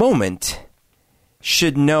 in that moment,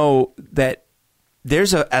 should know that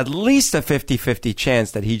there's at least a 50-50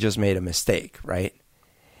 chance that he just made a mistake, right?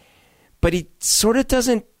 But he sort of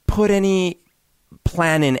doesn't put any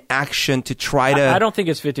plan in action to try to... I don't think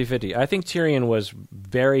it's 50-50. I think Tyrion was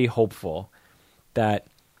very hopeful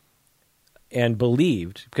and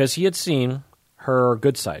believed, because he had seen her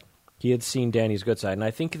good side. He had seen Dany's good side. And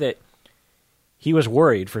I think that he was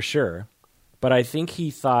worried for sure, but I think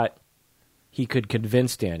he thought he could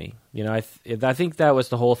convince Dany. I think that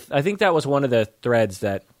was I think that was one of the threads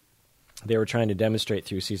that they were trying to demonstrate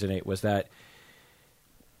through season 8, was that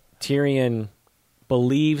Tyrion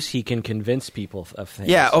believes he can convince people of things.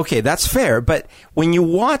 Yeah, okay, that's fair. But when you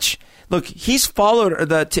watch, look, he's followed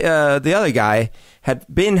the other guy had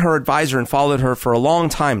been her advisor and followed her for a long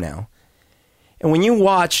time now. And when you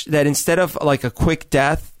watch that, instead of like a quick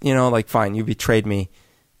death, like fine, you betrayed me,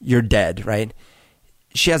 you're dead, right?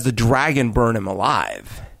 She has the dragon burn him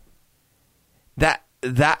alive.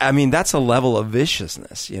 That's a level of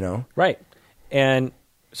viciousness, Right. And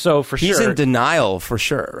so for he's sure, in denial for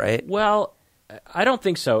sure, right? Well, I don't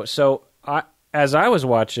think so. So as I was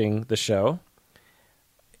watching the show,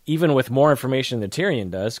 even with more information than Tyrion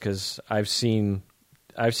does, because I've seen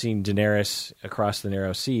Daenerys across the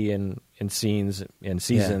Narrow Sea in scenes and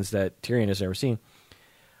seasons that Tyrion has never seen.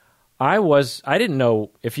 I didn't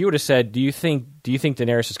know. If you would have said, do you think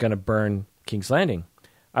Daenerys is going to burn King's Landing?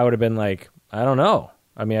 I would have been like, I don't know.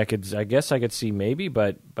 I mean, I guess I could see maybe,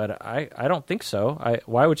 but I don't think so.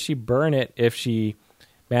 Why would she burn it if she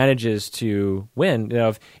manages to win?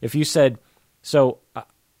 If you said so,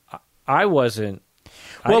 I wasn't.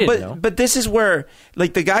 Well, didn't know. But this is where,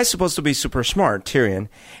 like, the guy's supposed to be super smart, Tyrion,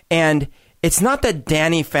 and it's not that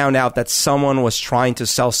Dany found out that someone was trying to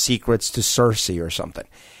sell secrets to Cersei or something.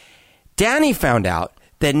 Dany found out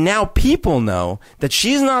that now people know that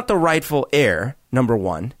she's not the rightful heir, number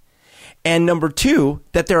one, and number two,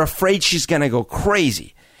 that they're afraid she's going to go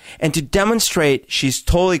crazy. And to demonstrate she's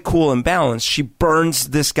totally cool and balanced, she burns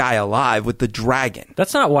this guy alive with the dragon.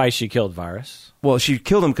 That's not why she killed Varys. Well, she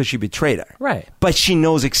killed him because she betrayed her. Right. But she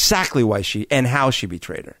knows exactly why and how she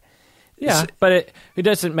betrayed her. Yeah, but it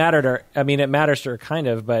doesn't matter to her. I mean, it matters to her kind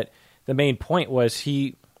of, but the main point was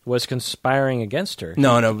he was conspiring against her.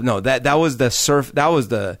 No. That was the surf. That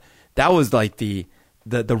was like the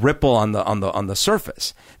ripple on the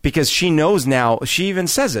surface, because she knows now. She even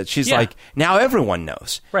says it. She's like, now everyone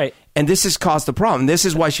knows. Right. And this has caused the problem. This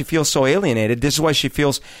is why she feels so alienated. This is why she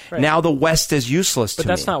feels now the West is useless to me. But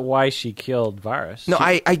that's not why she killed Varys. No,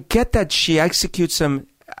 I get that she executes him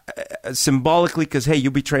symbolically because, hey, you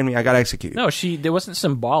betrayed me, I got to execute you. No, it wasn't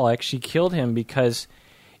symbolic. She killed him because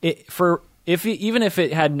even if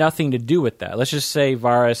it had nothing to do with that. Let's just say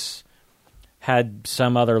Varys had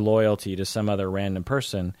some other loyalty to some other random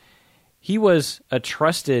person. He was a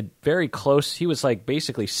trusted, very close. He was like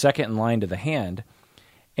basically second in line to the hand.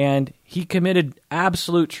 And he committed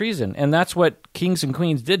absolute treason. And that's what kings and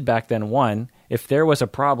queens did back then. One, if there was a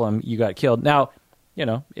problem, you got killed. Now,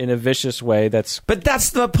 in a vicious way, But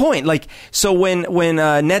that's the point. Like, so when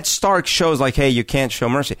Ned Stark shows like, hey, you can't show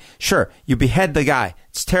mercy. Sure, you behead the guy.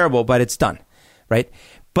 It's terrible, but it's done. Right?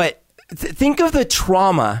 But think of the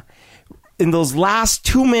trauma in those last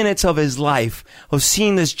 2 minutes of his life of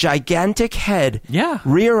seeing this gigantic head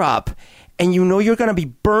rear up. And you're going to be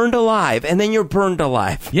burned alive, and then you're burned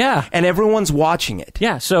alive. Yeah. And everyone's watching it.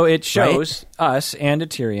 Yeah, so it shows us and to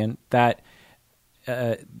Tyrion that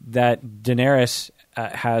Daenerys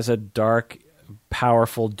has a dark,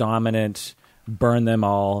 powerful, dominant, burn them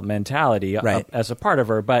all mentality as a part of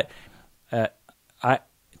her. But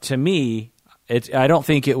to me, I don't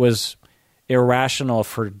think it was irrational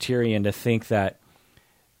for Tyrion to think that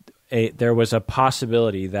there was a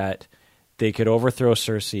possibility that they could overthrow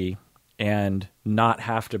Cersei and not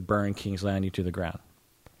have to burn King's Landing to the ground.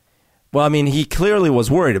 Well, I mean, he clearly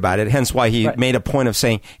was worried about it, hence why he made a point of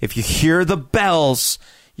saying, if you hear the bells,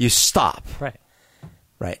 you stop. Right.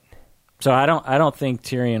 Right. So I don't think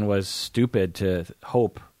Tyrion was stupid to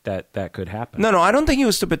hope that could happen. No, I don't think he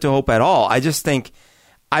was stupid to hope at all. I just think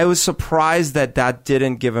I was surprised that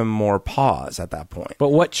didn't give him more pause at that point. But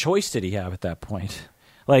what choice did he have at that point?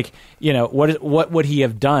 Like, what would he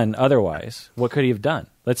have done otherwise? What could he have done?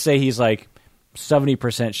 Let's say he's like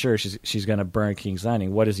 70% sure she's going to burn King's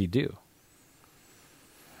Landing. What does he do?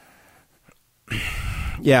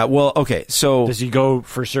 Yeah, well, okay, so... Does he go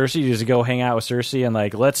for Cersei? Does he go hang out with Cersei and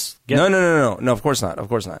like, let's get... No, of course not.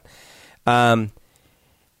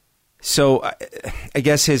 So I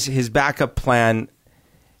guess his backup plan...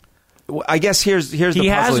 I guess here's the puzzling thing. He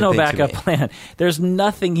has no backup plan. There's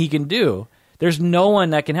nothing he can do. There's no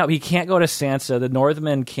one that can help. He can't go to Sansa. The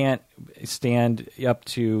Northmen can't stand up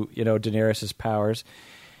to Daenerys' powers.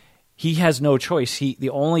 He has no choice.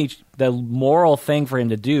 The moral thing for him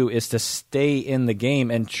to do is to stay in the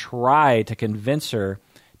game and try to convince her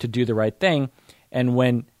to do the right thing. And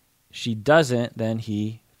when she doesn't, then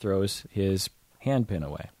he throws his handpin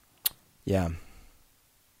away. Yeah,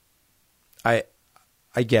 I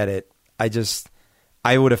get it.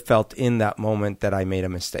 I would have felt in that moment that I made a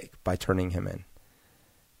mistake by turning him in.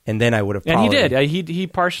 And then I would have probably... And he did. He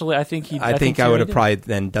partially... I think I would have probably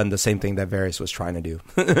then done the same thing that Varys was trying to do.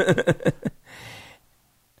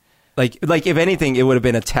 Like if anything, it would have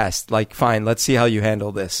been a test. Like, fine, let's see how you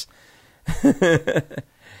handle this.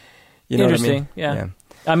 You know what I Interesting. mean? Yeah.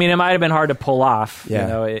 I mean, it might have been hard to pull off. Yeah. You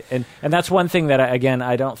know, and that's one thing that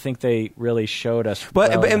I don't think they really showed us.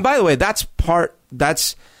 And by the way, that's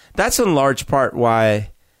in large part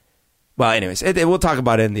why. Well, anyways, we'll talk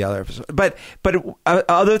about it in the other episode. But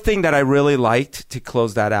other thing that I really liked to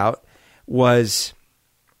close that out was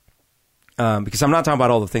because I'm not talking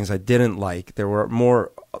about all the things I didn't like. There were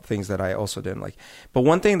more things that I also didn't like. But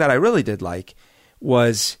one thing that I really did like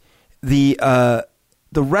was the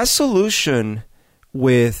resolution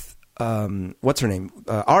with what's her name,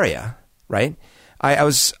 Arya, right? I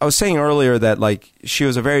was saying earlier that like she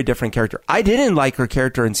was a very different character. I didn't like her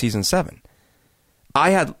character in season 7.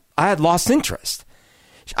 I had lost interest.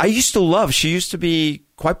 She used to be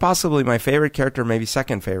quite possibly my favorite character, maybe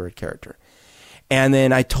second favorite character. And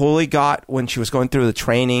then I totally got when she was going through the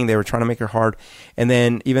training, they were trying to make her hard. And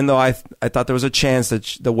then even though I thought there was a chance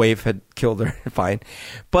that the wave had killed her, fine.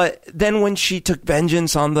 But then when she took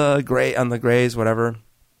vengeance on the Greys, whatever,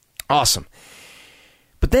 awesome.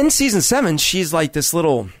 But then season 7, she's like this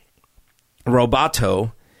little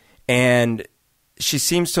roboto, and she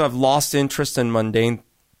seems to have lost interest in mundane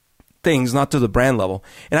things, not to the brand level.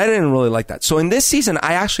 And I didn't really like that. So in this season,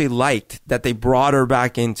 I actually liked that they brought her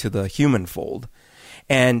back into the human fold.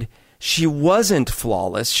 And she wasn't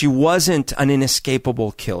flawless. She wasn't an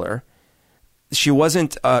inescapable killer. She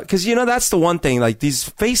wasn't, because, that's the one thing, like these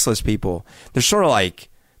faceless people, they're sort of like,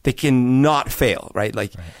 they can not fail, right?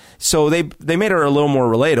 Like, so they made her a little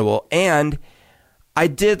more relatable. And I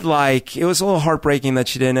did like, it was a little heartbreaking that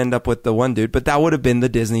she didn't end up with the one dude, but that would have been the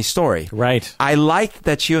Disney story. Right. I liked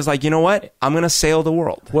that she was like, you know what? I'm going to sail the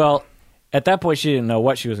world. Well, at that point, she didn't know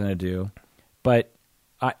what she was going to do. But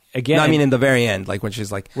in the very end, like when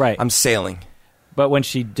she's like, right. I'm sailing. But when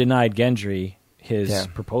she denied Gendry his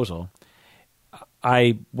proposal,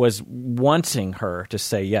 I was wanting her to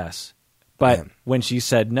say yes. But when she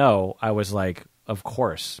said no, I was like, of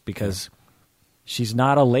course, because she's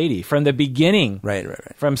not a lady. From the beginning, right.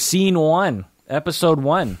 From scene 1, episode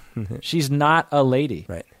 1, she's not a lady.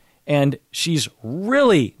 Right. And she's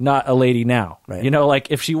really not a lady now. Right.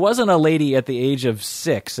 Like if she wasn't a lady at the age of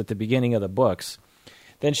 6 at the beginning of the books,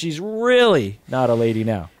 then she's really not a lady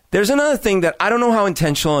now. There's another thing that I don't know how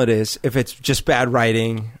intentional it is, if it's just bad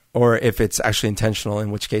writing or if it's actually intentional,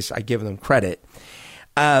 in which case I give them credit.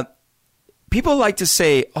 People like to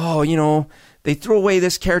say, they threw away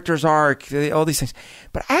this character's arc, all these things.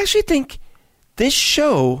 But I actually think this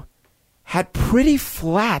show had pretty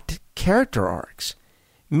flat character arcs,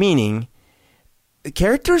 meaning the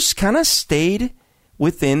characters kind of stayed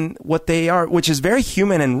within what they are, which is very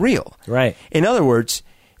human and real. Right. In other words,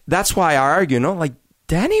 that's why I argue, like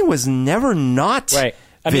Dany was never not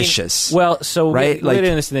vicious. So right? we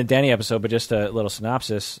did this in the Dany episode, but just a little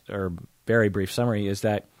synopsis or very brief summary is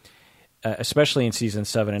that, especially in season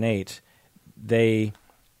 7 and 8,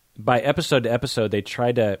 by episode to episode, they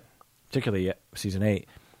tried to, particularly season 8,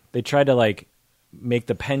 they tried to like make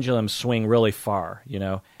the pendulum swing really far.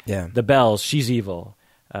 Yeah. The Bells, she's evil,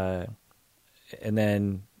 and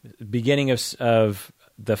then beginning of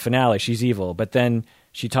the finale, she's evil, but then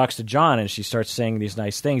she talks to Jon and she starts saying these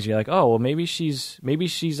nice things. You're like, oh, well, maybe she's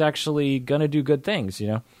actually gonna do good things,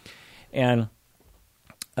 and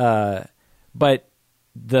but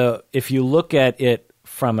if you look at it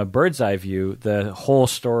from a bird's eye view, the whole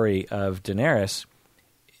story of Daenerys,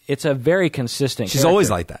 it's a very consistent She's character. always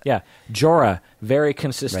like that. Yeah. Jorah, very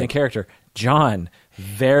consistent character. Jon,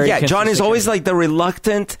 very consistent Jon is always character. like the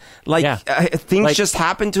reluctant, things just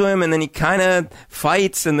happen to him and then he kind of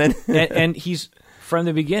fights and then... and he's, from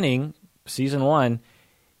the beginning, season 1,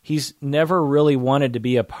 he's never really wanted to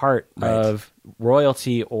be a part of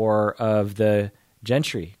royalty or of the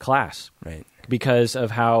gentry class. Right. Because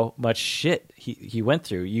of how much shit he went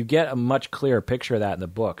through. You get a much clearer picture of that in the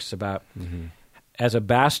books about, as a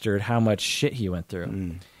bastard, how much shit he went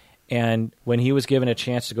through. And when he was given a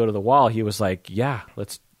chance to go to the Wall, he was like, yeah,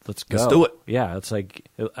 let's go. Let's do it. Yeah, it's like,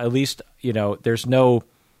 at least, there's no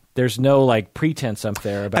like pretense up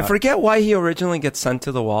there about... I forget why he originally gets sent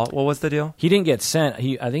to the Wall. What was the deal? He didn't get sent.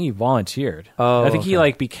 I think he volunteered. Oh, I think he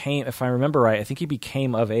became, if I remember right, I think he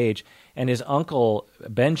became of age. And his uncle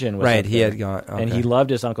Benjen was right. up He there, had gone, okay. and he loved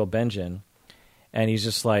his uncle Benjen, and he's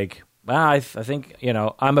just like, I think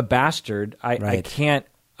I'm a bastard. I can't.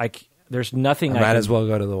 There's nothing. I might as well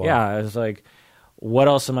go to the Wall. Yeah, it's like, what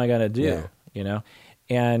else am I gonna do? Yeah.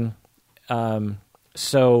 And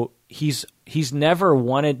so he's never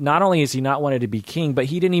wanted. Not only has he not wanted to be king, but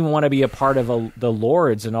he didn't even want to be a part of the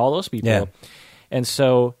lords and all those people. Yeah. And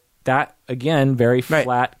so that, again, very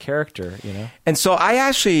flat character, And so I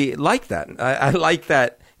actually like that. I like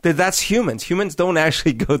that That's humans. Humans don't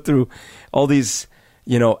actually go through all these,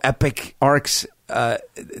 epic arcs.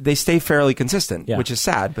 They stay fairly consistent, which is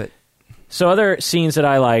sad. But so other scenes that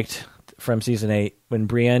I liked from season 8, when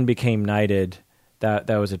Brienne became knighted, that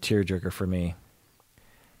was a tearjerker for me.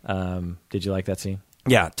 Did you like that scene?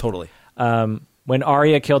 Yeah, totally. When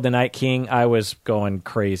Arya killed the Night King, I was going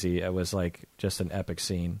crazy. It was like just an epic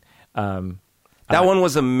scene. That one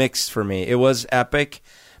was a mix for me. It was epic,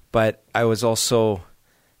 but I was also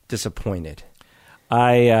disappointed.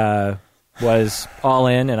 I was all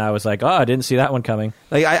in, and I was like, I didn't see that one coming.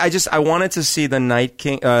 Like I wanted to see the Night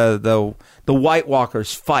King, the White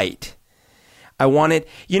Walkers fight. I wanted,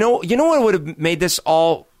 what would have made this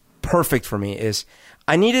all perfect for me is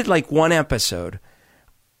I needed like one episode,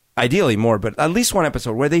 ideally more, but at least one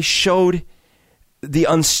episode where they showed the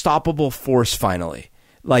unstoppable force finally.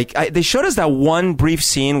 Like they showed us that one brief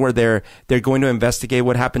scene where they're going to investigate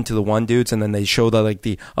what happened to the one dudes, and then they show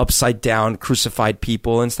the upside down crucified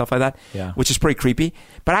people and stuff like that, which is pretty creepy.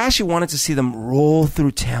 But I actually wanted to see them roll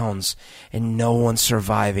through towns and no one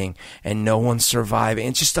surviving.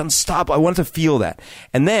 It's just unstoppable. I wanted to feel that.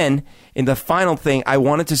 And then in the final thing, I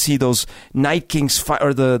wanted to see those Night Kings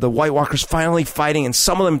or the White Walkers finally fighting, and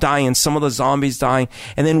some of them dying and some of the zombies dying,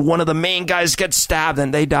 and then one of the main guys gets stabbed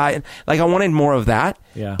and they die. Like I wanted more of that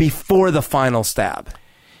before the final stab.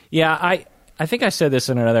 Yeah, I think I said this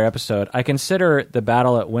in another episode. I consider the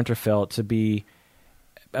battle at Winterfell to be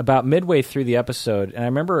about midway through the episode, and I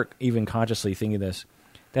remember even consciously thinking this,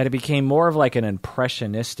 that it became more of like an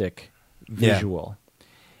impressionistic visual.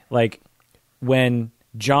 Like when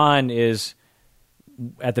Jon is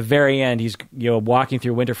at the very end, he's walking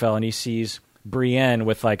through Winterfell and he sees Brienne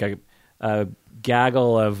with like a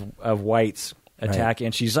gaggle of whites attacking,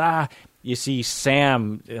 and she's you see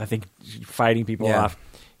Sam, I think, fighting people off.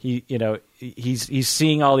 He's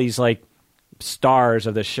seeing all these like stars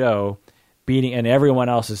of the show beating, and everyone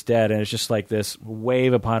else is dead, and it's just like this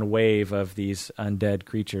wave upon wave of these undead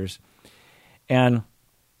creatures. And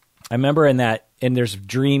I remember and there's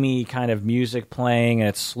dreamy kind of music playing, and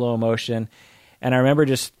it's slow motion, and I remember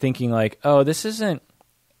just thinking like, this isn't,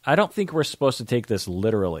 I don't think we're supposed to take this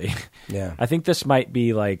literally. Yeah. I think this might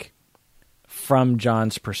be like from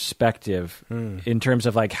Jon's perspective in terms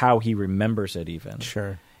of like how he remembers it even.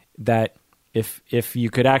 Sure. That if you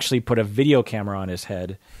could actually put a video camera on his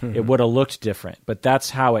head, it would have looked different. But that's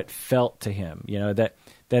how it felt to him.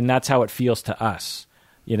 Then that's how it feels to us.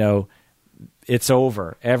 It's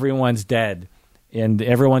over. Everyone's dead, and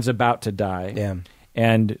everyone's about to die. Yeah.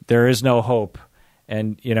 And there is no hope.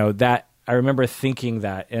 And that I remember thinking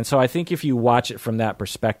that. And so I think if you watch it from that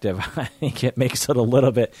perspective, I think it makes it a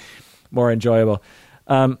little bit more enjoyable.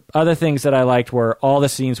 Other things that I liked were all the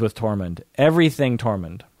scenes with Tormund. Everything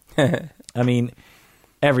Tormund. I mean,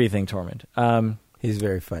 everything Tormund. He's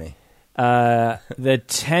very funny. The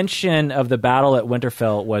tension of the battle at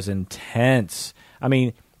Winterfell was intense. I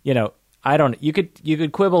mean, you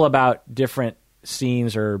could quibble about different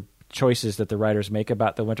scenes or choices that the writers make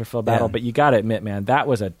about the Winterfell battle, but you got to admit, man, that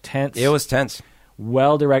was a tense. It was tense.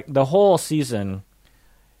 Well directed. The whole season,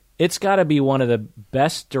 it's got to be one of the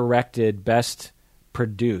best directed, best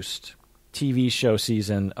produced TV show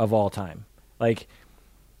season of all time. Like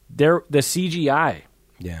the CGI.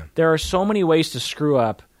 Yeah. There are so many ways to screw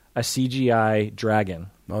up a CGI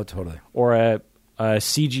dragon. Oh, totally. Or a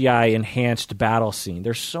CGI enhanced battle scene.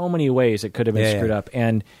 There's so many ways it could have been screwed up,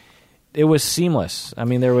 and it was seamless. I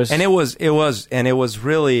mean, there was, and it was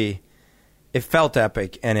really, it felt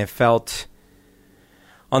epic, and it felt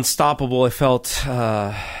unstoppable. It felt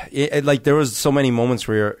like there was so many moments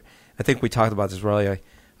where I think we talked about this earlier.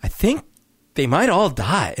 I think they might all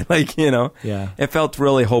die. It felt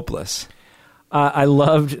really hopeless. I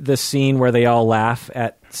loved the scene where they all laugh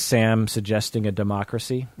at Sam suggesting a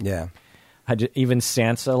democracy. Yeah. Even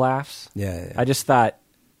Sansa laughs. Yeah. I just thought,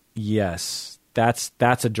 yes, that's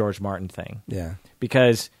a George Martin thing. Yeah.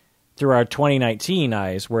 Because through our 2019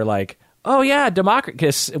 eyes, we're like, oh yeah, democracy.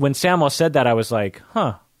 Because when Samuel said that, I was like,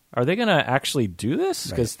 are they going to actually do this?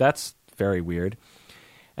 Because that's very weird.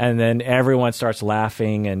 And then everyone starts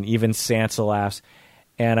laughing, and even Sansa laughs.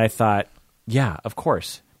 And I thought, yeah, of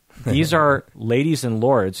course. These are ladies and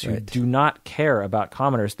lords who do not care about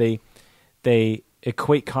commoners. They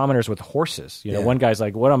equate commoners with horses. One guy's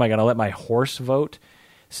like, what am I going to let my horse vote?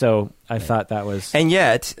 So I thought that was... And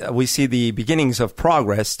yet, we see the beginnings of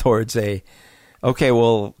progress towards can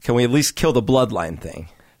we at least kill the bloodline thing?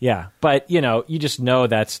 Yeah, but, you just know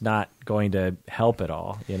that's not going to help at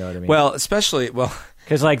all. You know what I mean? Well, especially...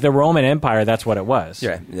 Because, like, the Roman Empire, that's what it was.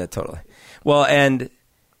 Yeah, totally. Well, and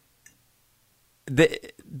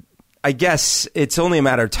I guess it's only a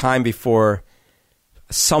matter of time before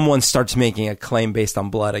someone starts making a claim based on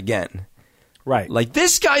blood again. Right. Like,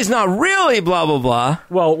 this guy's not really blah, blah, blah.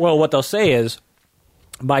 Well, what they'll say is,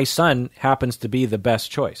 my son happens to be the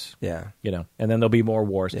best choice. Yeah. You know, and then there'll be more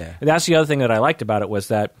wars. Yeah. And that's the other thing that I liked about it was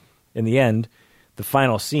that in the end, the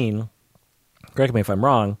final scene, correct me if I'm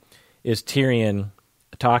wrong, is Tyrion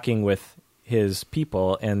talking with his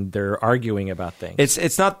people and they're arguing about things.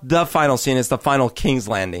 It's not the final scene, it's the final King's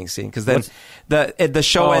Landing scene, because then the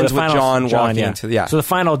show ends with John walking into the... Yeah. So the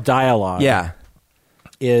final dialogue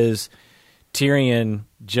is Tyrion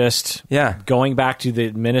just going back to the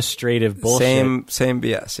administrative bullshit. Same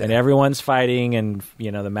BS. Yeah. And everyone's fighting, and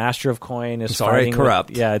you know the Master of Coin is already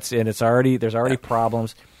corrupt. There's already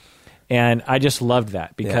problems, and I just loved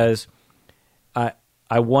that because I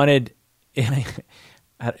wanted.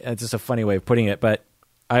 It's just a funny way of putting it, but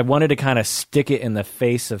I wanted to kind of stick it in the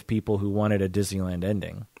face of people who wanted a Disneyland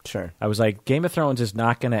ending. Sure, I was like, Game of Thrones is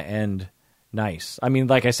not going to end nice. I mean,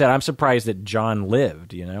 like I said, I'm surprised that John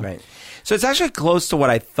lived, you know? Right. So it's actually close to what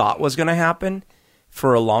I thought was going to happen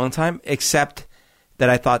for a long time, except that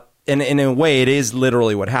I thought, and in a way, it is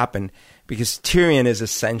literally what happened, because Tyrion is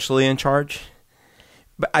essentially in charge.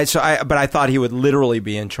 But I thought he would literally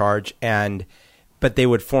be in charge, but they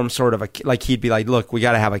would form sort of he'd be like, look, we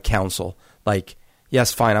got to have a council. Like,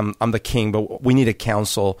 yes, fine, I'm the king, but we need a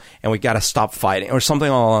council, and we got to stop fighting, or something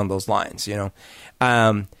along those lines, you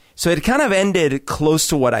know? So it kind of ended close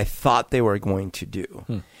to what I thought they were going to do.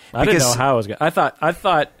 I didn't know how it was going. I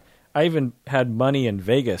thought I even had money in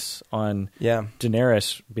Vegas on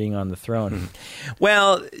Daenerys being on the throne.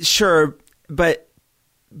 Well, sure, but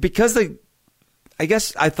because I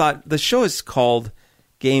guess I thought the show is called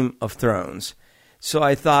Game of Thrones, so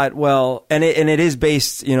I thought, well, and it is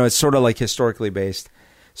based, you know, it's sort of like historically based,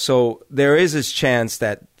 so there is this chance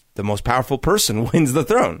that the most powerful person wins the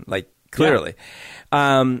throne, like clearly.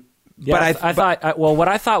 Yeah. But what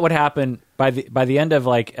I thought would happen by the end of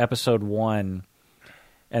like episode 1,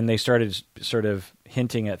 and they started sort of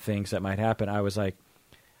hinting at things that might happen. I was like,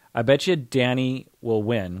 I bet you Dany will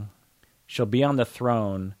win. She'll be on the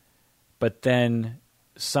throne, but then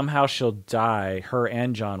somehow she'll die. Her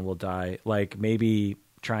and Jon will die, like maybe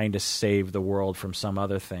trying to save the world from some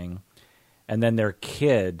other thing, and then their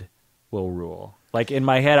kid will rule. Like in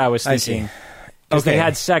my head, I was thinking. Because they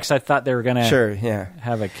had sex, I thought they were going to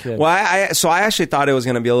have a kid. Well, I actually thought it was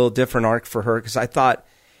going to be a little different arc for her, because I thought,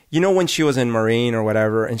 you know, when she was in Marine or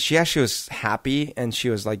whatever, and she actually was happy, and she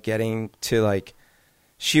was like getting to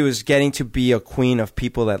be a queen of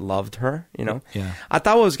people that loved her, you know? Yeah. I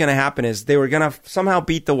thought what was going to happen is they were going to somehow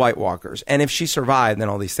beat the White Walkers, and if she survived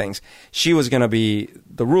and all these things, she was going to be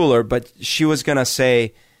the ruler, but she was going to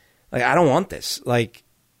say, like, I don't want this. Like,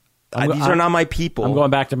 these are not my people. I'm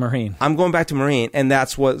going back to Marine. And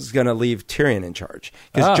that's what's going to leave Tyrion in charge,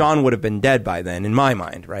 because Jon would have been dead by then, in my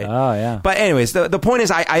mind, right? Oh, yeah. But anyways, the point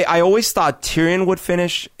is, I always thought Tyrion would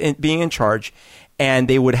finish being in charge, and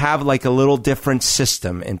they would have like a little different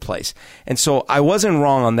system in place. And so I wasn't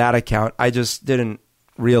wrong on that account. I just didn't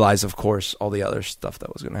realize, of course, all the other stuff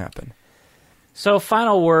that was going to happen. So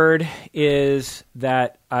final word is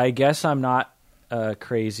that I guess I'm not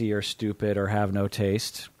crazy or stupid or have no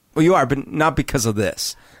taste. Well, you are, but not because of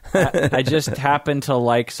this. I just happen to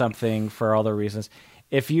like something for all the reasons.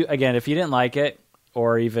 If you didn't like it,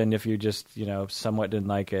 or even if you just, you know, somewhat didn't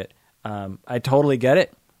like it, I totally get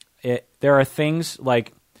it. There are things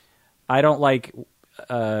like I don't like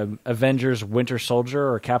Avengers Winter Soldier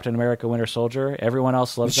or Captain America Winter Soldier. Everyone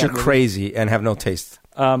else loves that movie. You're crazy and have no taste.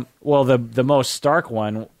 Well, the most stark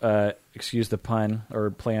one, excuse the pun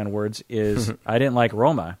or play on words, is I didn't like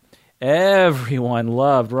Roma. Everyone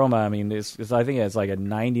loved Roma. I mean, I think it's like a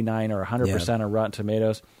 99 or 100% on Rotten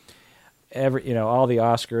Tomatoes. All the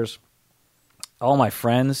Oscars, all my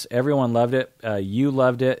friends, everyone loved it. You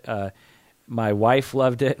loved it. My wife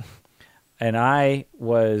loved it, and I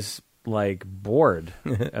was like bored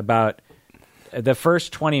about the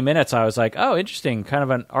first 20 minutes. I was like, "Oh, interesting, kind of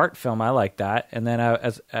an art film. I like that." And then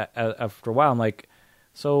after a while, I'm like,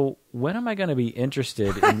 so when am I going to be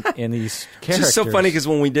interested in these characters? It's just so funny because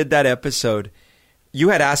when we did that episode, you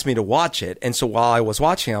had asked me to watch it. And so while I was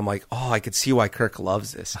watching, I'm like, oh, I could see why Kirk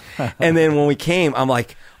loves this. And then when we came, I'm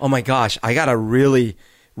like, oh my gosh, I got to really,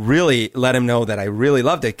 really let him know that I really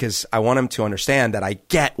loved it, because I want him to understand that I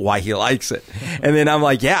get why he likes it. And then I'm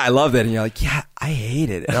like, yeah, I loved it. And you're like, yeah, I hate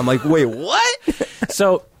it. And I'm like, wait, what?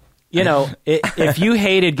 So, you know, if you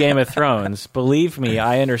hated Game of Thrones, believe me,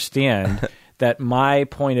 I understand that my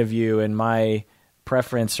point of view and my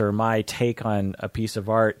preference or my take on a piece of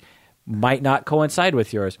art might not coincide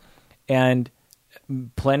with yours. And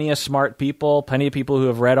plenty of smart people, plenty of people who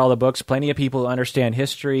have read all the books, plenty of people who understand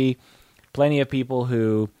history plenty of people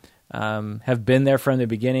who have been there from the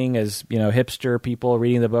beginning as, hipster people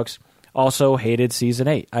reading the books, also hated season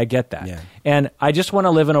 8. I get that. Yeah. And I just want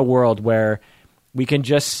to live in a world where we can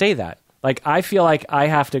just say that. Like, I feel like I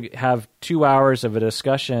have to have 2 hours of a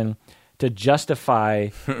discussion to justify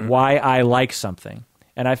why I like something.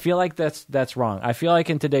 And I feel like that's wrong. I feel like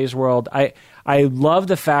in today's world, I love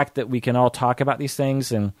the fact that we can all talk about these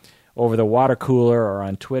things and over the water cooler or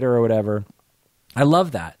on Twitter or whatever. I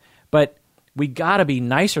love that. But we got to be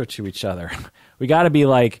nicer to each other. We got to be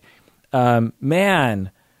like,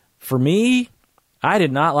 man, for me, I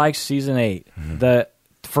did not like season 8.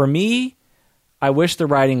 For me, I wish the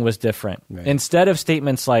writing was different. Right. Instead of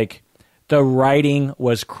statements like, the writing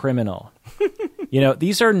was criminal.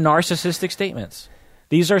 These are narcissistic statements.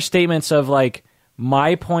 These are statements of like,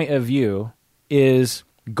 my point of view is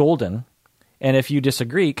golden. And if you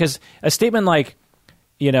disagree, because a statement like,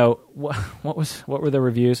 what were the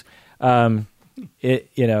reviews? Let me,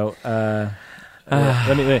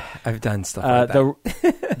 I've done stuff like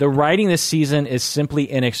that. The writing this season is simply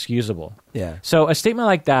inexcusable. Yeah. So a statement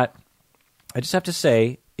like that, I just have to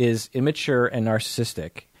say, is immature and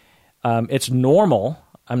narcissistic. It's normal.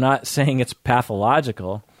 I'm not saying it's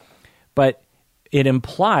pathological, but it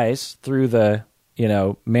implies through the,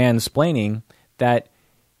 mansplaining that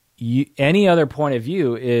any other point of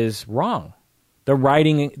view is wrong. The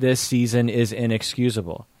writing this season is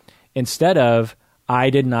inexcusable. Instead of, I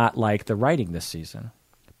did not like the writing this season,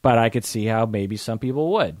 but I could see how maybe some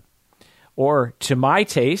people would. Or, to my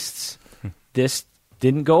tastes, this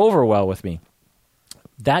didn't go over well with me.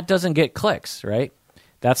 That doesn't get clicks, right?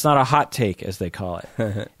 That's not a hot take, as they call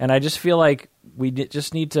it. And I just feel like we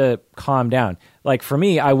just need to calm down. Like, for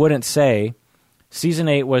me, I wouldn't say season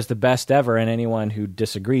 8 was the best ever, and anyone who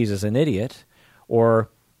disagrees is an idiot. Or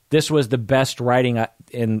this was the best writing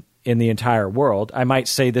in the entire world. I might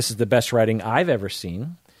say this is the best writing I've ever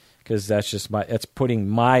seen, because that's putting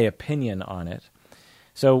my opinion on it.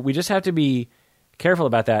 So we just have to be careful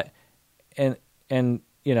about that. And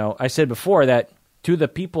I said before that to the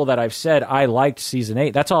people that I've said I liked season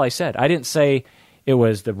 8, that's all I said. I didn't say it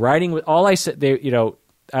was the writing. All I said,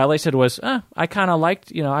 all I said was, I kind of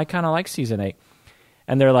liked season 8.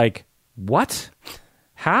 And they're like, what?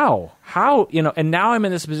 How? And now I'm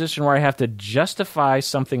in this position where I have to justify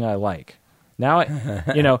something I like. Now,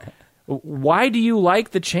 why do you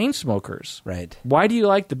like the Chainsmokers? Right. Why do you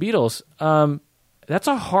like the Beatles? That's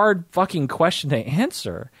a hard fucking question to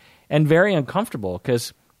answer and very uncomfortable,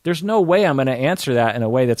 because there's no way I'm going to answer that in a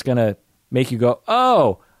way that's going to make you go,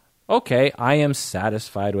 oh, okay, I am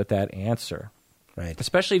satisfied with that answer. Right.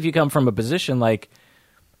 Especially if you come from a position like,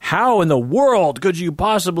 how in the world could you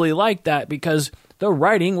possibly like that? Because the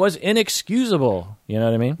writing was inexcusable. You know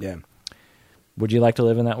what I mean? Yeah. Would you like to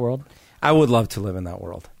live in that world? I would love to live in that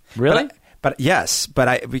world. Really? But yes,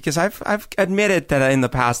 because I've admitted that in the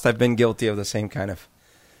past I've been guilty of the same kind of.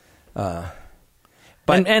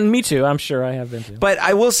 And me too. I'm sure I have been too. But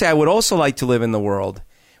I will say I would also like to live in the world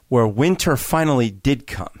where winter finally did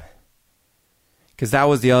come, because that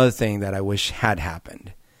was the other thing that I wish had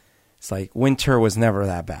happened. It's like winter was never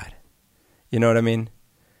that bad. You know what I mean?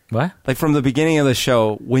 What? Like from the beginning of the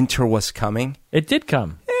show, winter was coming. It did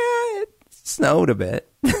come. Yeah, it snowed a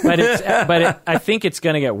bit. But I think it's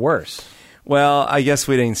going to get worse. Well, I guess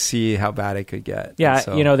we didn't see how bad it could get. Yeah,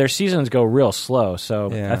 so. their seasons go real slow.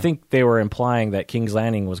 So Yeah. I think they were implying that King's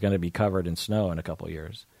Landing was going to be covered in snow in a couple of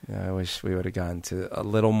years. Yeah, I wish we would have gone to a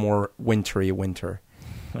little more wintry winter.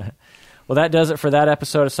 Well, that does it for that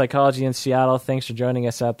episode of Psychology in Seattle. Thanks for joining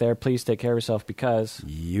us out there. Please take care of yourself, because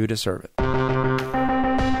you deserve it.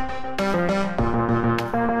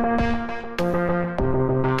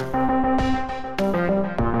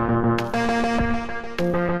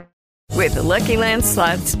 With the Lucky Land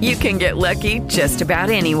Slots, you can get lucky just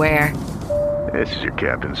about anywhere. This is your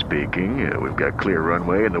captain speaking. We've got clear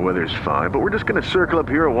runway and the weather's fine, but we're just going to circle up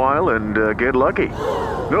here a while and get lucky.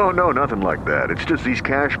 No, nothing like that. It's just these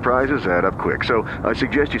cash prizes add up quick. So I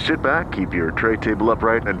suggest you sit back, keep your tray table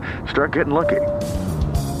upright, and start getting lucky.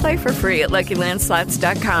 Play for free at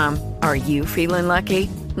LuckyLandSlots.com. Are you feeling lucky?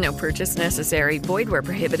 No purchase necessary. Void where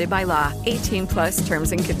prohibited by law. 18+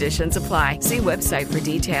 terms and conditions apply. See website for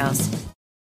details.